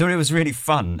 I thought it was really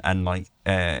fun, and like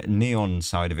neon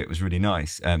side of it was really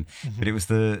nice. But it was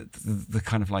the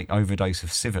kind of like overdose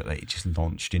of civet that it just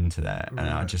launched into there, and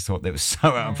I just thought that was so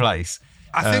out of place.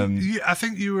 I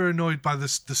think you were annoyed by the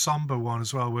somber one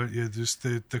as well, weren't you? Just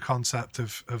the concept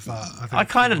of that. I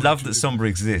kind of love that somber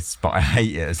exists, but I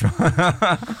hate it as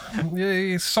well.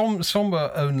 Yeah,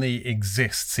 somber only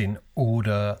exists in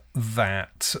order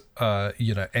that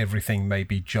everything may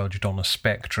be judged on a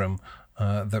spectrum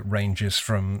that ranges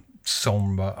from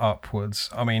somber upwards.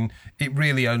 I mean, it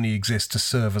really only exists to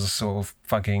serve as a sort of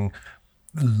fucking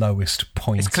lowest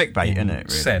point. It's clickbait, isn't it?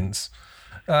 Really? Sense.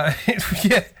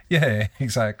 Yeah,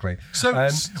 exactly. So,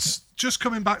 just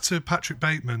coming back to Patrick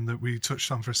Bateman that we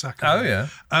touched on for a second. Oh, yeah.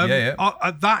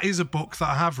 That is a book that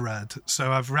I have read.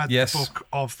 So I've read Yes. the book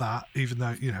of that, even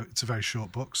though, it's a very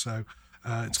short book. So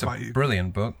it's quite a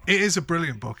brilliant book. It is a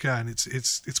brilliant book, yeah, and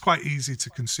it's quite easy to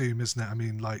consume, isn't it? I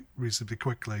mean, like reasonably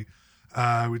quickly,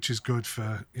 which is good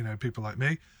for people like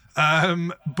me.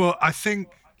 But I think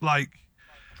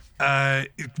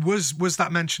it was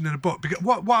that mentioned in a book, because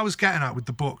what I was getting at with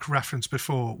the book reference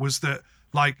before was that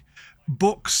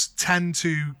books tend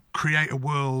to create a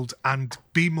world and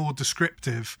be more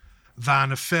descriptive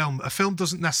than a film. A film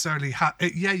doesn't necessarily have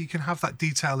you can have that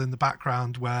detail in the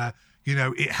background where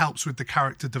it helps with the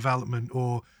character development,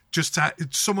 or just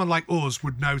someone like us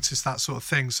would notice that sort of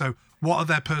thing. So what are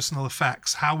their personal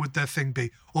effects? How would their thing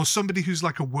be? Or somebody who's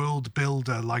like a world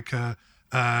builder, like I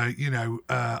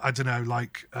don't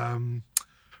know,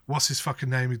 what's his fucking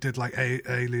name? Who did like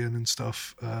Alien and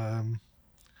stuff?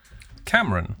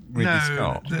 Cameron. Ridley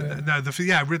Scott.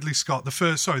 Ridley Scott. The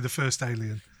first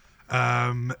Alien.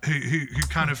 Who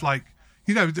kind of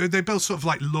they build sort of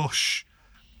like lush,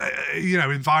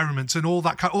 environments and all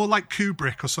that kind, or like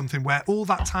Kubrick or something, where all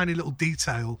that tiny little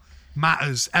detail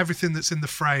matters. Everything that's in the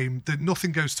frame, that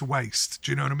nothing goes to waste.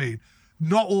 Do you know what I mean?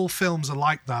 Not all films are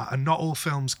like that, and not all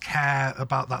films care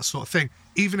about that sort of thing,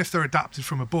 even if they're adapted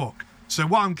from a book. So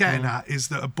what I'm getting at is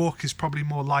that a book is probably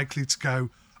more likely to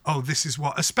go, oh, this is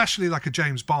what, especially like a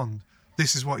James Bond,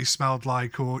 this is what he smelled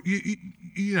like, or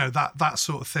that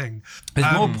sort of thing.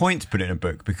 There's more point to put it in a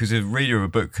book, because a reader of a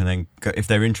book can then, if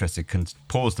they're interested, can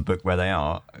pause the book where they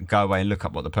are, go away and look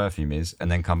up what the perfume is,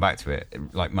 and then come back to it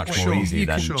much more easily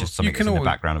than just something that's in the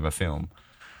background of a film.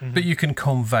 But you can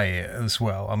convey it as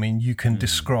well. I mean, you can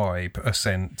describe a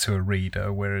scent to a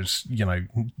reader, whereas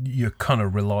you're kind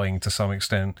of relying to some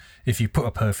extent. If you put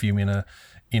a perfume in a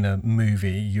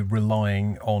movie, you're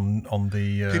relying on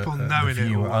the people knowing the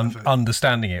viewer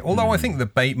understanding it. Although I think the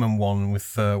Bateman one with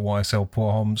YSL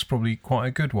Pour is probably quite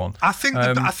a good one. I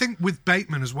think with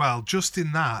Bateman as well, just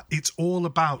in that, it's all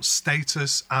about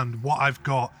status and what I've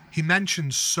got. He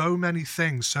mentions so many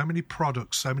things, so many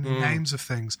products, so many names of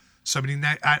things, so many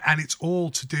and it's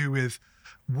all to do with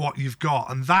what you've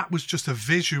got. And that was just a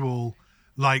visual.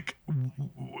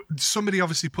 Somebody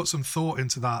obviously put some thought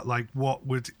into that, what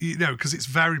would because it's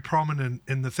very prominent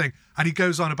in the thing, and he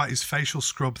goes on about his facial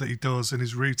scrub that he does and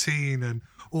his routine and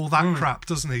all that crap,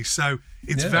 doesn't he? So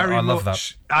it's very I much love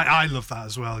that. I love that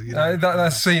as well.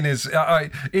 That scene is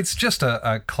it's just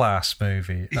a class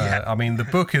movie. I mean, the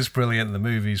book is brilliant, the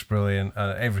movie's brilliant,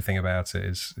 everything about it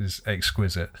is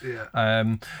exquisite.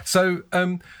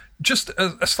 Just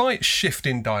a slight shift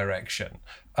in direction.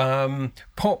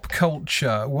 Pop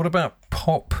culture. What about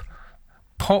pop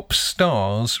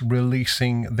stars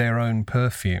releasing their own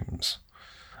perfumes?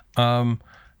 I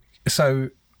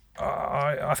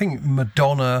think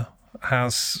Madonna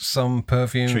has some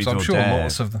perfumes. Truth I'm or sure Dare.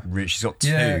 lots of them. She's got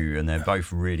two, and they're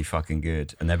both really fucking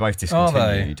good, and they're both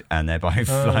discontinued, and they're both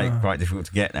quite difficult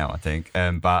to get now, I think.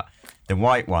 But the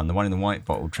white one, the one in the white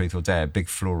bottle, Truth or Dare, big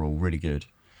floral, really good.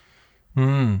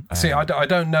 See, I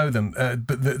don't know them,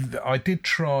 but I did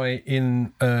try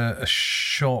in a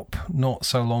shop not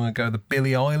so long ago, the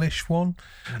Billie Eilish one,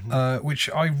 which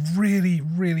I really,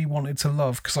 really wanted to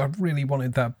love, because I really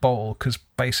wanted that bottle, because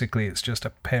basically it's just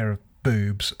a pair of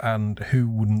boobs, and who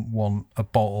wouldn't want a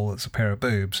bottle that's a pair of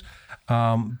boobs?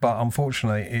 But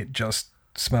unfortunately, it just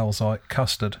smells like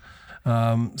custard.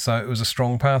 So it was a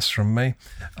strong pass from me.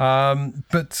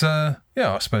 But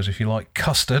I suppose if you like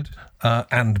custard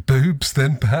and boobs,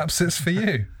 then perhaps it's for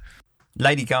you.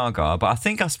 Lady Gaga, but I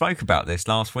think I spoke about this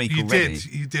last week already.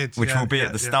 You did. Which will be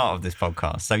at the start of this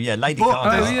podcast. So Lady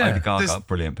Gaga,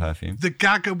 brilliant perfume. The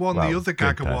Gaga one, the other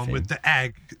Gaga one with the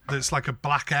egg that's like a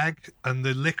black egg, and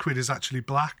the liquid is actually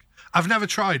black. I've never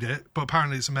tried it, but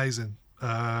apparently it's amazing.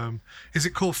 Is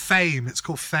it called Fame? It's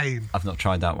called Fame. I've not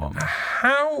tried that one.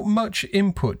 How much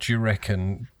input do you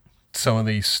reckon some of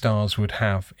these stars would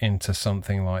have into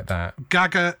something like that?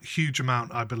 Gaga, huge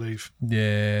amount, I believe.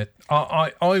 Yeah,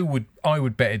 I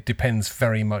would bet it depends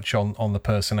very much on the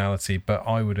personality, but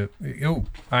I would. Oh,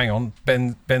 hang on,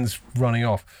 Ben's running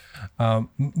off.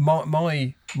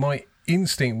 My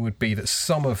instinct would be that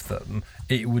some of them,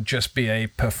 it would just be a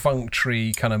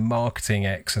perfunctory kind of marketing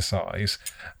exercise.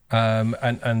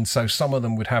 And so some of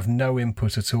them would have no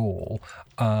input at all,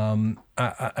 and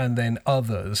then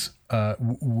others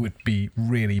would be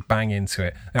really bang into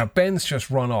it. Now, Ben's just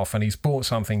run off and he's bought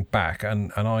something back,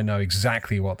 and I know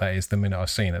exactly what that is the minute I've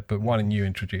seen it, but why don't you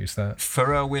introduce that?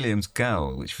 Pharrell Williams'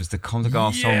 Girl, which was the Comme des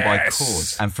Garçons song by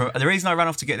Chords. And the reason I ran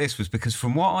off to get this was because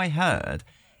from what I heard,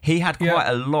 he had quite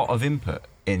a lot of input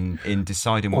in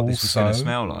deciding what this was going to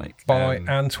smell like. By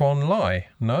Antoine Lai,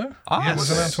 no? Yes. It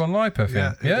was an Antoine Lai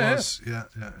perfume. Yeah, it was.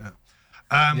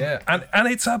 Yeah. And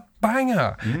it's a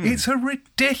banger. It's a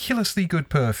ridiculously good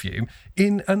perfume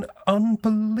in an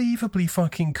unbelievably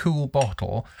fucking cool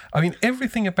bottle. I mean,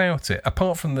 everything about it,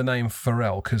 apart from the name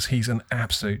Pharrell, because he's an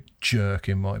absolute jerk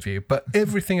in my view, but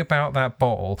everything about that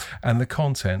bottle and the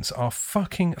contents are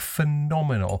fucking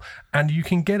phenomenal. And you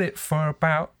can get it for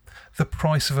about the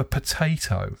price of a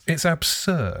potato. It's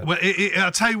absurd. Well,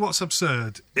 I'll tell you what's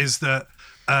absurd is that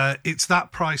it's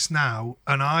that price now,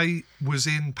 and I was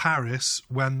in Paris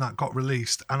when that got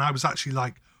released, and I was actually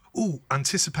like, ooh,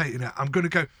 anticipating it. I'm going to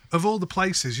go, of all the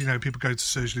places, you know, people go to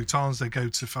Serge Lutens, they go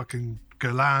to fucking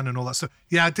Guerlain and all that stuff.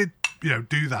 Yeah, I did, you know,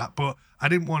 do that, but I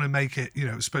didn't want to make it, you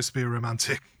know, it was supposed to be a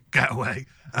romantic getaway.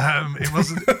 It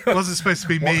wasn't supposed to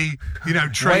be me, you know,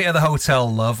 wait at the hotel,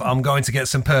 love, I'm going to get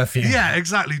some perfume. Yeah,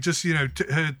 exactly. Just, you know,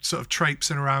 her sort of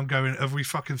traipsing around going, have we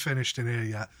fucking finished in here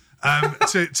yet?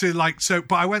 But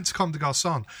I went to Comme des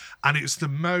Garçons, and it's the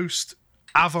most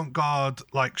avant-garde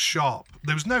like shop.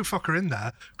 There was no fucker in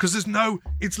there because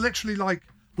it's literally like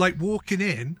walking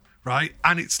in, right?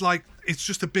 And it's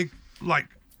just a big like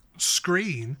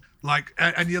screen, like,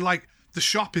 and you're like, the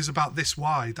shop is about this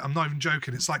wide. I'm not even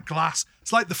joking. It's like glass.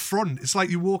 It's like the front. It's like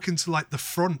you walk into like the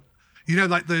front, you know,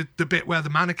 like the bit where the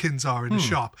mannequins are in the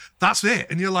shop. That's it.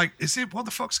 And you're like, is it, what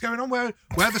the fuck's going on? Where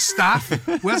are the staff?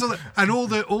 Where's all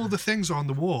the things are on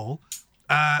the wall.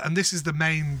 And this is the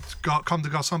main Comme des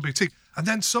Garçons boutique. And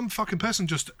then some fucking person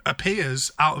just appears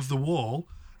out of the wall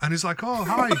and is like, oh,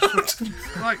 hi.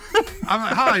 I'm like,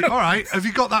 hi, all right. Have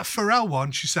you got that Pharrell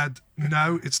one? She said,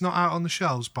 no, it's not out on the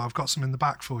shelves, but I've got some in the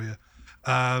back for you.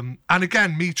 And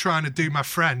again, me trying to do my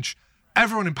French.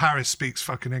 Everyone in Paris speaks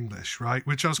fucking English, right?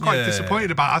 Which I was quite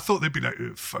disappointed about. I thought they'd be like,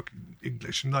 fucking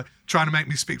English, and like trying to make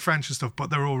me speak French and stuff, but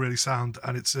they're all really sound,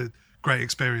 and it's a great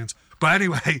experience. But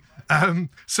anyway,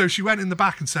 so she went in the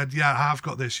back and said, yeah, I have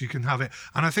got this, you can have it.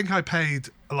 And I think I paid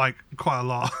like quite a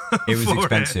lot. It was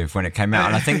expensive when it came out.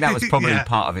 And I think that was probably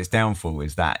part of its downfall,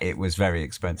 is that it was very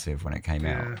expensive when it came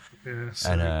out. Yeah.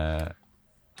 So And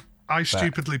I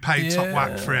stupidly paid top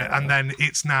whack for it, and then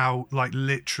it's now like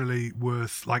literally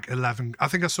worth like 11. I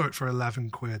think I saw it for 11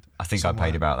 quid. I think somewhere. I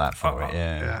paid about that for it.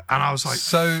 Yeah. And I was like,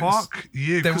 fuck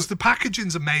you, because the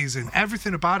packaging's amazing.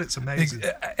 Everything about it's amazing.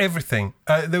 Everything.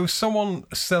 There was someone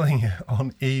selling it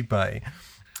on eBay.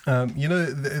 You know,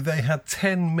 they had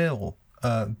 10 mil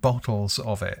bottles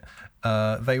of it.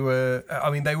 They were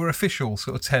official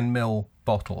sort of 10 mil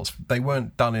bottles. They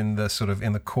weren't done in the sort of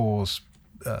in the cause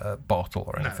bottle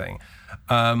or anything.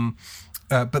 No.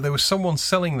 But there was someone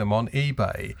selling them on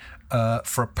eBay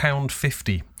for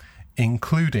 £1.50,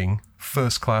 including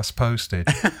first class postage,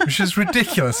 which is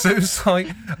ridiculous. It was like,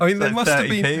 I mean, there must have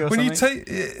been, when you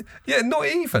take, not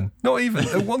even.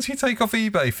 Once you take off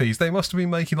eBay fees, they must have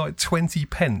been making like 20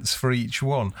 pence for each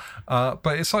one.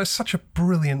 But it's like such a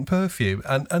brilliant perfume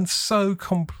and so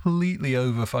completely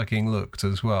over fucking looked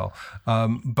as well.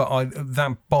 But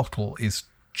that bottle is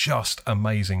just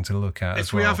amazing to look at.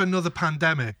 If we have another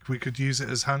pandemic, we could use it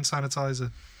as hand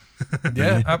sanitizer.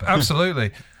 Yeah,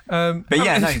 absolutely. But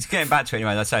yeah, no, getting back to it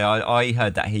anyway, let's say I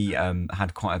heard that he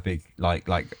had quite a big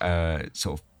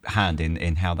sort of hand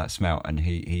in how that smelt, and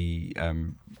he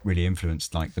really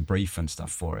influenced like the brief and stuff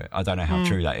for it. I don't know how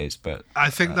true that is, but I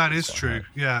think that is true.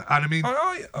 Yeah, and I mean,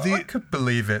 I could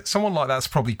believe it. Someone like that's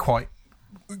probably quite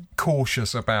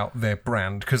cautious about their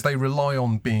brand because they rely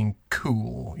on being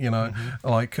cool, you know.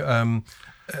 Like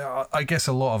I guess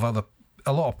a lot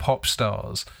of pop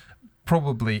stars,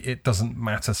 probably it doesn't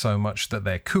matter so much that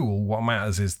they're cool. What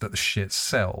matters is that the shit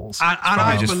sells. And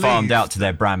I just farmed out to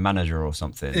their brand manager or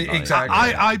something. Exactly.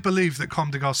 I believe that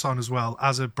Comme des Garçons as well,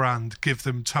 as a brand, give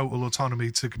them total autonomy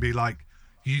to be like,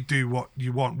 you do what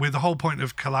you want. With the whole point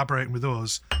of collaborating with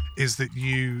us is that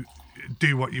you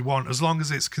do what you want, as long as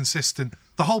it's consistent.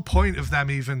 The whole point of them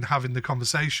even having the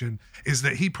conversation is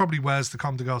that he probably wears the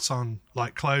Comme des Garçons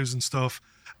like clothes and stuff,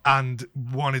 and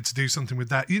wanted to do something with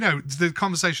that. You know, the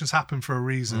conversations happen for a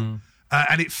reason.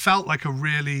 And it felt like a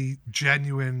really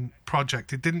genuine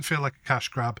project. It didn't feel like a cash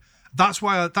grab. That's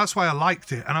why I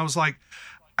liked it. And I was like,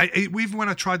 even when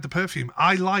I tried the perfume,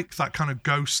 I like that kind of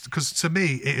ghost, because to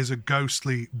me it is a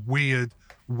ghostly, weird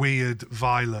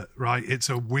violet, right? It's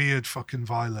a weird fucking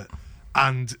violet.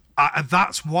 And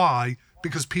that's why,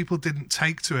 because people didn't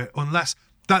take to it, unless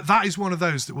that is one of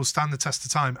those that will stand the test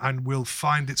of time and will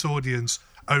find its audience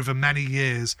over many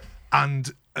years,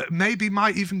 and maybe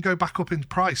might even go back up in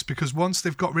price, because once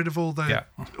they've got rid of all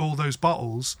those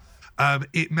bottles,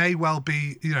 it may well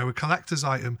be, you know, a collector's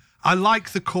item. I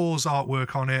like the Cause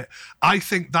artwork on it. I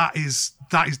think that is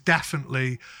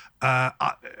definitely,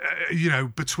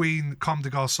 between Comme des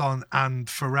Garçons and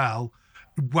Pharrell.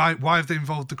 Why have they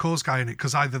involved the Cause guy in it?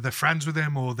 Because either they're friends with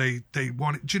him or they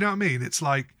want it. Do you know what I mean? It's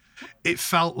like, it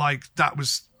felt like that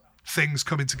was things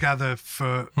coming together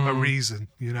for a reason,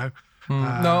 you know?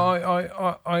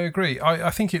 No, I agree. I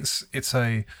think it's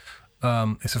a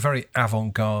very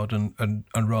avant-garde and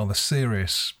rather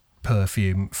serious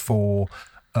perfume for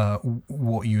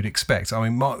what you'd expect. I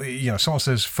mean, someone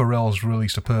says Pharrell's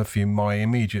released a perfume, my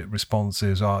immediate response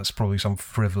is, it's probably some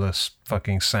frivolous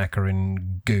fucking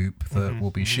saccharine goop that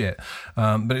will be shit.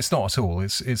 But it's not at all.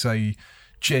 It's a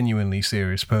genuinely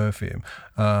serious perfume.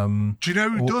 Do you know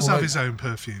who does have his own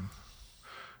perfume?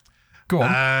 Go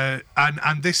on.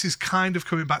 And this is kind of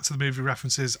coming back to the movie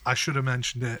references. I should have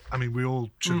mentioned it. I mean, we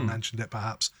all should have mentioned it,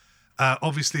 perhaps.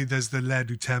 Obviously, there's the L'air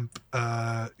du Temps,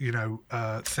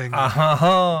 thing.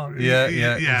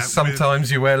 Yeah.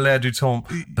 Sometimes you wear L'air du Temps,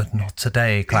 but not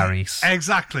today, Clarice.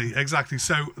 Exactly.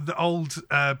 So the old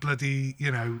bloody,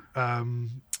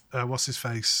 what's his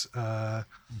face?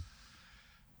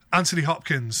 Anthony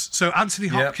Hopkins. So Anthony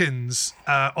Hopkins,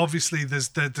 obviously there's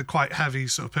the quite heavy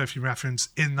sort of perfume reference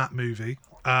in that movie.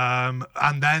 And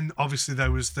then obviously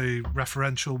there was the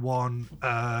referential one,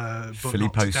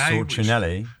 Filippo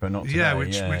Sorcinelli, but not today.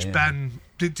 Which Ben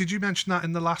did you mention that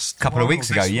in the last couple of weeks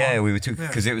ago? Yeah, we were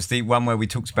because it was the one where we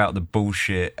talked about the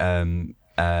bullshit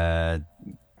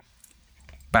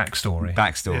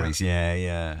backstories.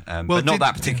 Yeah. But not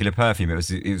that particular perfume. It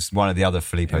was one of the other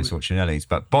Filippo Sorcinellis.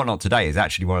 But Not Today is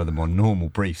actually one of the more normal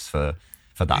briefs for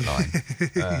that line.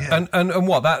 And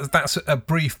what that's a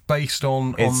brief based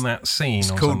on that scene. It's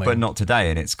or called something. But Not Today,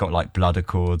 and it's got like blood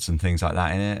accords and things like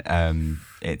that in it.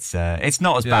 It's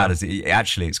not as bad as it.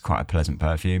 Actually, it's quite a pleasant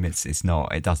perfume. It's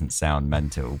not. It doesn't sound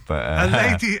mental, but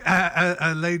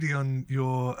a lady on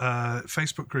your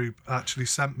Facebook group actually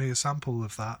sent me a sample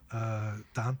of that,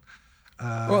 Dan.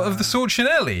 Of the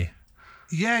Sorcinelli.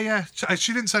 Yeah.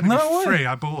 She didn't send it for free.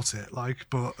 I bought it,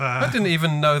 but I didn't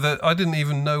even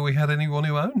know we had anyone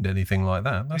who owned anything like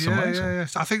that. That's amazing. Yeah.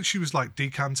 I think she was like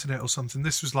decanting it or something.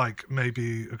 This was like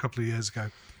maybe a couple of years ago.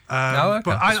 Okay.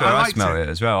 But I smell it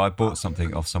as well. I bought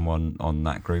something off someone on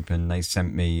that group, and they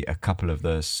sent me a couple of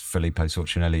the Filippo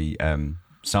Sorcinelli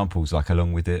samples, like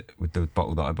along with it, with the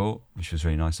bottle that I bought, which was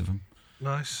really nice of them.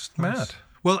 Nice. Mad.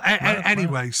 Well,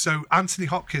 anyway, so Anthony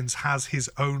Hopkins has his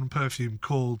own perfume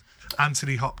called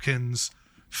Anthony Hopkins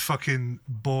fucking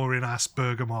boring ass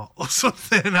bergamot or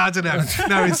something. I don't know.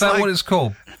 No, is that what it's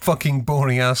called? Fucking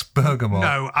boring ass bergamot?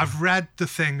 No, I've read the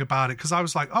thing about it because I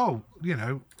was like, I'm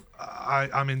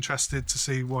interested to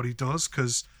see what he does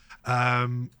because,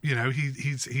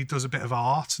 he does a bit of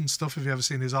art and stuff. Have you ever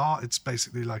seen his art? It's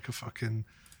basically like a fucking,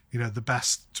 the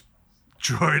best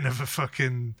drawing of a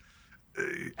fucking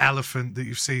elephant that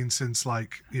you've seen since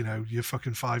like, your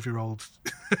fucking 5-year-old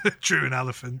drew an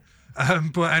elephant.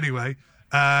 But anyway,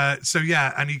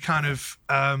 and he kind of,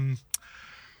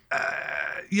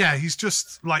 he's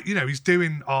just like, he's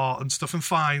doing art and stuff and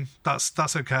fine.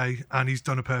 That's okay. And he's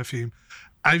done a perfume.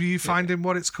 Are you finding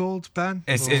what it's called, Ben?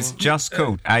 It's just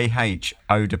called AH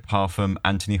Eau de Parfum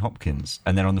Anthony Hopkins,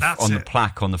 and then on the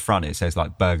plaque on the front it says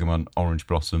like bergamot, orange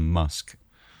blossom, musk.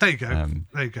 There you go.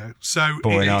 So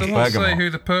it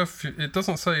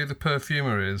doesn't say who the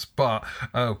perfumer is, but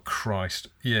oh Christ,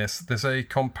 yes, there's a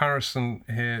comparison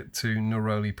here to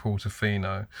Neroli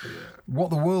Portofino. Yeah. What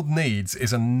the world needs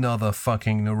is another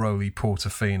fucking Neroli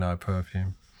Portofino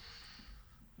perfume.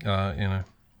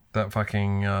 That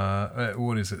fucking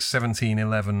what is it?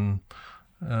 1711.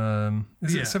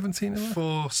 Is it 1711?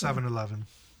 4711.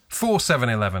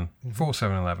 4711.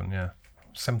 4711. Yeah.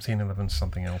 1711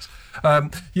 something else.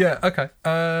 Okay.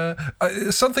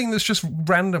 Something that's just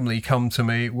randomly come to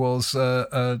me was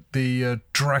the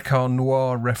Drakkar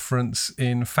Noir reference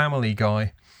in Family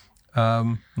Guy.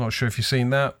 Not sure if you've seen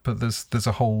that, but there's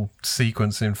a whole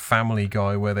sequence in Family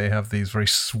Guy where they have these very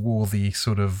swarthy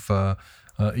sort of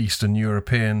Eastern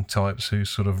European types who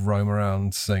sort of roam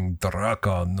around saying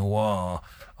Drakkar Noir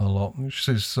a lot, which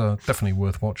is definitely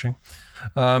worth watching.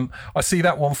 I see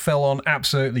that one fell on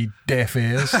absolutely deaf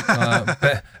ears.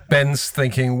 Ben's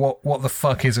thinking, what the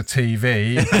fuck is a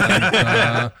TV?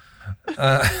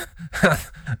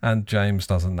 And James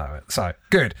doesn't know it. So,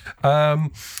 good. The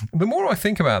more I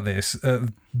think about this,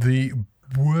 the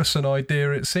worse an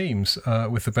idea it seems,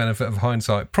 with the benefit of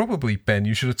hindsight. Probably, Ben,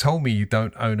 you should have told me you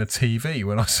don't own a TV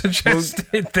when I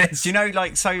suggested this. Do you know,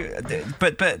 like, so,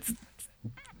 but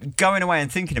going away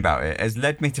and thinking about it has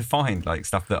led me to find like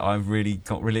stuff that I've really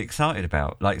got really excited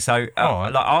about. Like so,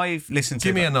 Alright. like I've listened to.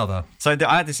 Give me another. So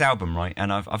I had this album, right,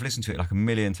 and I've listened to it like a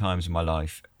million times in my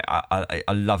life. I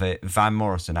love it. Van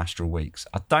Morrison, Astral Weeks.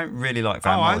 I don't really like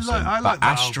Van Morrison, I like but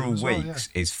that Astral album as well, Weeks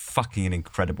is fucking an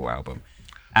incredible album.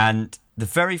 And the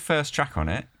very first track on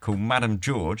it, called Madam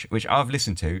George, which I've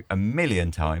listened to a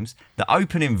million times, the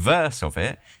opening verse of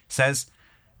it says,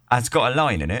 it's got a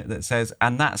line in it that says,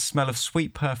 and that smell of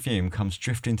sweet perfume comes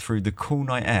drifting through the cool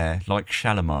night air like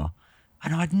Shalimar.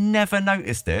 And I'd never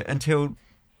noticed it until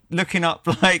looking up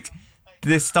like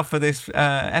this stuff for this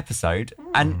episode.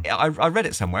 And I read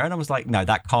it somewhere and I was like, no,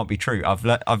 that can't be true.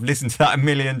 I've listened to that a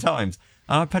million times.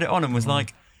 And I put it on and was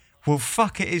like, well,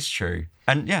 fuck, it is true.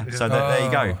 And so there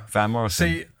you go, Van Morrison.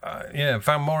 See,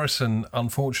 Van Morrison,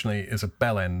 unfortunately, is a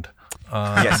bell end.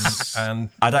 Yes. And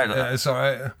I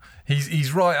don't.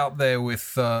 he's right up there with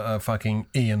fucking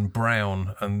Ian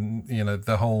Brown and, you know,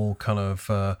 the whole kind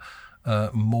of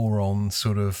moron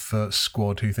sort of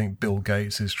squad who think Bill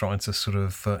Gates is trying to sort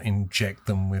of inject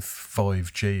them with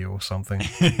 5G or something.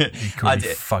 Equally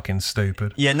fucking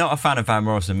stupid. Yeah, not a fan of Van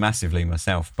Morrison massively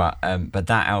myself, but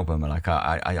that album, like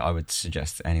I would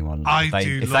suggest anyone,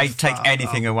 if they take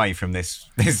anything away from this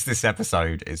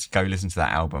episode, is go listen to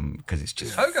that album because it's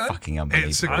just fucking unbelievable.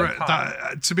 It's a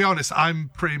great. To be honest, I'm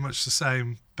pretty much the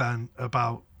same, Ben,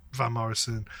 about Van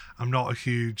Morrison. I'm not a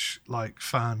huge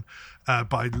fan,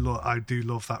 but I do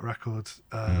love that record.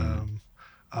 I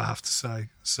have to say.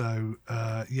 So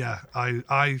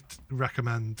I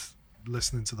recommend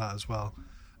listening to that as well.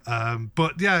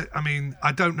 But yeah, I mean,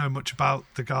 I don't know much about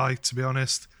the guy, to be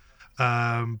honest.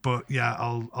 But yeah,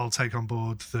 I'll take on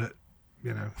board that,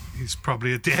 you know, he's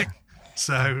probably a dick.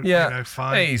 So yeah, you know,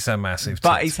 fine. He's a massive tit.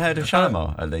 But he's heard of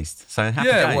Shalimar at least. So happy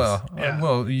days.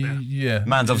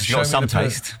 Man's obviously got some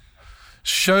taste.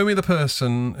 Show me the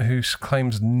person who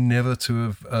claims never to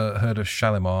have heard of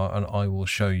Shalimar, and I will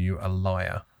show you a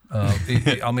liar.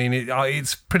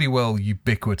 It's pretty well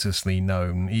ubiquitously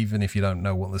known. Even if you don't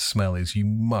know what the smell is, you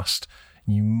must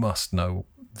know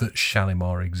that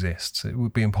Shalimar exists. It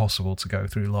would be impossible to go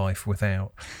through life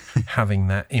without having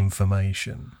that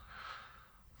information.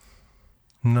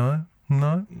 No.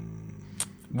 One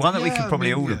that we can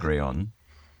probably all agree on.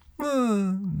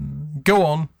 Go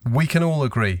on. We can all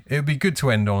agree. It would be good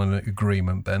to end on an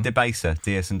agreement, Ben. Debaser,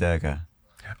 Dias and Durga.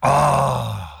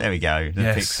 Ah, there we go.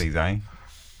 The Pixies, eh?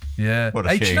 Yeah.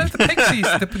 What a tune. You know, the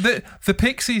Pixies. the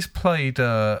Pixies played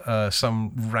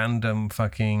some random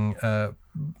fucking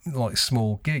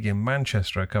small gig in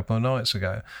Manchester a couple of nights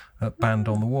ago at Band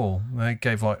on the Wall. They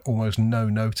gave almost no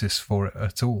notice for it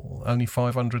at all. Only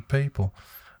 500 people.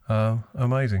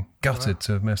 Amazing. Gutted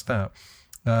to have missed that.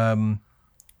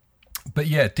 But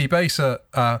yeah, Debaser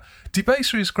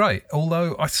is great.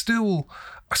 Although I still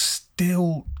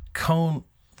can't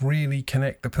really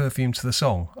connect the Perfume to the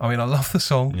song. I mean, I love the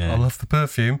song. Yeah. I love the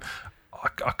Perfume.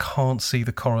 I can't see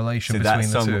the correlation between the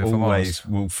two. That song always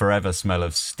will forever smell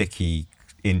of sticky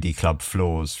indie club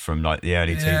floors from the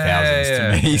early 2000s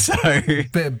to me. So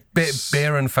bit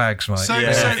beer and fags, mate. So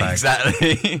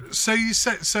exactly. So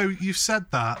you've said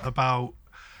that about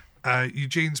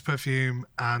Eugene's Perfume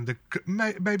and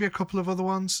maybe a couple of other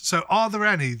ones. So are there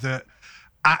any that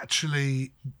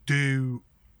actually do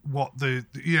what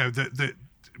that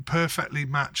perfectly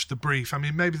match the brief? I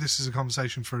mean, maybe this is a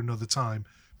conversation for another time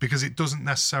because it doesn't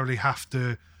necessarily have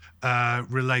to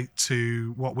relate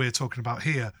to what we're talking about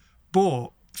here. But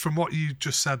from what you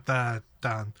just said there,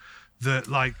 Dan, that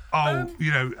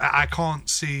I can't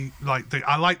see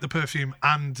I like the Perfume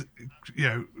and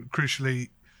crucially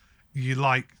you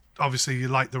like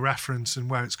the reference and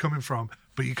where it's coming from,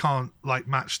 but you can't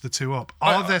match the two up.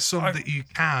 Are there some that you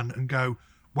can and go,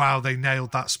 wow, they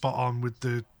nailed that spot on with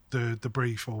the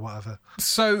brief or whatever?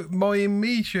 So my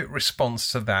immediate response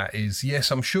to that is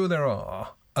yes, I'm sure there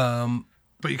are.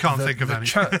 But you can't think of any.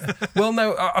 Well,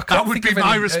 no, I can't. That would think be of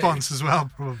my any, response as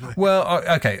well, probably. Well,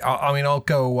 okay. I mean, I'll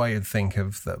go away and think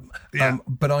of them. Yeah.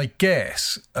 But I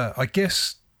guess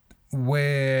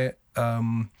where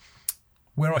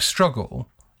I struggle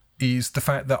is the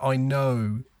fact that I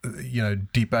know,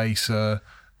 Debaser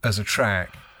as a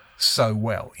track so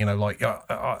well.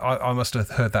 I must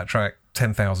have heard that track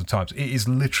 10,000 times. It is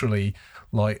literally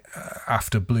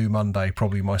after Blue Monday,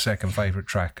 probably my second favourite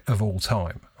track of all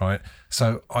time, right?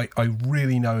 So I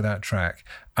really know that track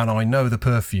and I know the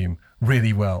Perfume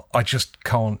really well. I just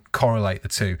can't correlate the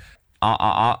two.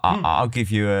 I'll give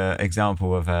you an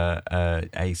example of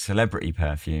a celebrity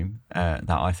perfume that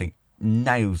I think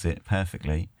nails it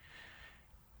perfectly.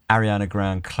 Ariana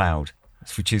Grande Cloud,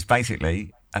 which is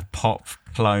basically a pop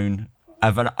clone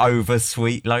of an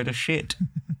oversweet load of shit.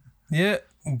 Yeah,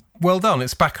 well done.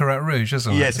 It's Baccarat Rouge,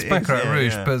 isn't it? Yes, it's it is, Baccarat yeah,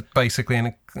 Rouge, yeah. but basically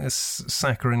in a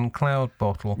saccharine cloud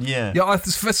bottle. Yeah. Yeah.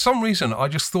 For some reason, I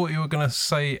just thought you were going to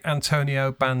say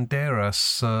Antonio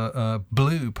Banderas,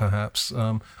 blue, perhaps, or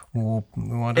I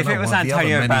don't If know, it was one of the other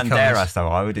Antonio many Banderas, colours. though,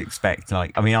 I would expect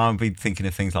I'd be thinking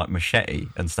of things like Machete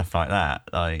and stuff like that.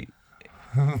 Like,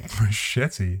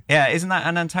 Machete. yeah, isn't that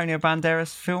an Antonio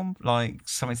Banderas film? Like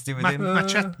something to do with him?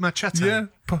 Machete.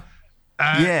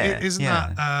 Yeah. Isn't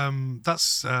yeah. that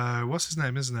that's what's his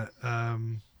name, isn't it?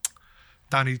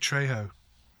 Danny Trejo.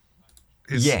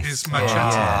 Yes. Is Machete.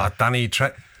 Yeah.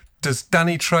 Does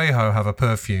Danny Trejo have a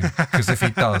perfume? Because if he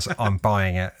does, I'm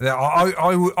buying it.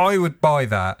 I would buy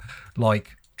that.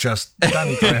 Like, just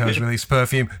Danny Trejo's released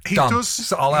perfume. He done. does.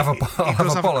 So I'll have a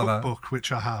bottle of that. Cookbook,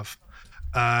 which I have.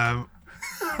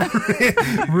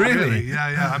 Really?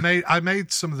 Yeah. I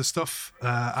made some of the stuff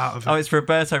out of it. Oh, it's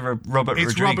Robert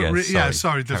It's Rodriguez.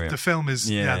 Sorry. Carry The on. film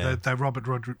is Yeah. they're Robert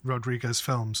Rodriguez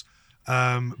films.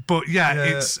 But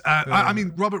it's. Yeah. I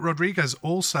mean, Robert Rodriguez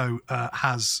also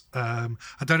has. I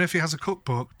don't know if he has a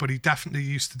cookbook, but he definitely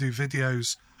used to do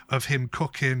videos of him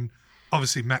cooking,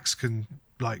 obviously Mexican,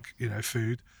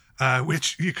 food.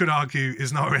 Which you could argue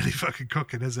is not really fucking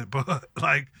cooking, is it? But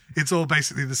it's all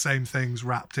basically the same things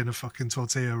wrapped in a fucking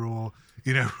tortilla, or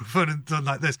done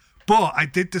like this. But I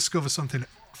did discover something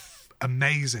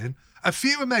amazing. A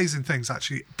few amazing things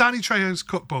actually. Danny Trejo's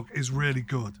cookbook is really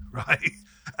good, right?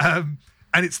 And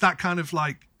it's that kind of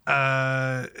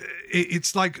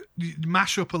it's like you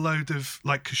mash up a load of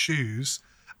cashews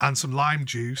and some lime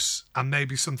juice and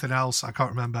maybe something else, I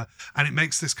can't remember. And it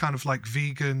makes this kind of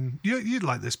vegan... You'd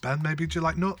like this, Ben. Maybe do you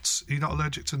like nuts? Are you not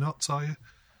allergic to nuts, are you?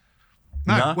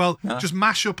 No. Just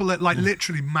mash up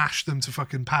literally mash them to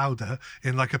fucking powder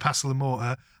in a pestle and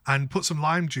mortar and put some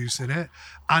lime juice in it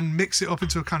and mix it up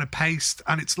into a kind of paste.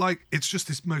 And it's just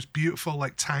this most beautiful,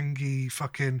 tangy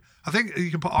fucking... I think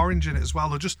you can put orange in it as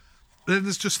well, or just... Then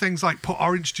there's just things like put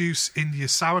orange juice in your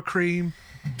sour cream.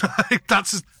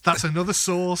 That's another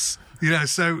sauce,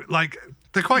 so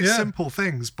they're quite simple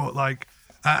things, but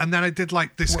and then I did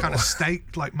this kind of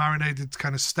steak, marinated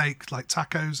kind of steak,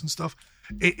 tacos and stuff.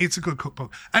 It's a good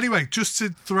cookbook. Anyway, just to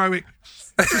throw it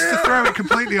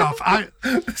completely off.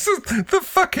 This is the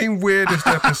fucking weirdest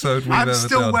episode we've ever done. I'm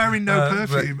still wearing no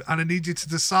perfume, and I need you to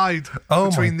decide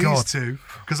between these two,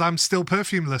 because I'm still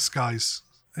perfumeless, guys.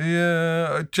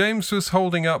 Yeah, James was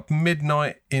holding up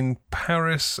Midnight in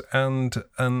Paris and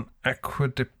an Aqua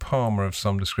de Parma of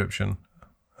some description,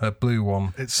 a blue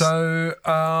one. So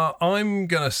I'm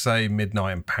going to say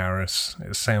Midnight in Paris.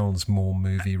 It sounds more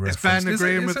movie reference. Is Ben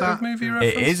agreeing with that? A movie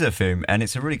reference? It is a film, and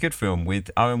it's a really good film with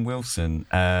Owen Wilson,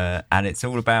 and it's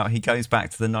all about... He goes back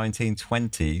to the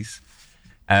 1920s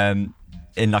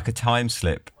in a time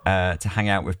slip to hang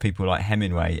out with people like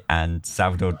Hemingway and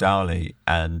Salvador Dali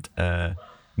and...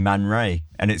 Man Ray,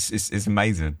 and it's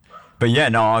amazing. But yeah,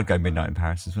 no, I'd go Midnight in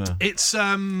Paris as well. It's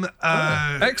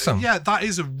excellent. Yeah, that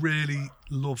is a really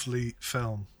lovely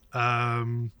film.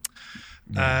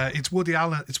 It's Woody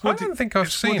Allen. I don't think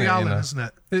I've seen Woody it. Allen, isn't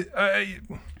it?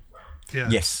 Yeah.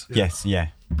 Yes.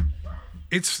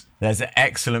 It's There's an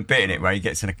excellent bit in it where he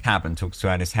gets in a cab and talks to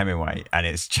Ernest Hemingway, and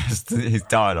it's just his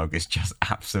dialogue is just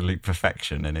absolute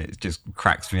perfection, and it just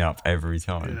cracks me up every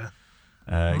time. Yeah.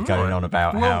 Going on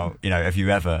about how, have you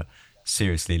ever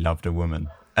seriously loved a woman?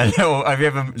 Or have you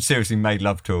ever seriously made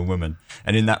love to a woman?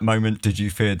 And in that moment, did you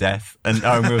fear death? And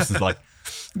Owen Wilson's like,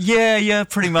 yeah,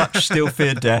 pretty much still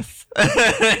fear death.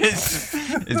 It's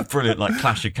brilliant,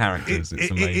 clash of characters.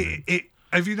 It's amazing.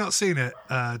 Have you not seen it,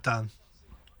 Dan?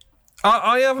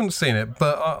 I haven't seen it,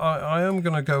 but I am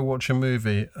going to go watch a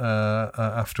movie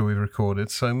after we've recorded,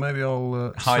 so maybe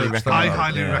I'll highly search that recommend I up.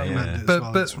 highly recommend it as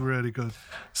well. But It's really good.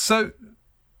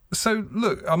 So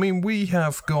look, I mean, we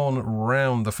have gone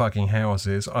round the fucking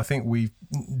houses. I think we've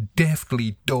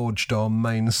deftly dodged our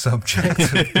main subject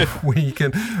of the week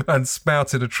and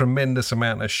spouted a tremendous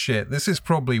amount of shit. This is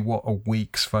probably what a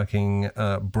week's fucking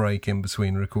break in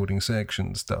between recording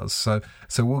sections does. So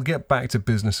we'll get back to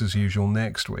business as usual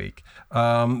next week.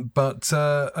 But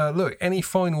look, any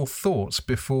final thoughts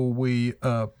before we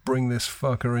bring this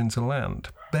fucker into land?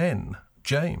 Ben,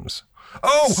 James.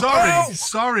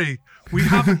 Sorry. We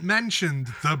haven't mentioned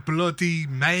the bloody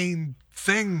main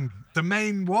thing. The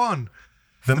main one.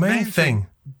 The main thing.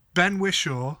 Ben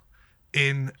Whishaw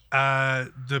in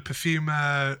the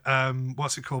Perfumer,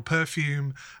 what's it called?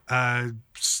 Perfume,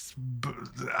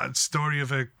 Story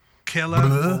of a Killer,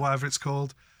 or whatever it's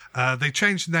called. They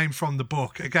changed the name from the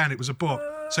book. Again, it was a book.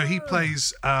 So he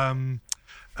plays Grenouille.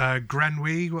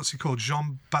 What's he called?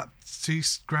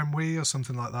 Jean-Baptiste Grenouille or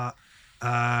something like that.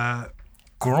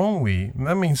 Grenouille.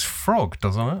 That means frog,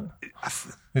 doesn't it?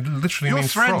 It literally Your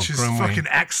means French frog. is Grenouille. fucking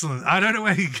excellent. I don't know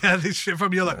where you get this shit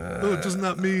from. You're like, doesn't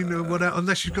that mean whatever?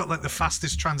 Unless you've got like the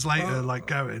fastest translator like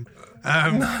going.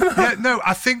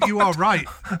 I think you are right.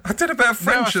 I did a bit of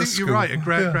French I at think you're school. right. A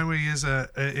Grenouille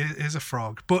is a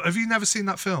frog. But have you never seen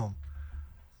that film?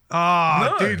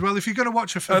 Ah, No. dude. Well, if you're going to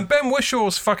watch a film, And Ben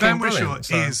Wishaw's fucking Ben brilliant.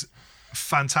 Whishaw is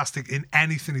fantastic in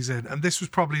anything he's in, and this was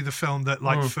probably the film that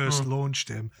first launched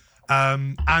him.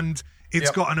 And it's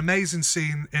got an amazing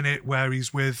scene in it where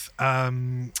he's with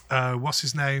what's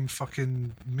his name,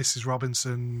 fucking Mrs.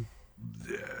 Robinson,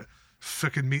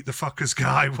 fucking Meet the Fuckers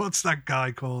guy. What's that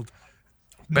guy called?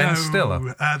 Ben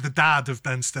Stiller. The dad of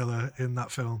Ben Stiller in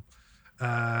that film.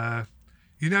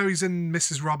 He's in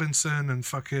Mrs. Robinson and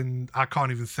fucking I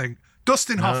can't even think.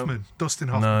 Dustin Hoffman.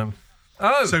 No.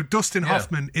 Oh, So Dustin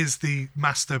Hoffman is the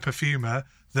master perfumer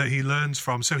that he learns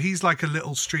from. So he's like a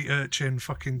little street urchin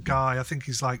fucking guy. I think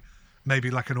he's like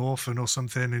maybe like an orphan or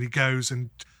something. And he goes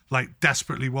and like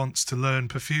desperately wants to learn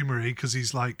perfumery because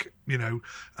he's like,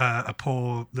 a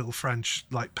poor little French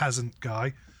like peasant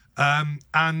guy.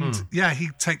 He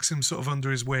takes him sort of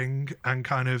under his wing and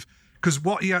kind of, because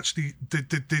what he actually,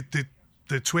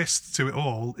 the twist to it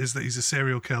all is that he's a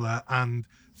serial killer and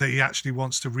that he actually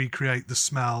wants to recreate the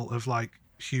smell of like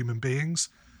human beings,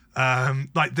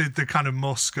 like the kind of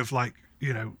musk of like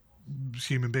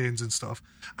human beings and stuff.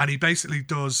 And he basically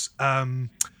does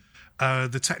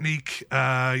the technique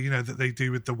that they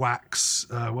do with the wax.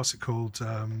 What's it called?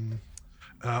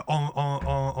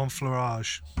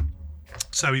 Enfleurage.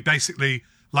 So he basically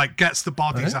like gets the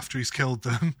bodies after he's killed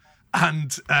them.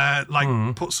 And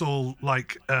puts all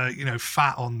like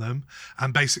fat on them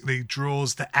and basically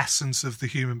draws the essence of the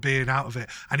human being out of it.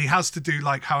 And he has to do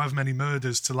like however many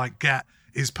murders to like get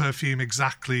his perfume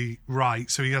exactly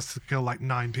right. So he has to kill like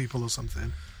 9 people or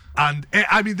something. And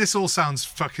this all sounds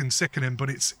fucking sickening, but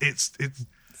it's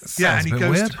and he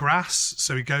goes to grass,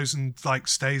 so he goes and like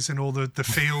stays in all the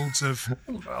fields of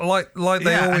like they and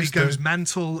he always goes do.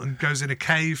 mental and goes in a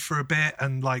cave for a bit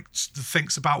and like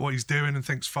thinks about what he's doing and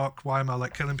thinks, fuck, why am I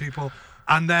like killing people?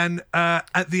 And then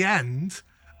at the end,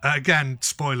 again,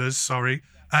 spoilers, sorry,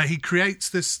 he creates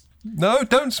this. No,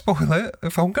 don't spoil it.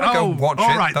 If I'm going to go watch it,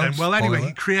 all right don't then. Well, spoil anyway, it.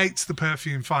 he creates the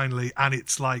perfume finally, and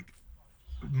it's like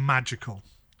magical.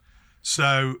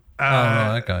 So,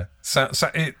 okay. So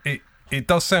it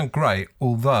does sound great,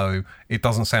 although it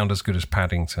doesn't sound as good as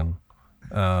Paddington.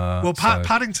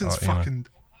 Paddington's fucking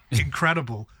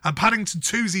incredible, and Paddington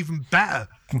 2's even better.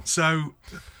 So,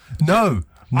 No,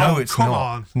 it's come not.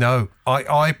 on. No,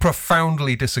 I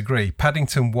profoundly disagree.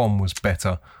 Paddington 1 was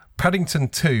better. Paddington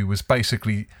 2 was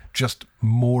basically just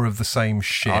more of the same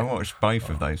shit. I watched both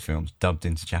of those films dubbed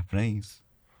into Japanese.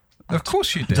 Of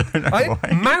course you did.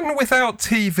 Man without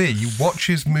TV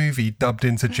watches movie dubbed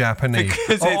into Japanese.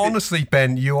 Honestly,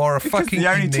 Ben, you are a fucking the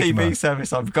only enigma. TV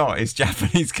service I've got is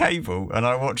Japanese cable, and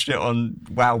I watched it on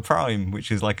Wow Prime,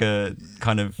 which is like a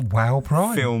kind of Wow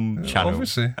Prime film channel.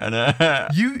 Obviously. And,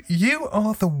 You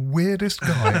are the weirdest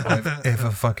guy I've ever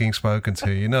fucking spoken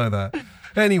to. You know that.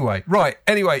 Anyway,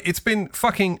 it's been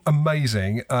fucking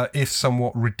amazing, if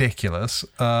somewhat ridiculous,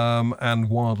 and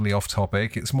wildly off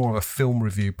topic. It's more of a film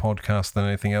review podcast than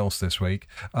anything else this week.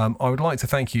 I would like to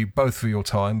thank you both for your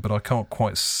time, but I can't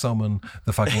quite summon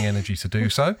the fucking energy to do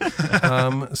so.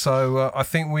 I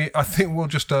think we'll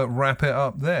just wrap it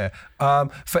up there.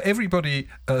 For everybody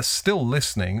still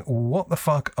listening, what the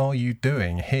fuck are you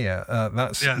doing here?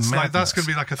 That's that's going to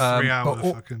be like a 3-hour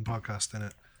but fucking podcast, isn't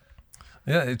it?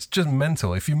 Yeah, it's just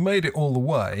mental. If you made it all the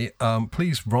way,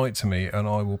 please write to me and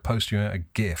I will post you out a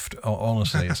gift.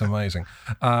 Honestly, it's amazing.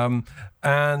 All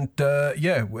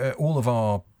of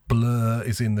our blur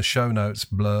is in the show notes,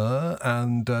 blur,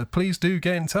 and please do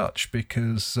get in touch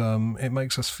because it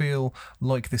makes us feel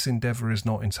like this endeavour is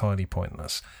not entirely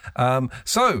pointless.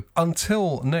 So,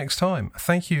 until next time,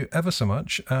 thank you ever so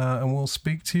much, and we'll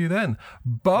speak to you then.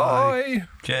 Bye.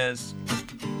 Cheers.